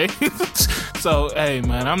 okay. So, hey,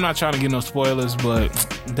 man, I'm not trying to get no spoilers, but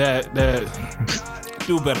that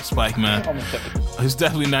do better, Spike, man. It's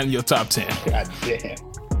definitely not in your top 10. God damn.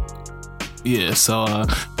 Yeah, so,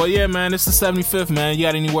 but yeah, man, it's the 75th, man. You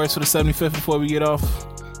got any words for the 75th before we get off?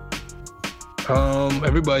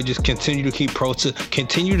 Everybody just continue to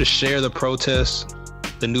share the protests.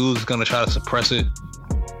 The news is gonna try to suppress it.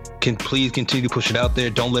 Please continue to push it out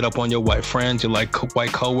there. Don't let up on your white friends, your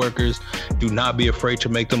white coworkers. Do not be afraid to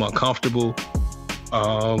make them uncomfortable.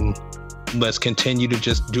 Let's continue to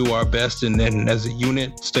just do our best, and then as a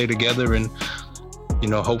unit, stay together and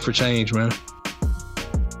hope for change, man.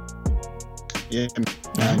 Yeah,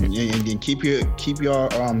 and keep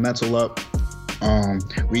your mental up.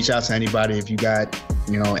 Reach out to anybody if you got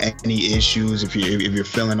any issues. If you're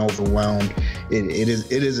feeling overwhelmed, it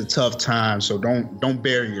is a tough time. So don't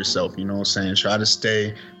bury yourself. You know what I'm saying? Try to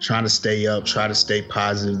stay up. Try to stay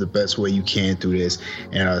positive the best way you can through this.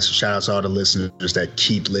 And shout out to all the listeners that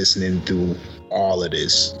keep listening through all of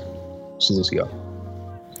this. Salute to y'all.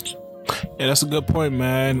 Yeah, that's a good point,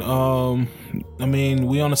 man. I mean,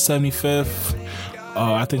 we on the 75th.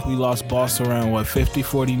 I think we lost Boss around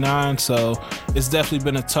 50-49, so it's definitely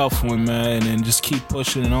been a tough one, man, and just keep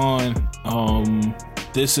pushing it on.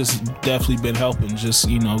 This has definitely been helping, just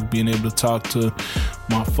being able to talk to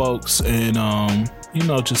my folks and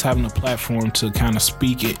just having a platform to kind of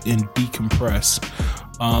speak it and decompress.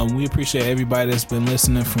 We appreciate everybody that's been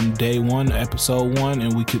listening from day one, episode 1,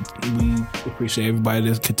 and we appreciate everybody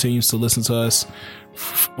that continues to listen to us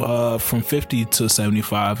from 50 to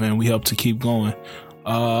 75, and we hope to keep going.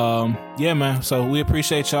 Yeah, man, so we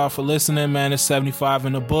appreciate y'all for listening, man. It's 75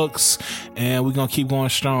 in the books, and we're gonna keep going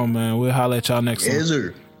strong, man. We'll holler at y'all next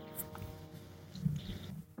time.